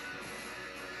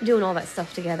 Doing all that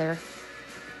stuff together.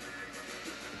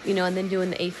 You know, and then doing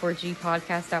the A4G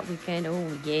podcast that weekend.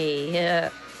 Oh, yeah.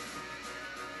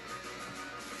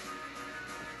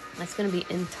 That's going to be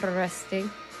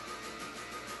interesting.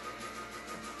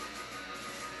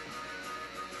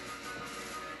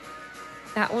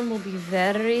 That one will be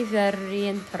very, very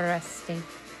interesting.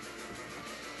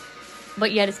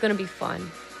 But yet it's going to be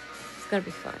fun. It's going to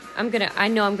be fun. I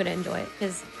know I'm going to enjoy it.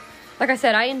 Because, like I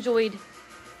said, I enjoyed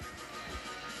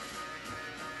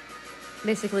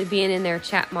basically being in there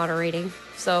chat moderating.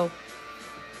 So,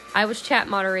 I was chat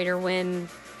moderator when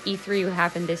E3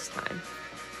 happened this time.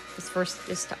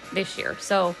 This year.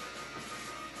 So,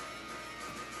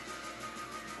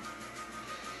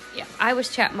 yeah, I was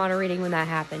chat moderating when that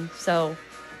happened. So,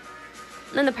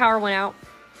 then the power went out.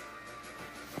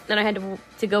 Then I had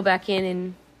to go back in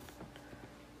and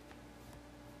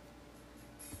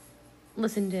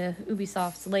listen to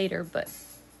Ubisoft's later, but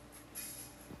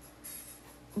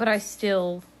I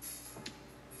still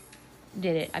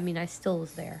did it. I mean, I still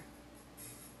was there.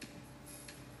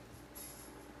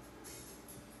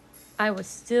 I was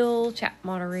still chat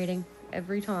moderating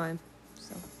every time,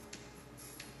 so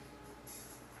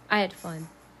I had fun.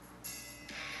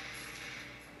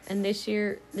 And this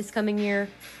coming year,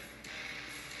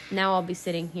 now I'll be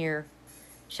sitting here,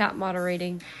 chat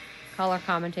moderating, color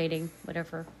commentating,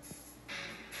 whatever.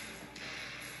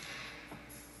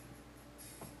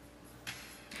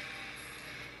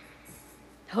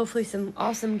 Hopefully some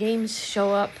awesome games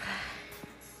show up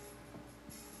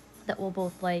that we'll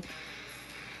both like.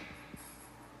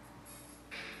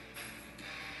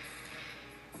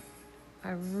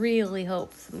 I really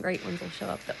hope some great ones will show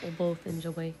up that we'll both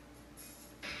enjoy.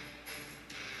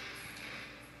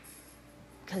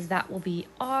 Because that will be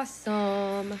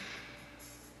awesome.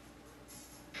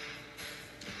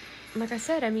 Like I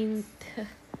said, I mean,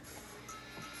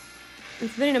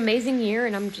 it's been an amazing year,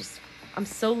 and I'm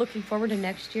so looking forward to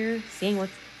next year, seeing what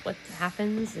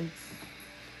happens, and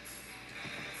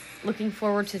looking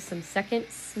forward to some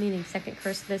seconds, meaning second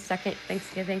Christmas, second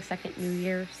Thanksgiving, second New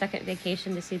Year, second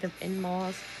vacation to see the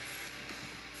in-laws.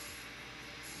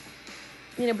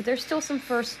 You know, but there's still some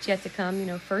firsts yet to come. You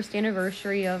know, first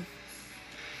anniversary of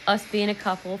us being a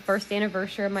couple, first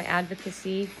anniversary of my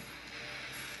advocacy,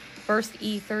 first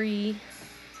E3.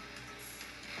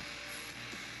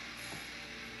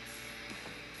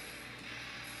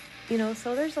 You know,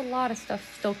 so there's a lot of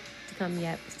stuff still to come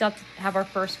yet. We still have to have our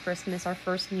first Christmas, our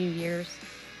first New Year's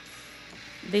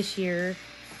this year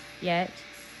yet,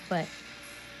 but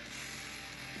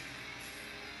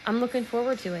I'm looking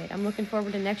forward to it. I'm looking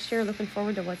forward to next year, looking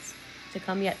forward to what's to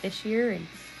come yet this year, and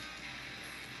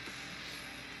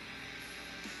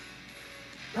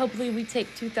hopefully we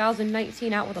take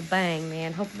 2019 out with a bang,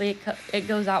 man. Hopefully it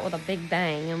goes out with a big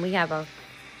bang, and we have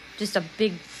just a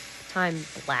big time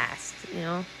blast, you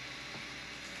know?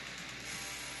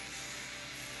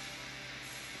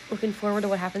 Looking forward to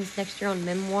what happens next year on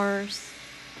Memoirs.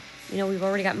 You know, we've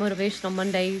already got Motivational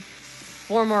Monday,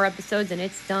 4 more episodes, and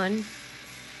it's done.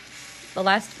 The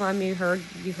last time you heard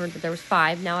that there was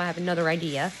 5. Now I have another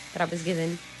idea that I was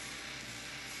given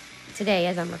today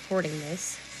as I'm recording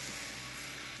this.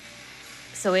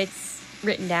 So it's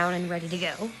written down and ready to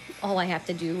go. All I have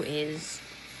to do is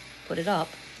put it up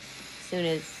as soon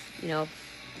as, you know,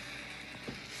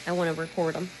 I want to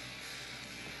record them.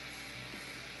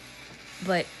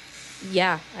 But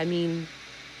yeah, I mean,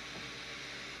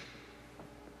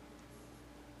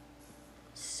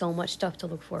 so much stuff to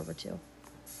look forward to.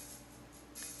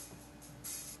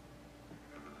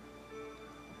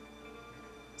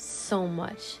 So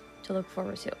much to look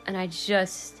forward to. And I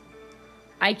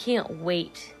can't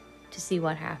wait to see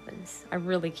what happens. I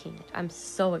really can't. I'm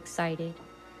so excited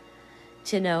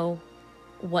to know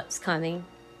what's coming.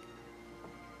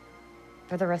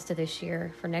 for the rest of this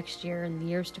year, for next year, and the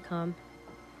years to come.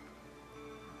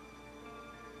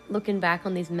 Looking back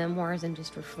on these memoirs and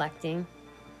just reflecting.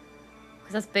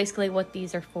 Because that's basically what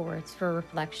these are for. It's for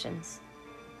reflections.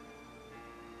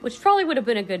 Which probably would have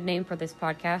been a good name for this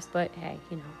podcast, but hey,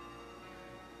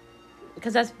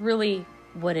 because that's really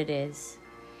what it is.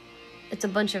 It's a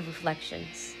bunch of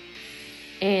reflections.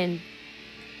 And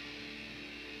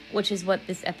which is what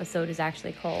this episode is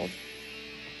actually called.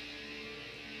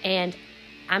 And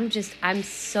I'm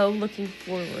so looking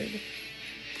forward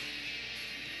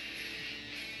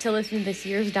to listening to this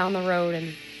years down the road and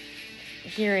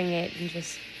hearing it and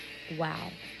just, wow,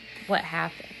 what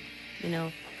happened?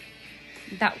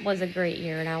 That was a great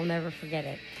year and I'll never forget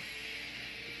it.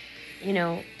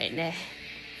 And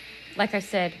like I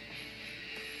said,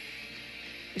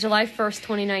 July 1st,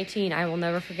 2019, I will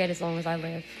never forget as long as I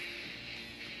live.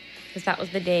 Because that was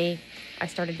the day I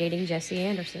started dating Jesse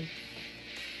Anderson.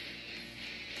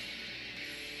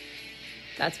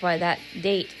 That's why that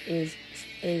date is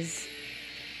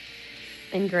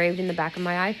engraved in the back of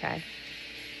my iPad.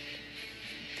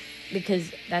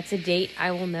 Because that's a date I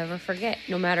will never forget.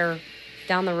 No matter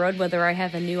down the road whether I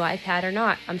have a new iPad or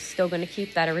not, I'm still going to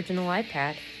keep that original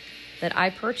iPad that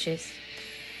I purchased.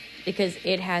 Because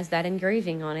it has that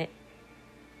engraving on it.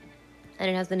 And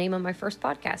it has the name of my first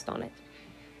podcast on it.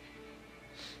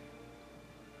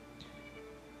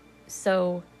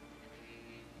 So,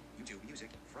 YouTube Music,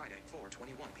 Friday,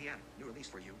 4:21 p.m. New release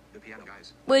for you, The Piano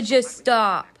Guys. would you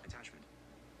stop? Attachment.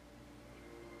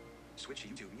 Switch to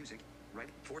YouTube Music. Right.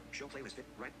 4. Show playlist.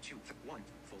 Right. 2. 1.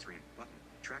 Full screen. Button.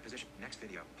 Track position. Next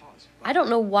video. Pause. Button. I don't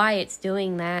know why it's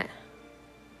doing that.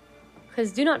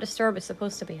 Because Do Not Disturb is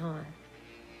supposed to be on.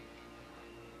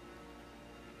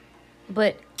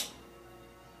 But,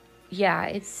 yeah,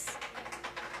 it's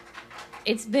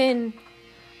been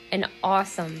an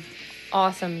awesome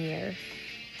year.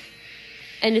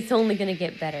 And it's only going to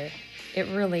get better. It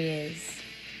really is.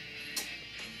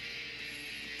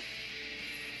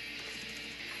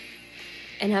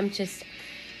 And I'm just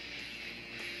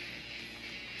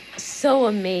so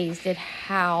amazed at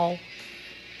how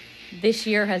this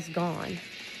year has gone.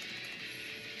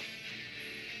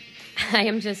 I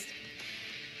am just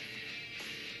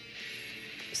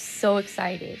so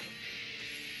excited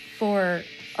for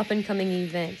up-and-coming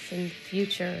events and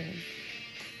future. And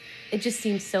it just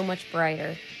seems so much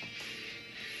brighter.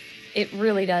 It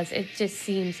really does. It just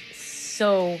seems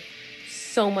so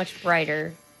much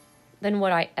brighter than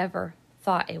what I ever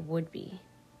thought it would be.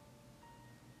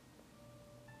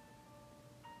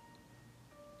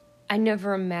 I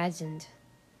never imagined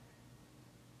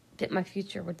that my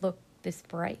future would look this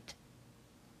bright.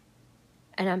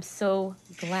 And I'm so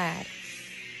glad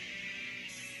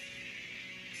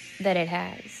that it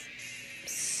has.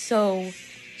 So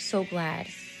glad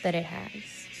that it has.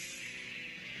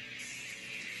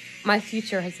 My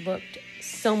future has looked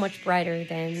so much brighter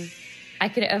than I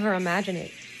could ever imagine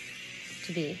it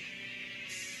to be.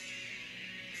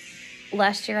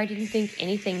 Last year, I didn't think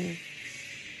anything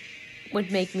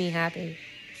would make me happy.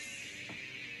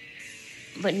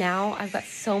 But now, I've got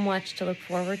so much to look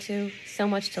forward to, so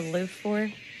much to live for.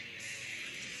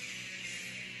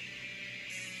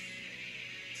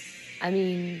 I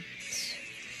mean,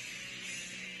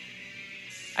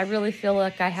 I really feel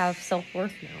like I have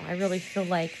self-worth now. I really feel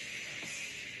like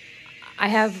I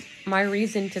have my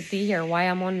reason to be here, why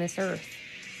I'm on this earth.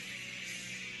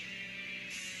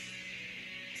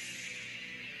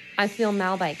 I feel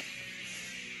now like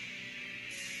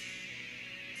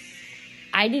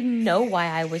I didn't know why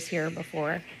I was here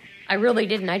before. I really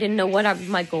didn't. I didn't know what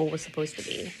my goal was supposed to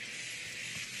be.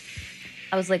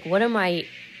 I was like, what are my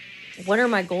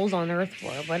goals on earth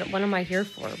for? What am I here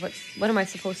for? What am I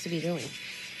supposed to be doing?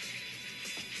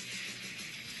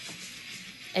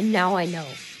 And now I know.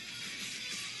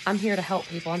 I'm here to help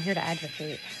people. I'm here to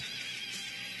advocate.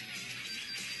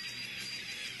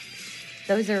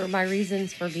 Those are my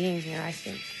reasons for being here, I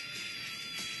think.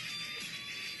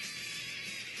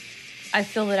 I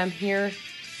feel that I'm here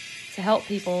to help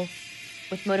people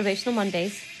with Motivational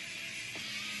Mondays.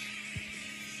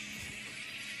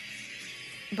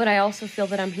 But I also feel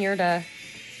that I'm here to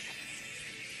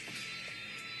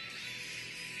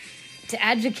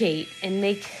advocate and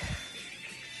make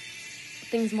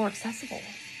things more accessible.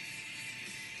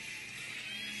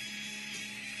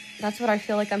 That's what I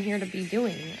feel like I'm here to be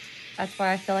doing. That's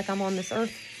why I feel like I'm on this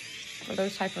earth, for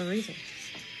those type of reasons.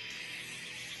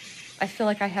 I feel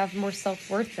like I have more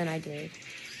self-worth than I did.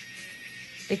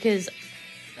 Because,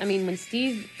 I mean, when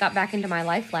Steve got back into my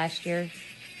life last year,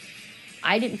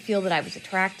 I didn't feel that I was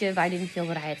attractive. I didn't feel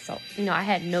that I had I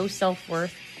had no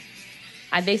self-worth.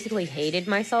 I basically hated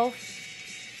myself.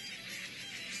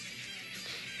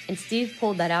 And Steve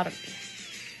pulled that out of me.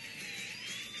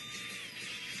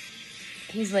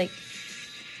 He's like,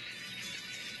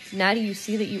 now do you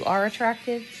see that you are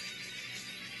attractive?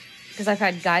 Because I've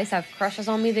had guys have crushes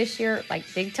on me this year, like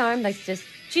big time. Like, just,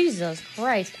 Jesus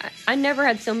Christ. I never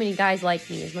had so many guys like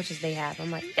me as much as they have.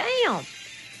 I'm like, damn.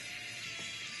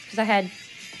 Because I had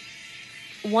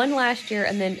one last year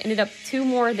and then ended up 2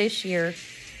 more this year.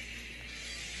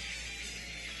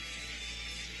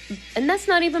 And that's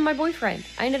not even my boyfriend.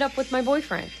 I ended up with my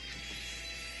boyfriend.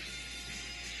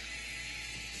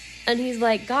 And he's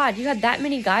like, God, you had that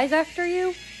many guys after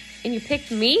you? And you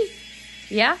picked me?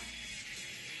 Yeah?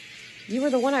 You were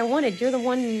the one I wanted. You're the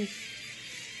one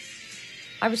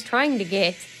I was trying to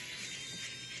get.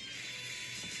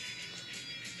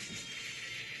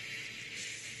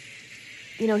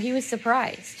 You know, he was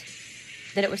surprised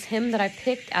that it was him that I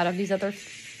picked out of these other,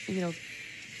 you know,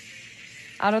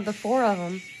 out of the 4 of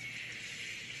them,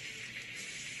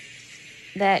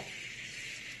 that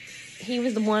he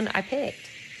was the one I picked.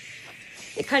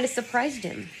 It kind of surprised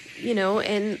him, you know,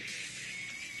 and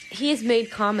he has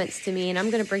made comments to me, and I'm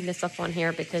going to bring this up on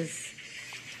here because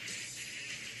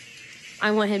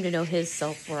I want him to know his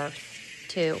self-worth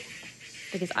too,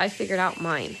 because I figured out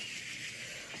mine.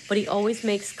 But he always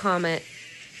makes comment,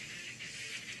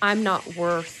 I'm not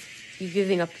worth you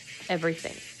giving up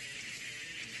everything.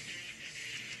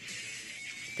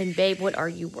 Then babe, what are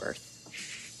you worth?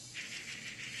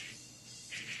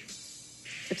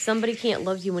 If somebody can't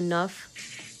love you enough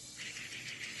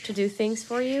to do things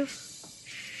for you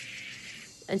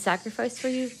and sacrifice for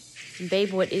you,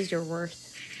 babe, what is your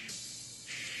worth?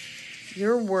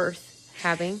 You're worth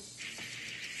having.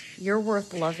 You're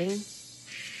worth loving.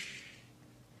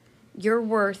 You're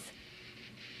worth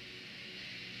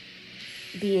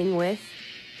being with.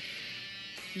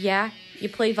 Yeah, you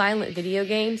play violent video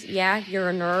games. Yeah, you're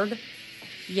a nerd.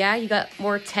 Yeah, you got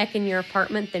more tech in your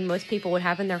apartment than most people would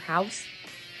have in their house.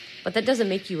 But that doesn't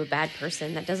make you a bad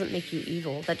person. That doesn't make you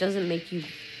evil. That doesn't make you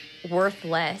worth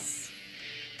less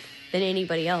than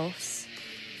anybody else.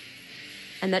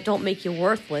 And that don't make you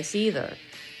worthless either.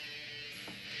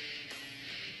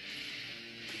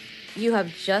 You have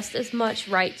just as much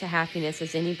right to happiness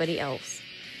as anybody else.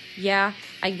 Yeah,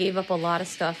 I gave up a lot of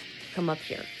stuff to come up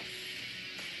here.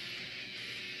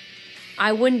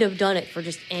 I wouldn't have done it for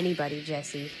just anybody,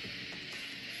 Jesse.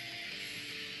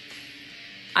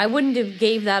 I wouldn't have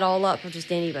gave that all up for just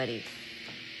anybody.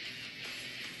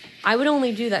 I would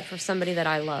only do that for somebody that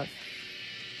I love.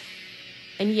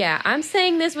 And yeah, I'm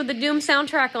saying this with the Doom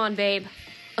soundtrack on, babe.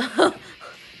 As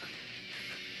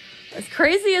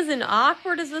crazy as and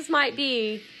awkward as this might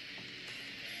be,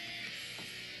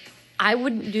 I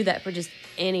wouldn't do that for just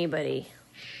anybody.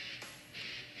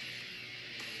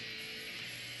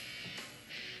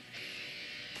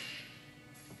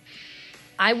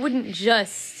 I wouldn't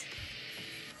just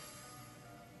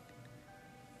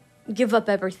give up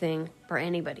everything for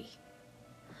anybody.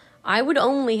 I would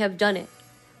only have done it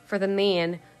for the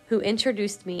man who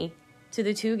introduced me to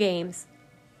the 2 games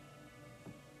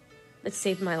that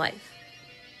saved my life.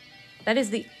 That is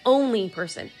the only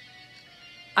person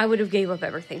I would have gave up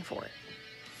everything for.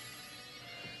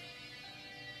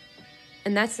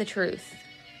 And that's the truth.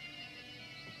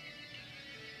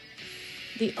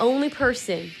 The only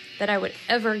person that I would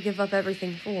ever give up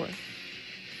everything for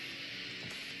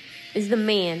is the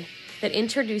man that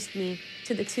introduced me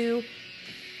to the 2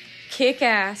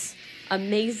 kick-ass,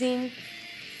 amazing,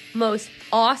 most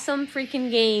awesome freaking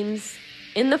games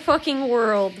in the fucking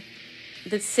world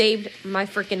that saved my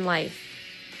freaking life.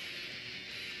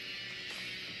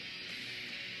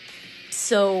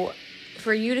 So,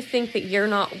 for you to think that you're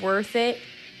not worth it,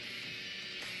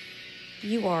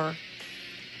 you are.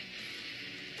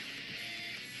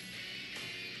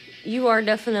 You are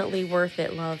definitely worth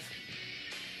it, love.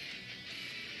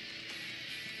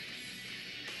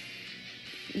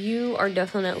 You are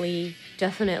definitely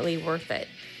worth it.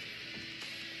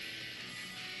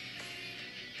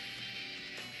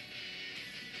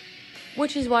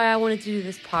 Which is why I wanted to do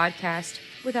this podcast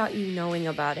without you knowing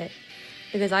about it.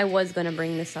 Because I was going to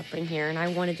bring this up in here and I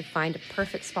wanted to find a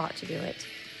perfect spot to do it.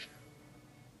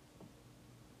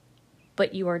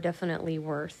 But you are definitely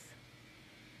worth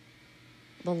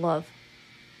the love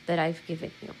that I've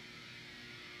given you.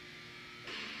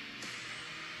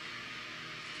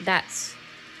 That's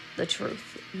the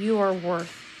truth. You are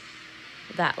worth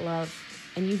that love,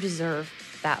 and you deserve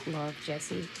that love,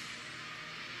 Jesse.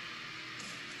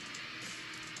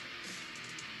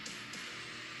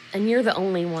 And you're the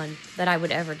only one that I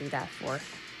would ever do that for.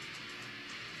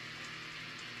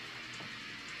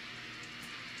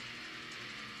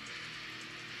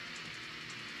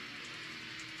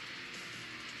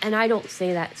 And I don't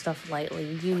say that stuff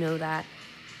lightly. You know that.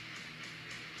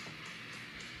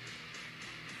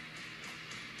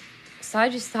 So I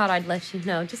just thought I'd let you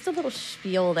know. Just a little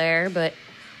spiel there, but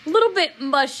a little bit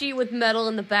mushy with metal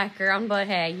in the background. But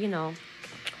hey, you know,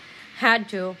 had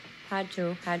to.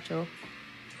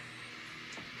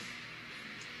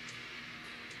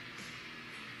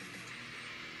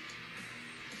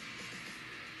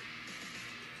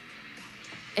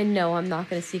 And no, I'm not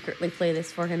going to secretly play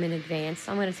this for him in advance.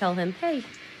 I'm going to tell him, hey,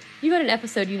 you got an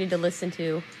episode you need to listen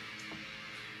to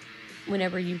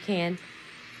whenever you can.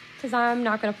 Because I'm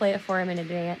not going to play it for him in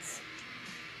advance.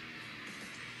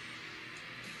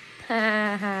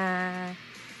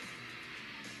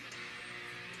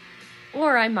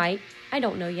 Or I might. I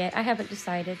don't know yet. I haven't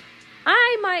decided.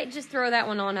 I might just throw that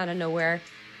one on out of nowhere.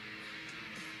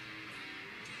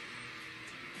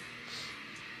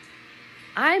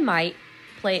 I might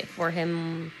play it for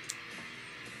him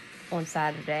on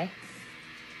Saturday.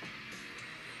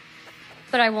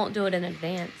 But I won't do it in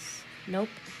advance. Nope.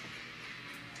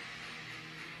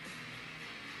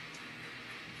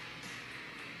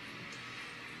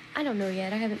 I don't know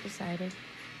yet. I haven't decided.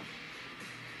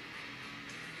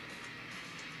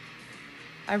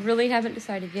 I really haven't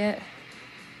decided yet.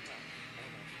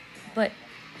 But,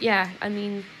 yeah, I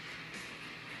mean,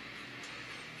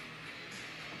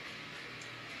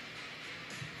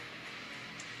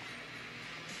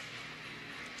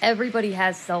 everybody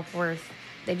has self-worth.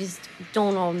 They just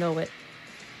don't all know it.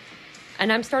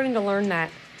 And I'm starting to learn that,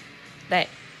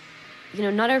 you know,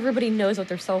 not everybody knows what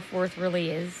their self-worth really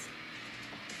is.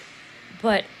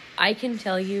 But I can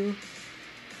tell you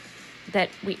that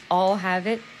we all have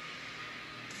it.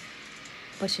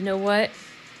 But you know what?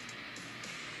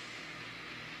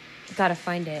 You gotta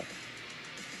find it.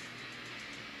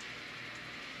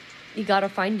 You gotta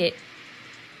find it.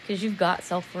 Because you've got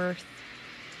self-worth.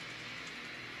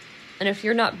 And if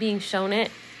you're not being shown it,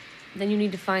 then you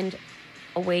need to find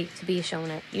a way to be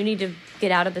shown it. You need to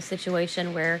get out of the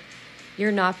situation where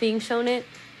you're not being shown it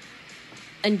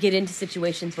and get into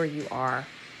situations where you are.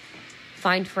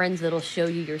 Find friends that'll show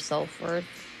you your self-worth.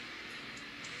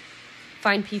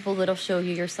 Find people that'll show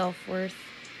you your self-worth.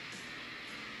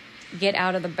 Get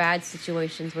out of the bad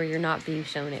situations where you're not being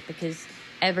shown it, because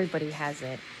everybody has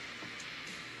it.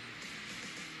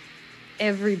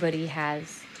 Everybody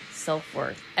has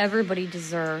self-worth. Everybody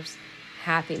deserves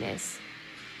happiness.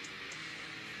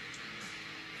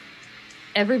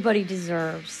 Everybody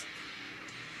deserves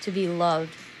to be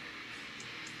loved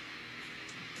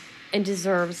and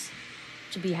deserves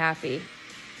to be happy.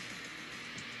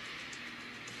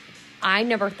 I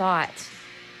never thought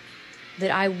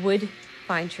that I would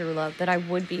find true love, that I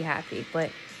would be happy, but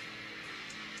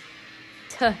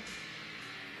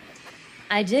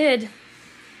I did.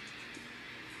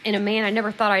 In a man I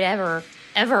never thought I'd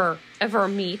ever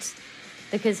meet,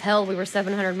 because hell, we were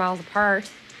 700 miles apart.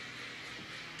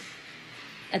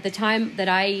 At the time that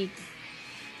I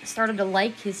started to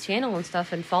like his channel and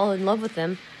stuff and fall in love with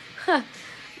him,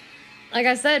 like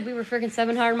I said, we were freaking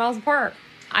 700 miles apart.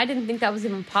 I didn't think that was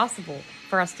even possible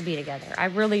for us to be together. I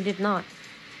really did not.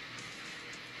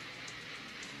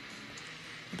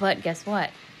 But guess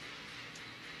what?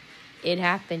 It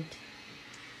happened.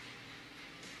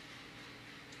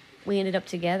 We ended up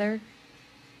together.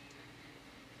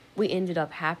 We ended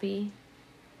up happy.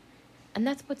 And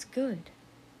that's what's good.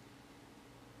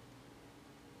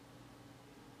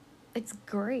 It's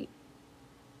great.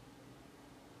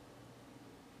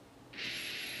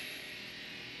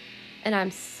 And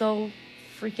I'm so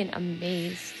freaking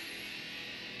amazed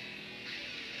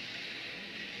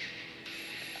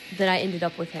that I ended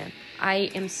up with him.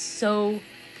 I am so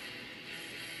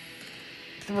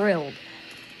thrilled.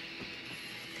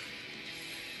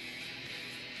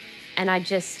 And I'm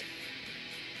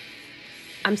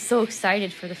so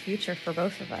excited for the future for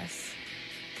both of us.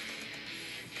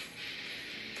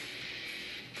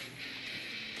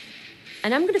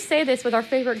 And I'm going to say this with our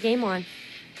favorite game on.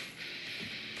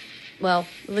 Well,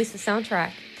 at least the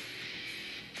soundtrack.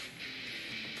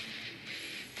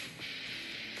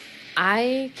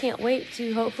 I can't wait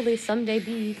to hopefully someday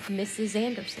be Mrs.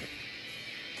 Anderson.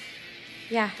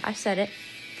 Yeah, I said it.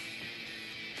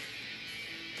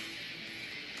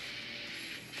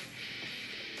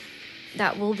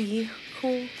 That will be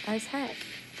cool as heck.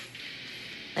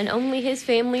 And only his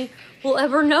family will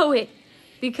ever know it,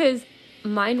 because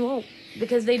mine won't.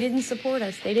 Because they didn't support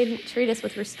us. They didn't treat us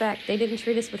with respect. They didn't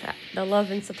treat us with the love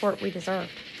and support we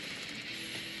deserved.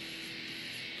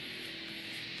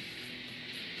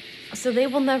 So they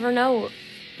will never know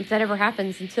if that ever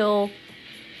happens until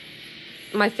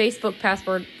my Facebook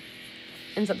password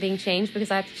ends up being changed,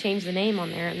 because I have to change the name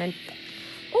on there. And then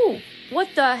Oh, what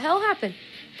the hell happened?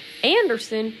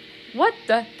 Anderson, what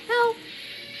the hell?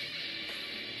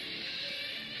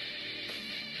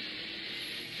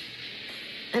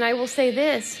 And I will say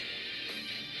this.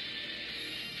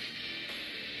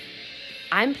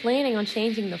 I'm planning on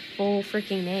changing the full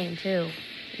freaking name, too.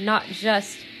 Not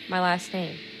just my last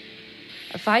name.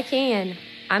 If I can,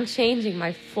 I'm changing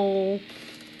my full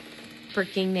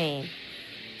freaking name.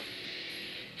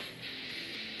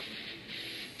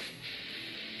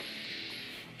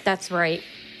 That's right.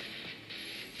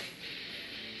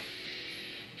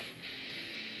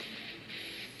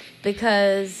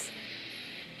 Because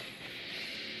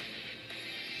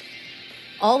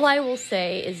all I will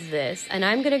say is this, and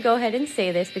I'm going to go ahead and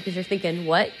say this because you're thinking,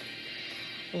 what?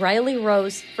 Riley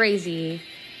Rose Frazee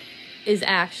is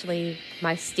actually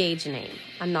my stage name.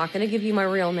 I'm not going to give you my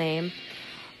real name,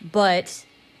 but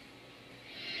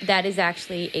that is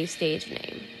actually a stage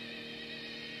name.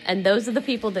 And those are the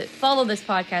people that follow this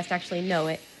podcast actually know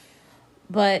it.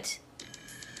 But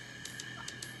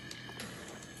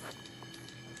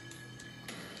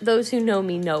those who know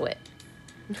me know it.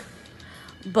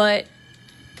 But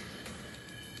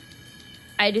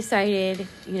I decided,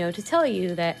 to tell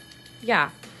you that, yeah,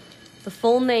 the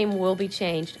full name will be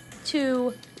changed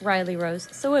to Riley Rose,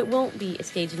 so it won't be a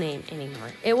stage name anymore.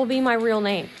 It will be my real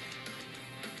name.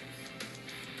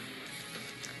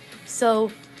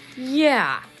 So,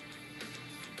 yeah,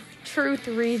 truth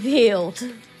revealed.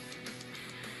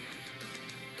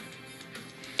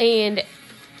 And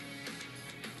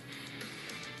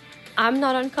I'm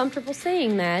not uncomfortable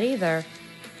saying that either.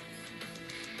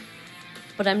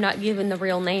 But I'm not giving the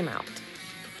real name out.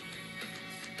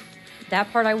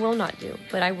 That part I will not do.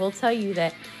 But I will tell you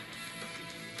that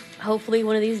hopefully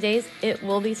one of these days it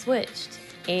will be switched.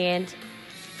 And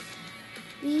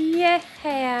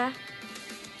yeah.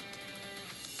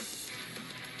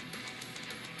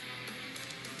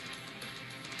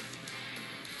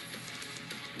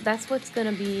 That's what's going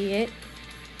to be it.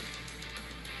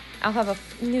 I'll have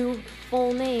a new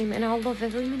full name and I'll love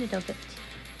every minute of it.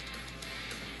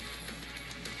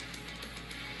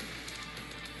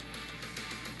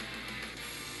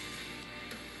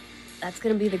 That's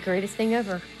going to be the greatest thing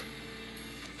ever.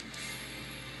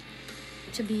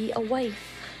 To be a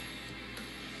wife.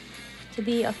 To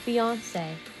be a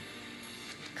fiance.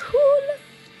 Cool.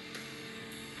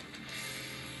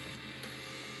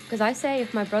 Because I say,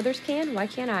 if my brothers can, why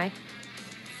can't I?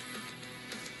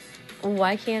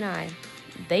 Why can't I?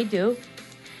 They do.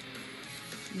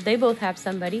 They both have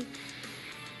somebody.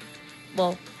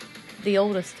 Well, the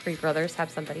oldest 3 brothers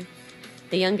have somebody.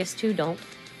 The youngest 2 don't.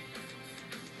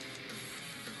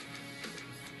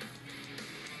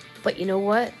 But you know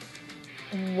what?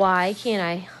 Why can't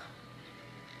I?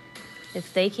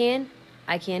 If they can,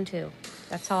 I can too.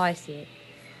 That's how I see it.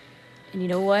 And you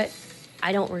know what?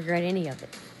 I don't regret any of it.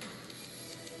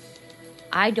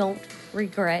 I don't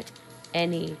regret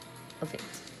any of it.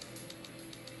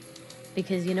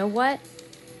 Because you know what?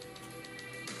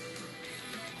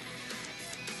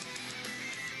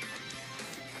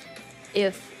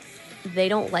 If they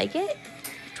don't like it,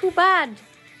 too bad.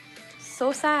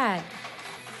 So sad.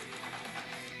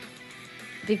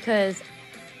 Because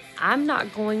I'm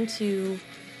not going to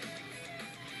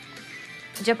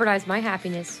jeopardize my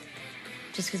happiness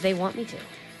just because they want me to.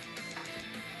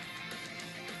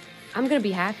 I'm going to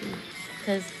be happy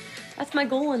because that's my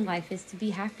goal in life, is to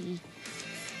be happy.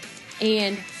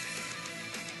 And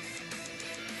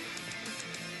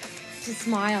to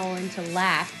smile and to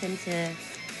laugh and to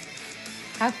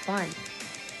have fun.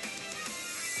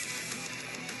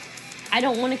 I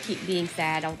don't want to keep being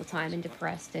sad all the time and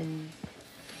depressed and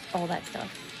all that stuff.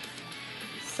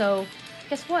 So,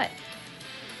 guess what?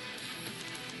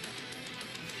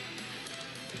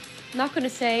 I'm not going to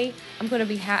say I'm going to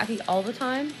be happy all the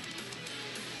time,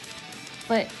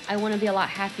 but I want to be a lot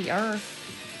happier.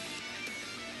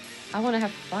 I want to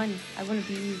have fun. I want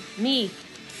to be me.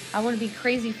 I want to be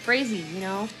crazy Frazee,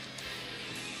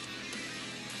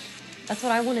 That's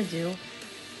what I want to do.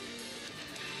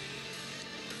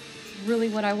 It's really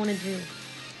what I want to do.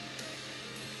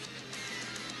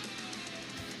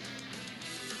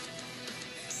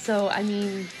 So, I'm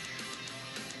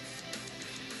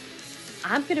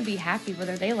going to be happy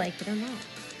whether they like it or not.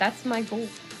 That's my goal.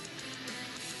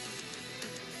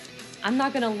 I'm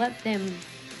not going to let them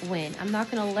win. I'm not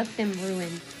going to let them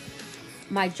ruin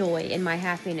my joy and my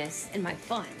happiness and my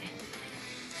fun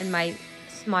and my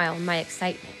smile and my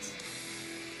excitement.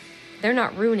 They're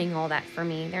not ruining all that for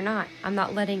me. They're not. I'm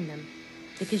not letting them.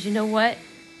 Because you know what?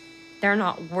 They're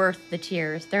not worth the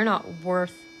tears. They're not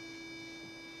worth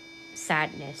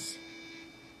sadness.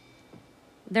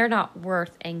 They're not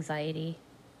worth anxiety.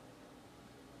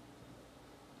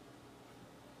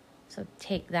 So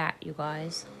take that, you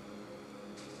guys.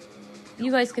 You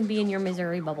guys can be in your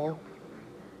misery bubble.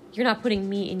 You're not putting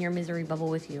me in your misery bubble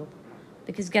with you.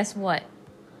 Because guess what?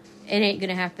 It ain't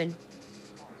gonna happen.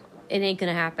 It ain't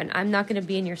gonna happen. I'm not gonna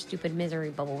be in your stupid misery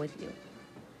bubble with you.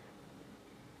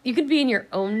 You could be in your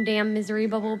own damn misery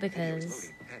bubble because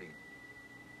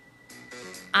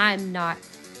I'm not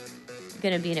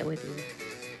gonna be in it with you.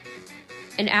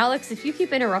 And Alex, if you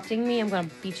keep interrupting me, I'm gonna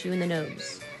beat you in the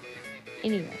nose.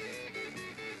 Anyway.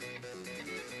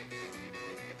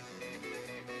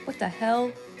 What the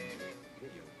hell?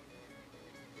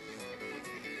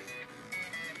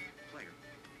 Player.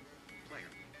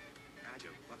 Add to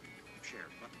button. Share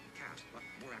button. Cast button.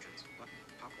 More actions button.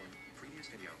 Popcorn. Previous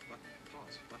video button.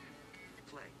 Pause button.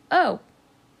 Play. Oh.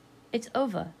 It's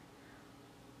over.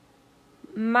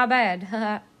 My bad.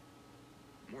 Haha.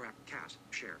 More cast.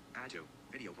 Share. Add to.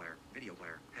 Video player. Video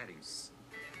player. Headings.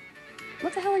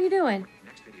 What the hell are you doing?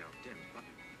 Next video. Dim button.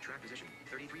 Track position.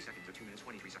 33 seconds to 2 minutes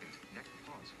 23 seconds. Next.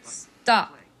 Pause. Button. Stop.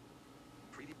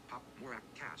 Play. Preview. Pop. More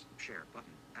cast. Share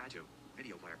button. Add to.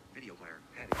 Video player. Video player.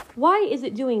 Heading. Why is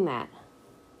it doing that?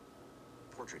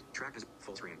 Portrait. Track is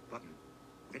full screen button.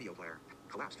 Video player.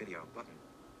 Collapse video button.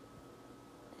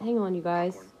 Hang on, you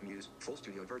guys. Popcorn. Muse. Full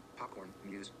studio vert. Popcorn.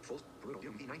 Muse. Full. Brutal.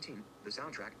 Doom V19. The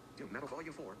soundtrack. Doom Metal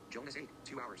Volume 4. Jonas 8.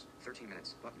 2 hours. 13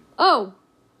 minutes. Button. Oh.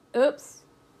 Oops.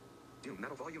 Doom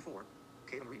Metal Volume 4.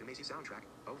 Caleb Reed and Macy soundtrack.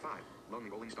 05. Lonely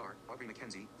Rolling Star. Aubrey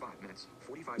McKenzie. 5 minutes.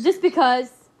 45 Just seconds.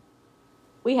 because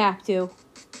we have to.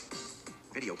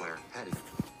 Video player. Heading.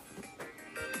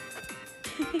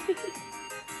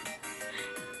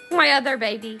 My other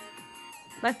baby.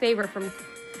 My favorite from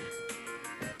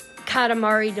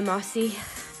Katamari Damacy.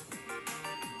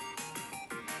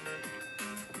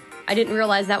 I didn't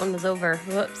realize that one was over.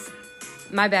 Whoops.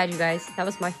 My bad, you guys. That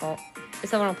was my fault.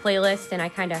 It's on a playlist and I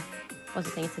kind of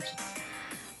wasn't paying attention.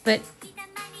 But,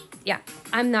 yeah.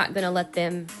 I'm not going to let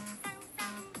them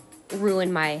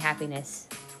ruin my happiness.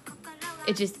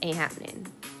 It just ain't happening.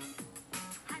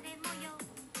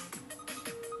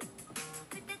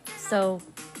 So,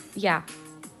 yeah.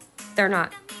 They're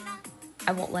not.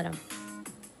 I won't let them.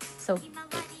 So,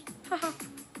 haha.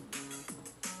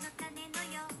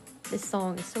 This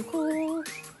song is so cool.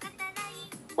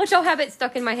 Which I'll have it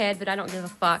stuck in my head, but I don't give a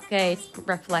fuck. Okay, it's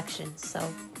reflections, so.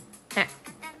 Heh.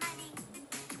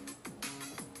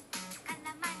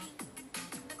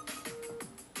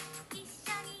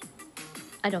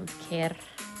 I don't care.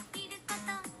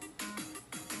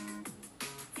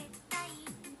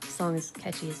 The song is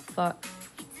catchy as fuck.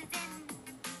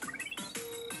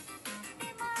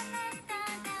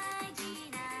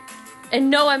 And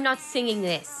no, I'm not singing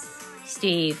this,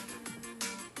 Steve.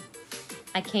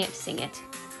 I can't sing it.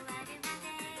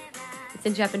 It's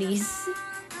in Japanese.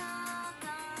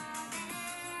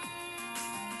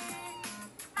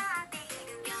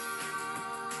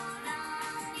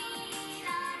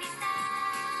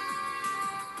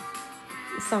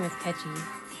 This song is catchy.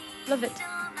 Love it.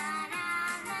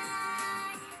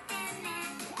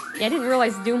 Yeah, I didn't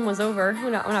realize Doom was over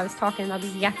when I was talking. I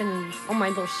was yapping on my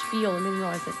little spiel and didn't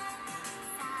realize it.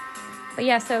 But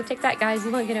yeah, so take that, guys.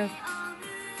 You won't get a...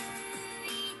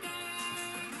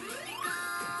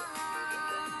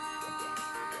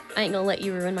 I ain't gonna let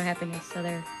you ruin my happiness, so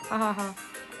there. Ha ha ha.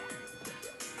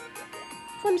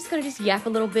 So I'm just gonna yap a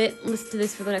little bit, listen to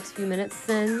this for the next few minutes,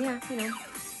 and yeah, you know.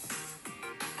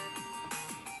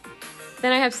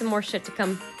 Then I have some more shit to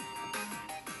come.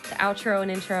 The outro and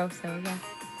intro, so yeah.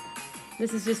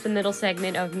 This is just the middle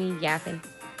segment of me yapping.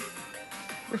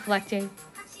 Reflecting.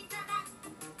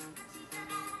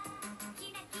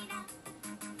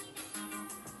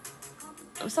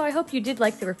 So I hope you did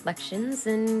like the reflections,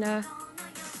 and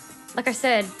like I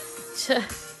said,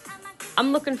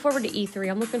 I'm looking forward to E3.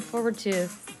 I'm looking forward to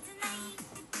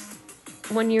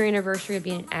 1 year anniversary of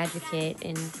being an advocate,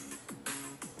 and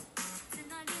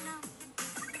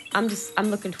I'm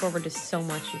looking forward to so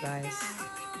much, you guys.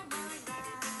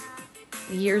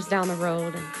 Years down the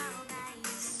road, and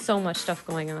so much stuff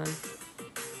going on.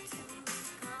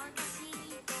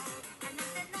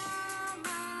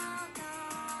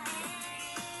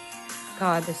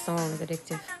 God, this song is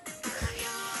addictive.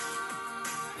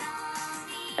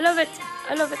 I love it.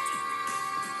 I love it.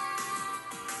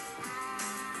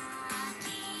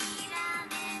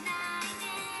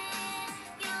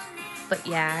 But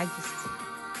yeah,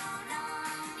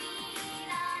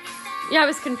 I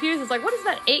was confused. I was like, what is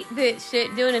that 8-bit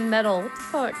shit doing in metal? What the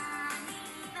fuck?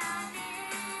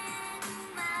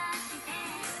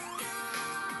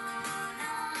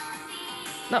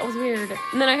 That was weird.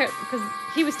 And then I heard, because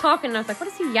he was talking, and I was like, what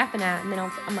is he yapping at? And then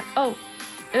I'm like, oh,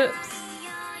 oops.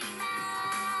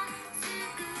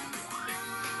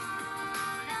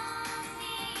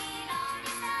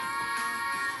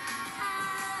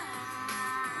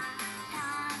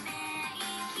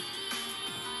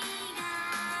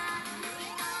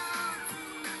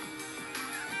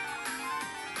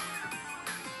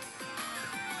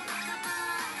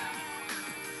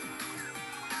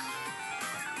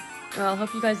 Well, I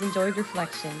hope you guys enjoyed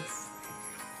Reflections,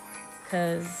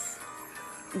 because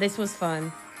this was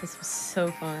fun. This was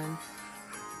so fun.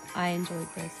 I enjoyed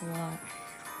this a lot.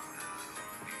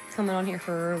 Coming on here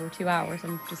for over 2 hours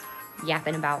and just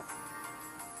yapping about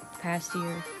the past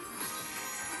year.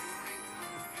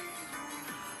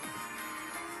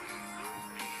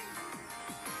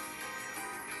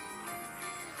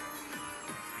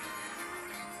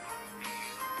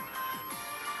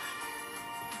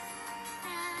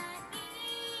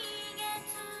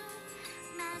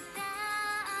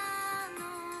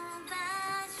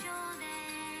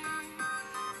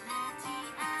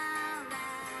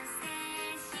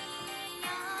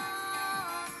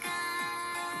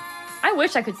 I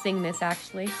wish I could sing this,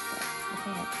 actually. But I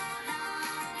can't.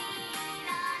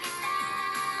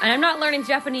 And I'm not learning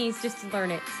Japanese just to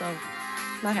learn it, so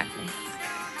not happening.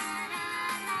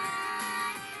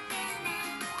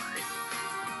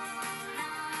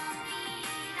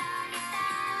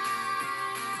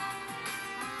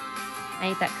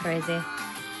 Ain't that crazy?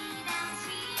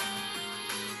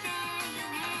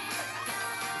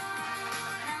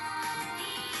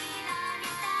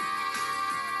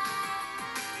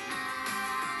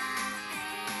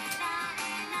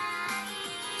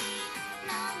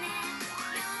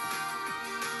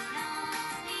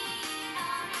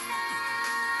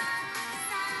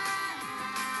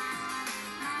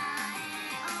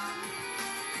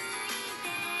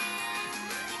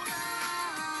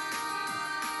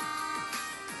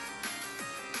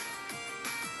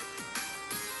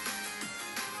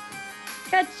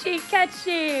 Catchy,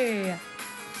 catchy!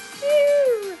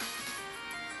 Woo!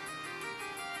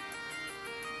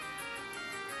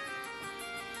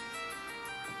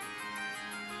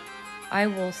 I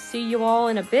will see you all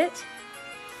in a bit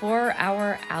for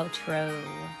our outro.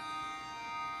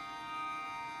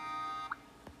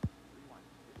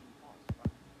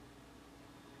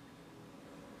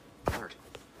 Alert.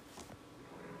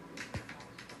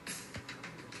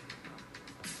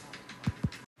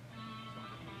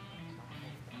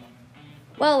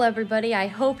 Well, everybody, I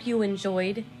hope you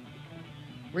enjoyed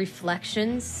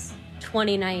Reflections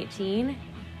 2019.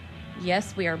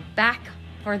 Yes, we are back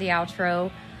for the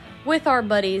outro with our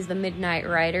buddies, the Midnight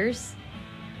Riders.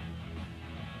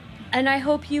 And I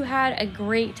hope you had a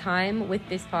great time with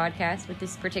this podcast, with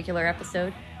this particular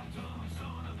episode.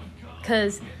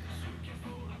 Because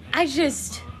I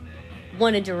just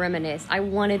wanted to reminisce. I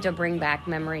wanted to bring back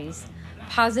memories.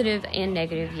 Positive and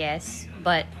negative, yes.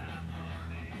 But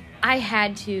I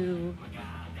had to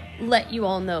let you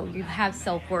all know you have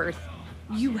self-worth.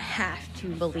 You have to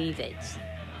believe it.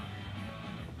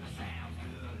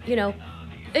 You know,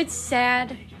 it's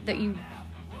sad that you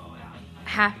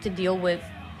have to deal with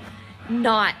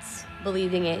not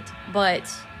believing it,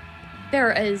 but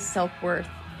there is self-worth.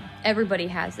 Everybody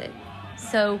has it.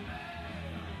 So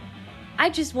I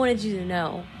just wanted you to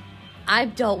know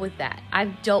I've dealt with that.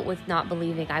 I've dealt with not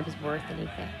believing I was worth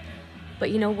anything. But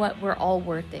you know what? We're all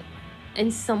worth it. In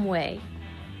some way,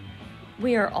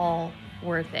 we are all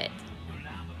worth it.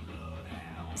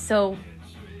 So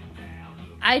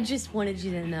I just wanted you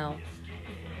to know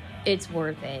it's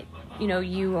worth it. You know,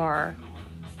 you are.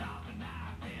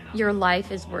 Your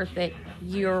life is worth it.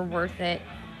 You're worth it.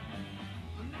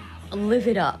 Live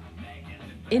it up.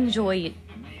 Enjoy it.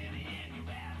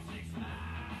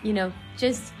 You know,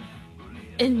 just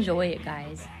enjoy it,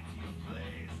 guys.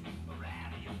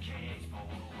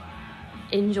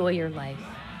 Enjoy your life.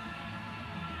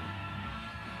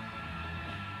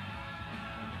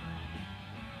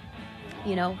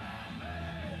 You know,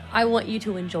 I want you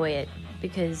to enjoy it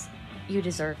because you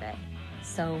deserve it.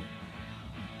 So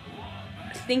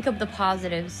think of the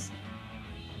positives.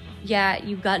 Yeah,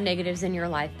 you've got negatives in your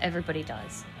life. Everybody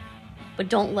does. But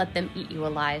don't let them eat you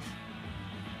alive.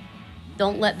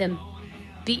 Don't let them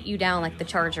beat you down like the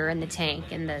Charger and the tank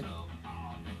and the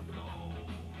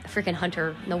freaking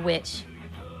hunter and the witch.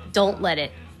 Don't let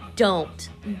it. Don't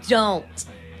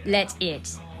let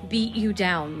it beat you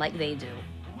down like they do.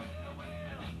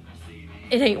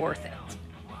 It ain't worth it.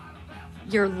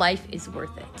 Your life is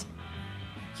worth it.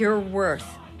 You're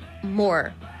worth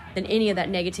more than any of that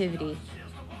negativity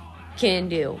can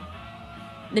do.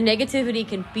 The negativity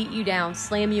can beat you down,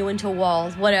 slam you into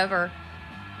walls, whatever.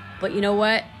 But you know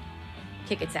what?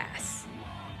 Kick its ass.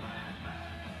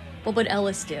 What would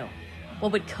Ellis do?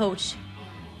 What would Coach,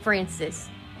 Francis,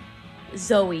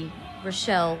 Zoe,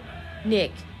 Rochelle,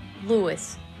 Nick,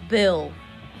 Lewis, Bill,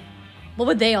 what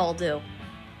would they all do?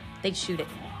 They'd shoot it.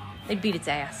 They'd beat its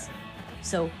ass.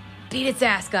 So, beat its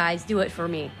ass, guys. Do it for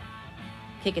me.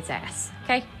 Kick its ass.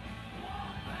 Okay?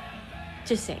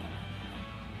 Just saying.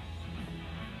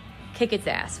 Kick its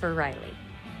ass for Riley.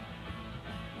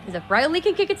 Because if Riley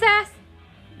can kick its ass,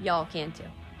 y'all can too.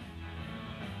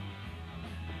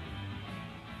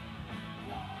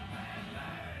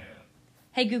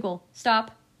 Hey Google,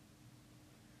 stop.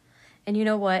 And you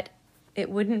know what? It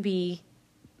wouldn't be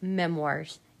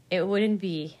Memoirs. It wouldn't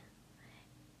be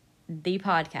the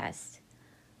podcast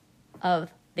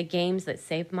of the games that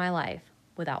saved my life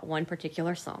without one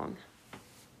particular song.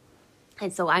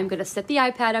 And so I'm going to set the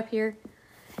iPad up here,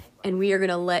 and we are going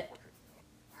to let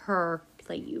her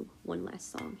play you one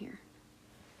last song here.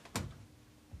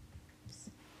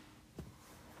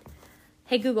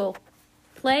 Hey Google,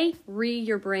 play Re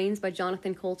Your Brains by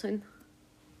Jonathan Colton.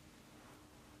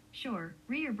 Sure,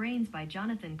 Re Your Brains by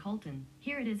Jonathan Colton.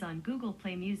 Here it is on Google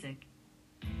Play Music.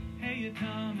 Hey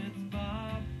Tom, it's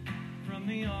Bob from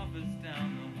the office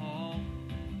down the hall.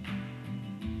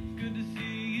 It's good to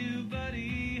see you,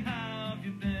 buddy. How have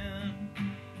you been?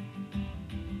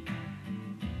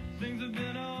 Things have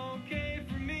been okay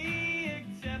for me,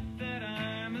 except that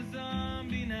I'm a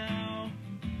zombie now.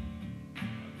 I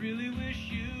really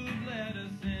wish you'd let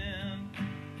us in.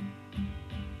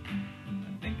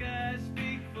 I think I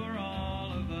speak for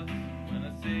all of us when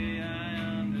I say I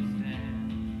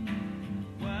understand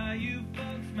why you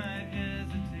folks might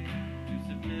hesitate to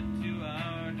submit to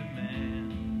our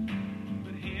demand.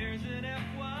 But here's an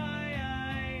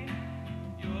FYI,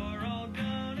 you're all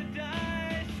gonna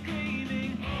die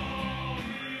screaming. All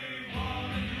we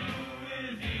wanna do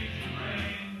is eat your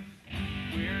brains.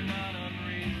 We're not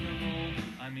unreasonable,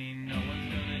 I mean no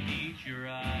one's gonna eat your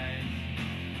eyes.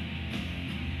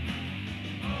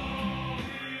 All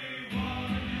we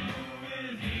wanna do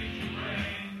is eat your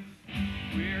brains.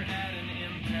 We're at an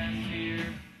impasse here,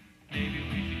 maybe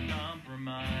we should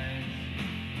compromise.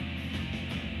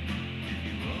 If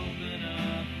you open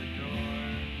up the door,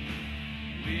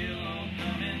 we'll all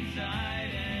come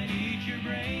inside and eat your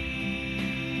brains.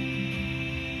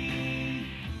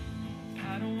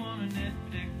 I don't wanna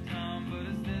nitpick, Tom, but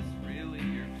is this really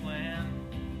your plan?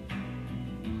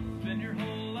 Spend your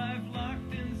whole life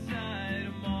locked inside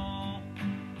a mall.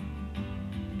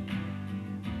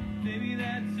 Maybe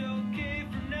that's okay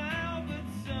for now, but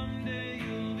someday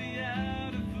you'll be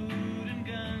out of food and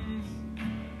guns,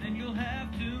 and you'll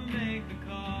have to make the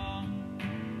call.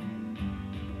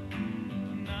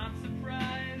 I'm not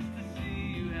surprised to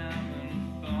see you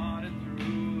haven't thought it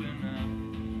through enough.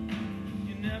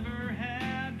 You never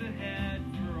had the head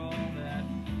for all that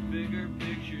bigger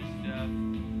picture stuff.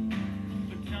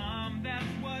 But Tom, that's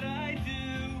what I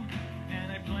do,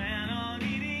 and I plan on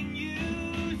eating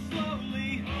you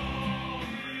slowly. All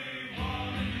we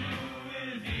wanna do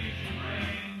is eat your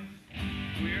brains.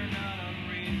 We're not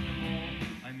unreasonable,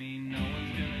 I mean no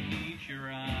one's gonna eat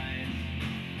your eyes.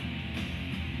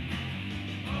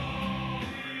 All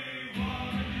we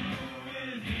wanna do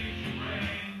is eat your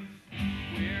brains.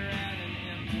 We're at an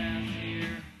impasse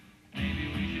here, maybe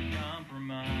we should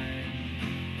compromise.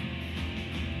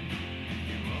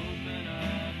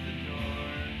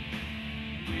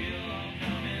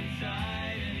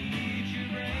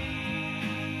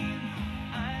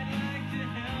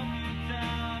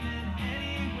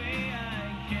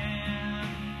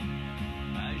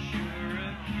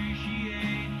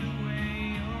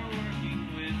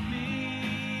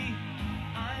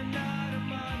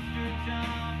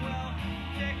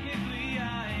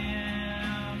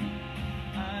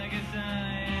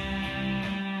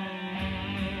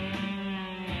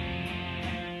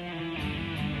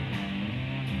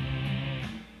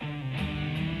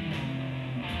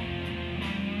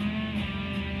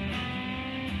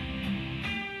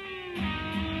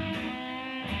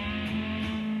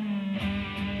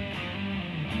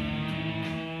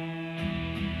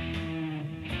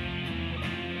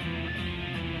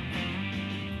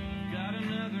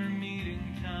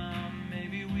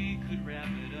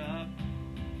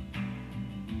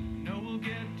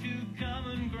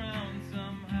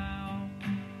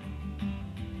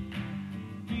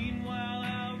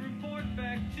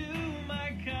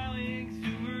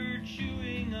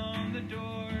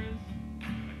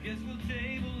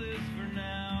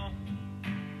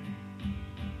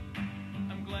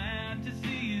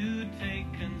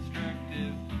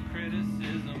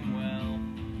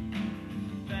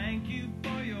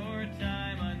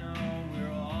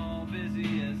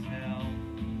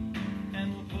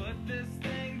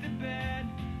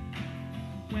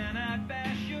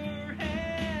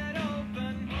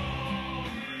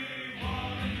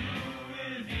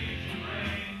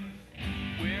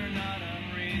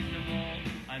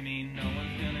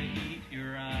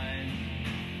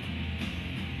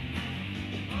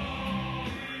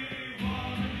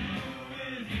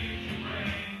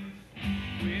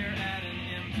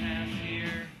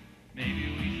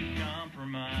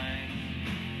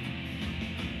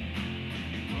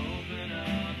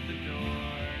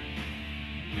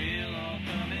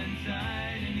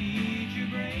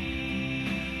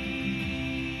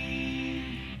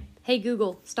 Hey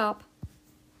Google, stop.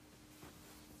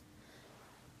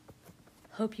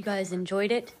 Hope you guys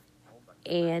enjoyed it.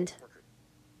 And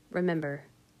remember,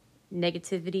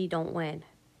 negativity don't win.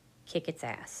 Kick its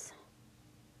ass.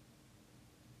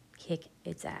 Kick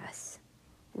its ass.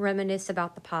 Reminisce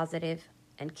about the positive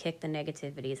and kick the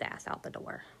negativity's ass out the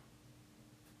door.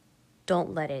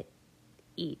 Don't let it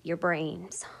eat your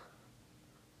brains.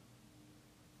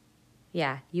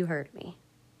 Yeah, you heard me.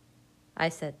 I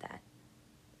said that.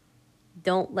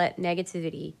 Don't let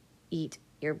negativity eat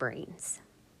your brains.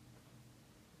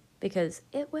 Because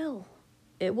it will.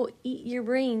 It will eat your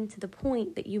brain to the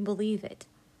point that you believe it.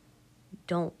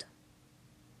 Don't.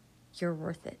 You're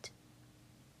worth it.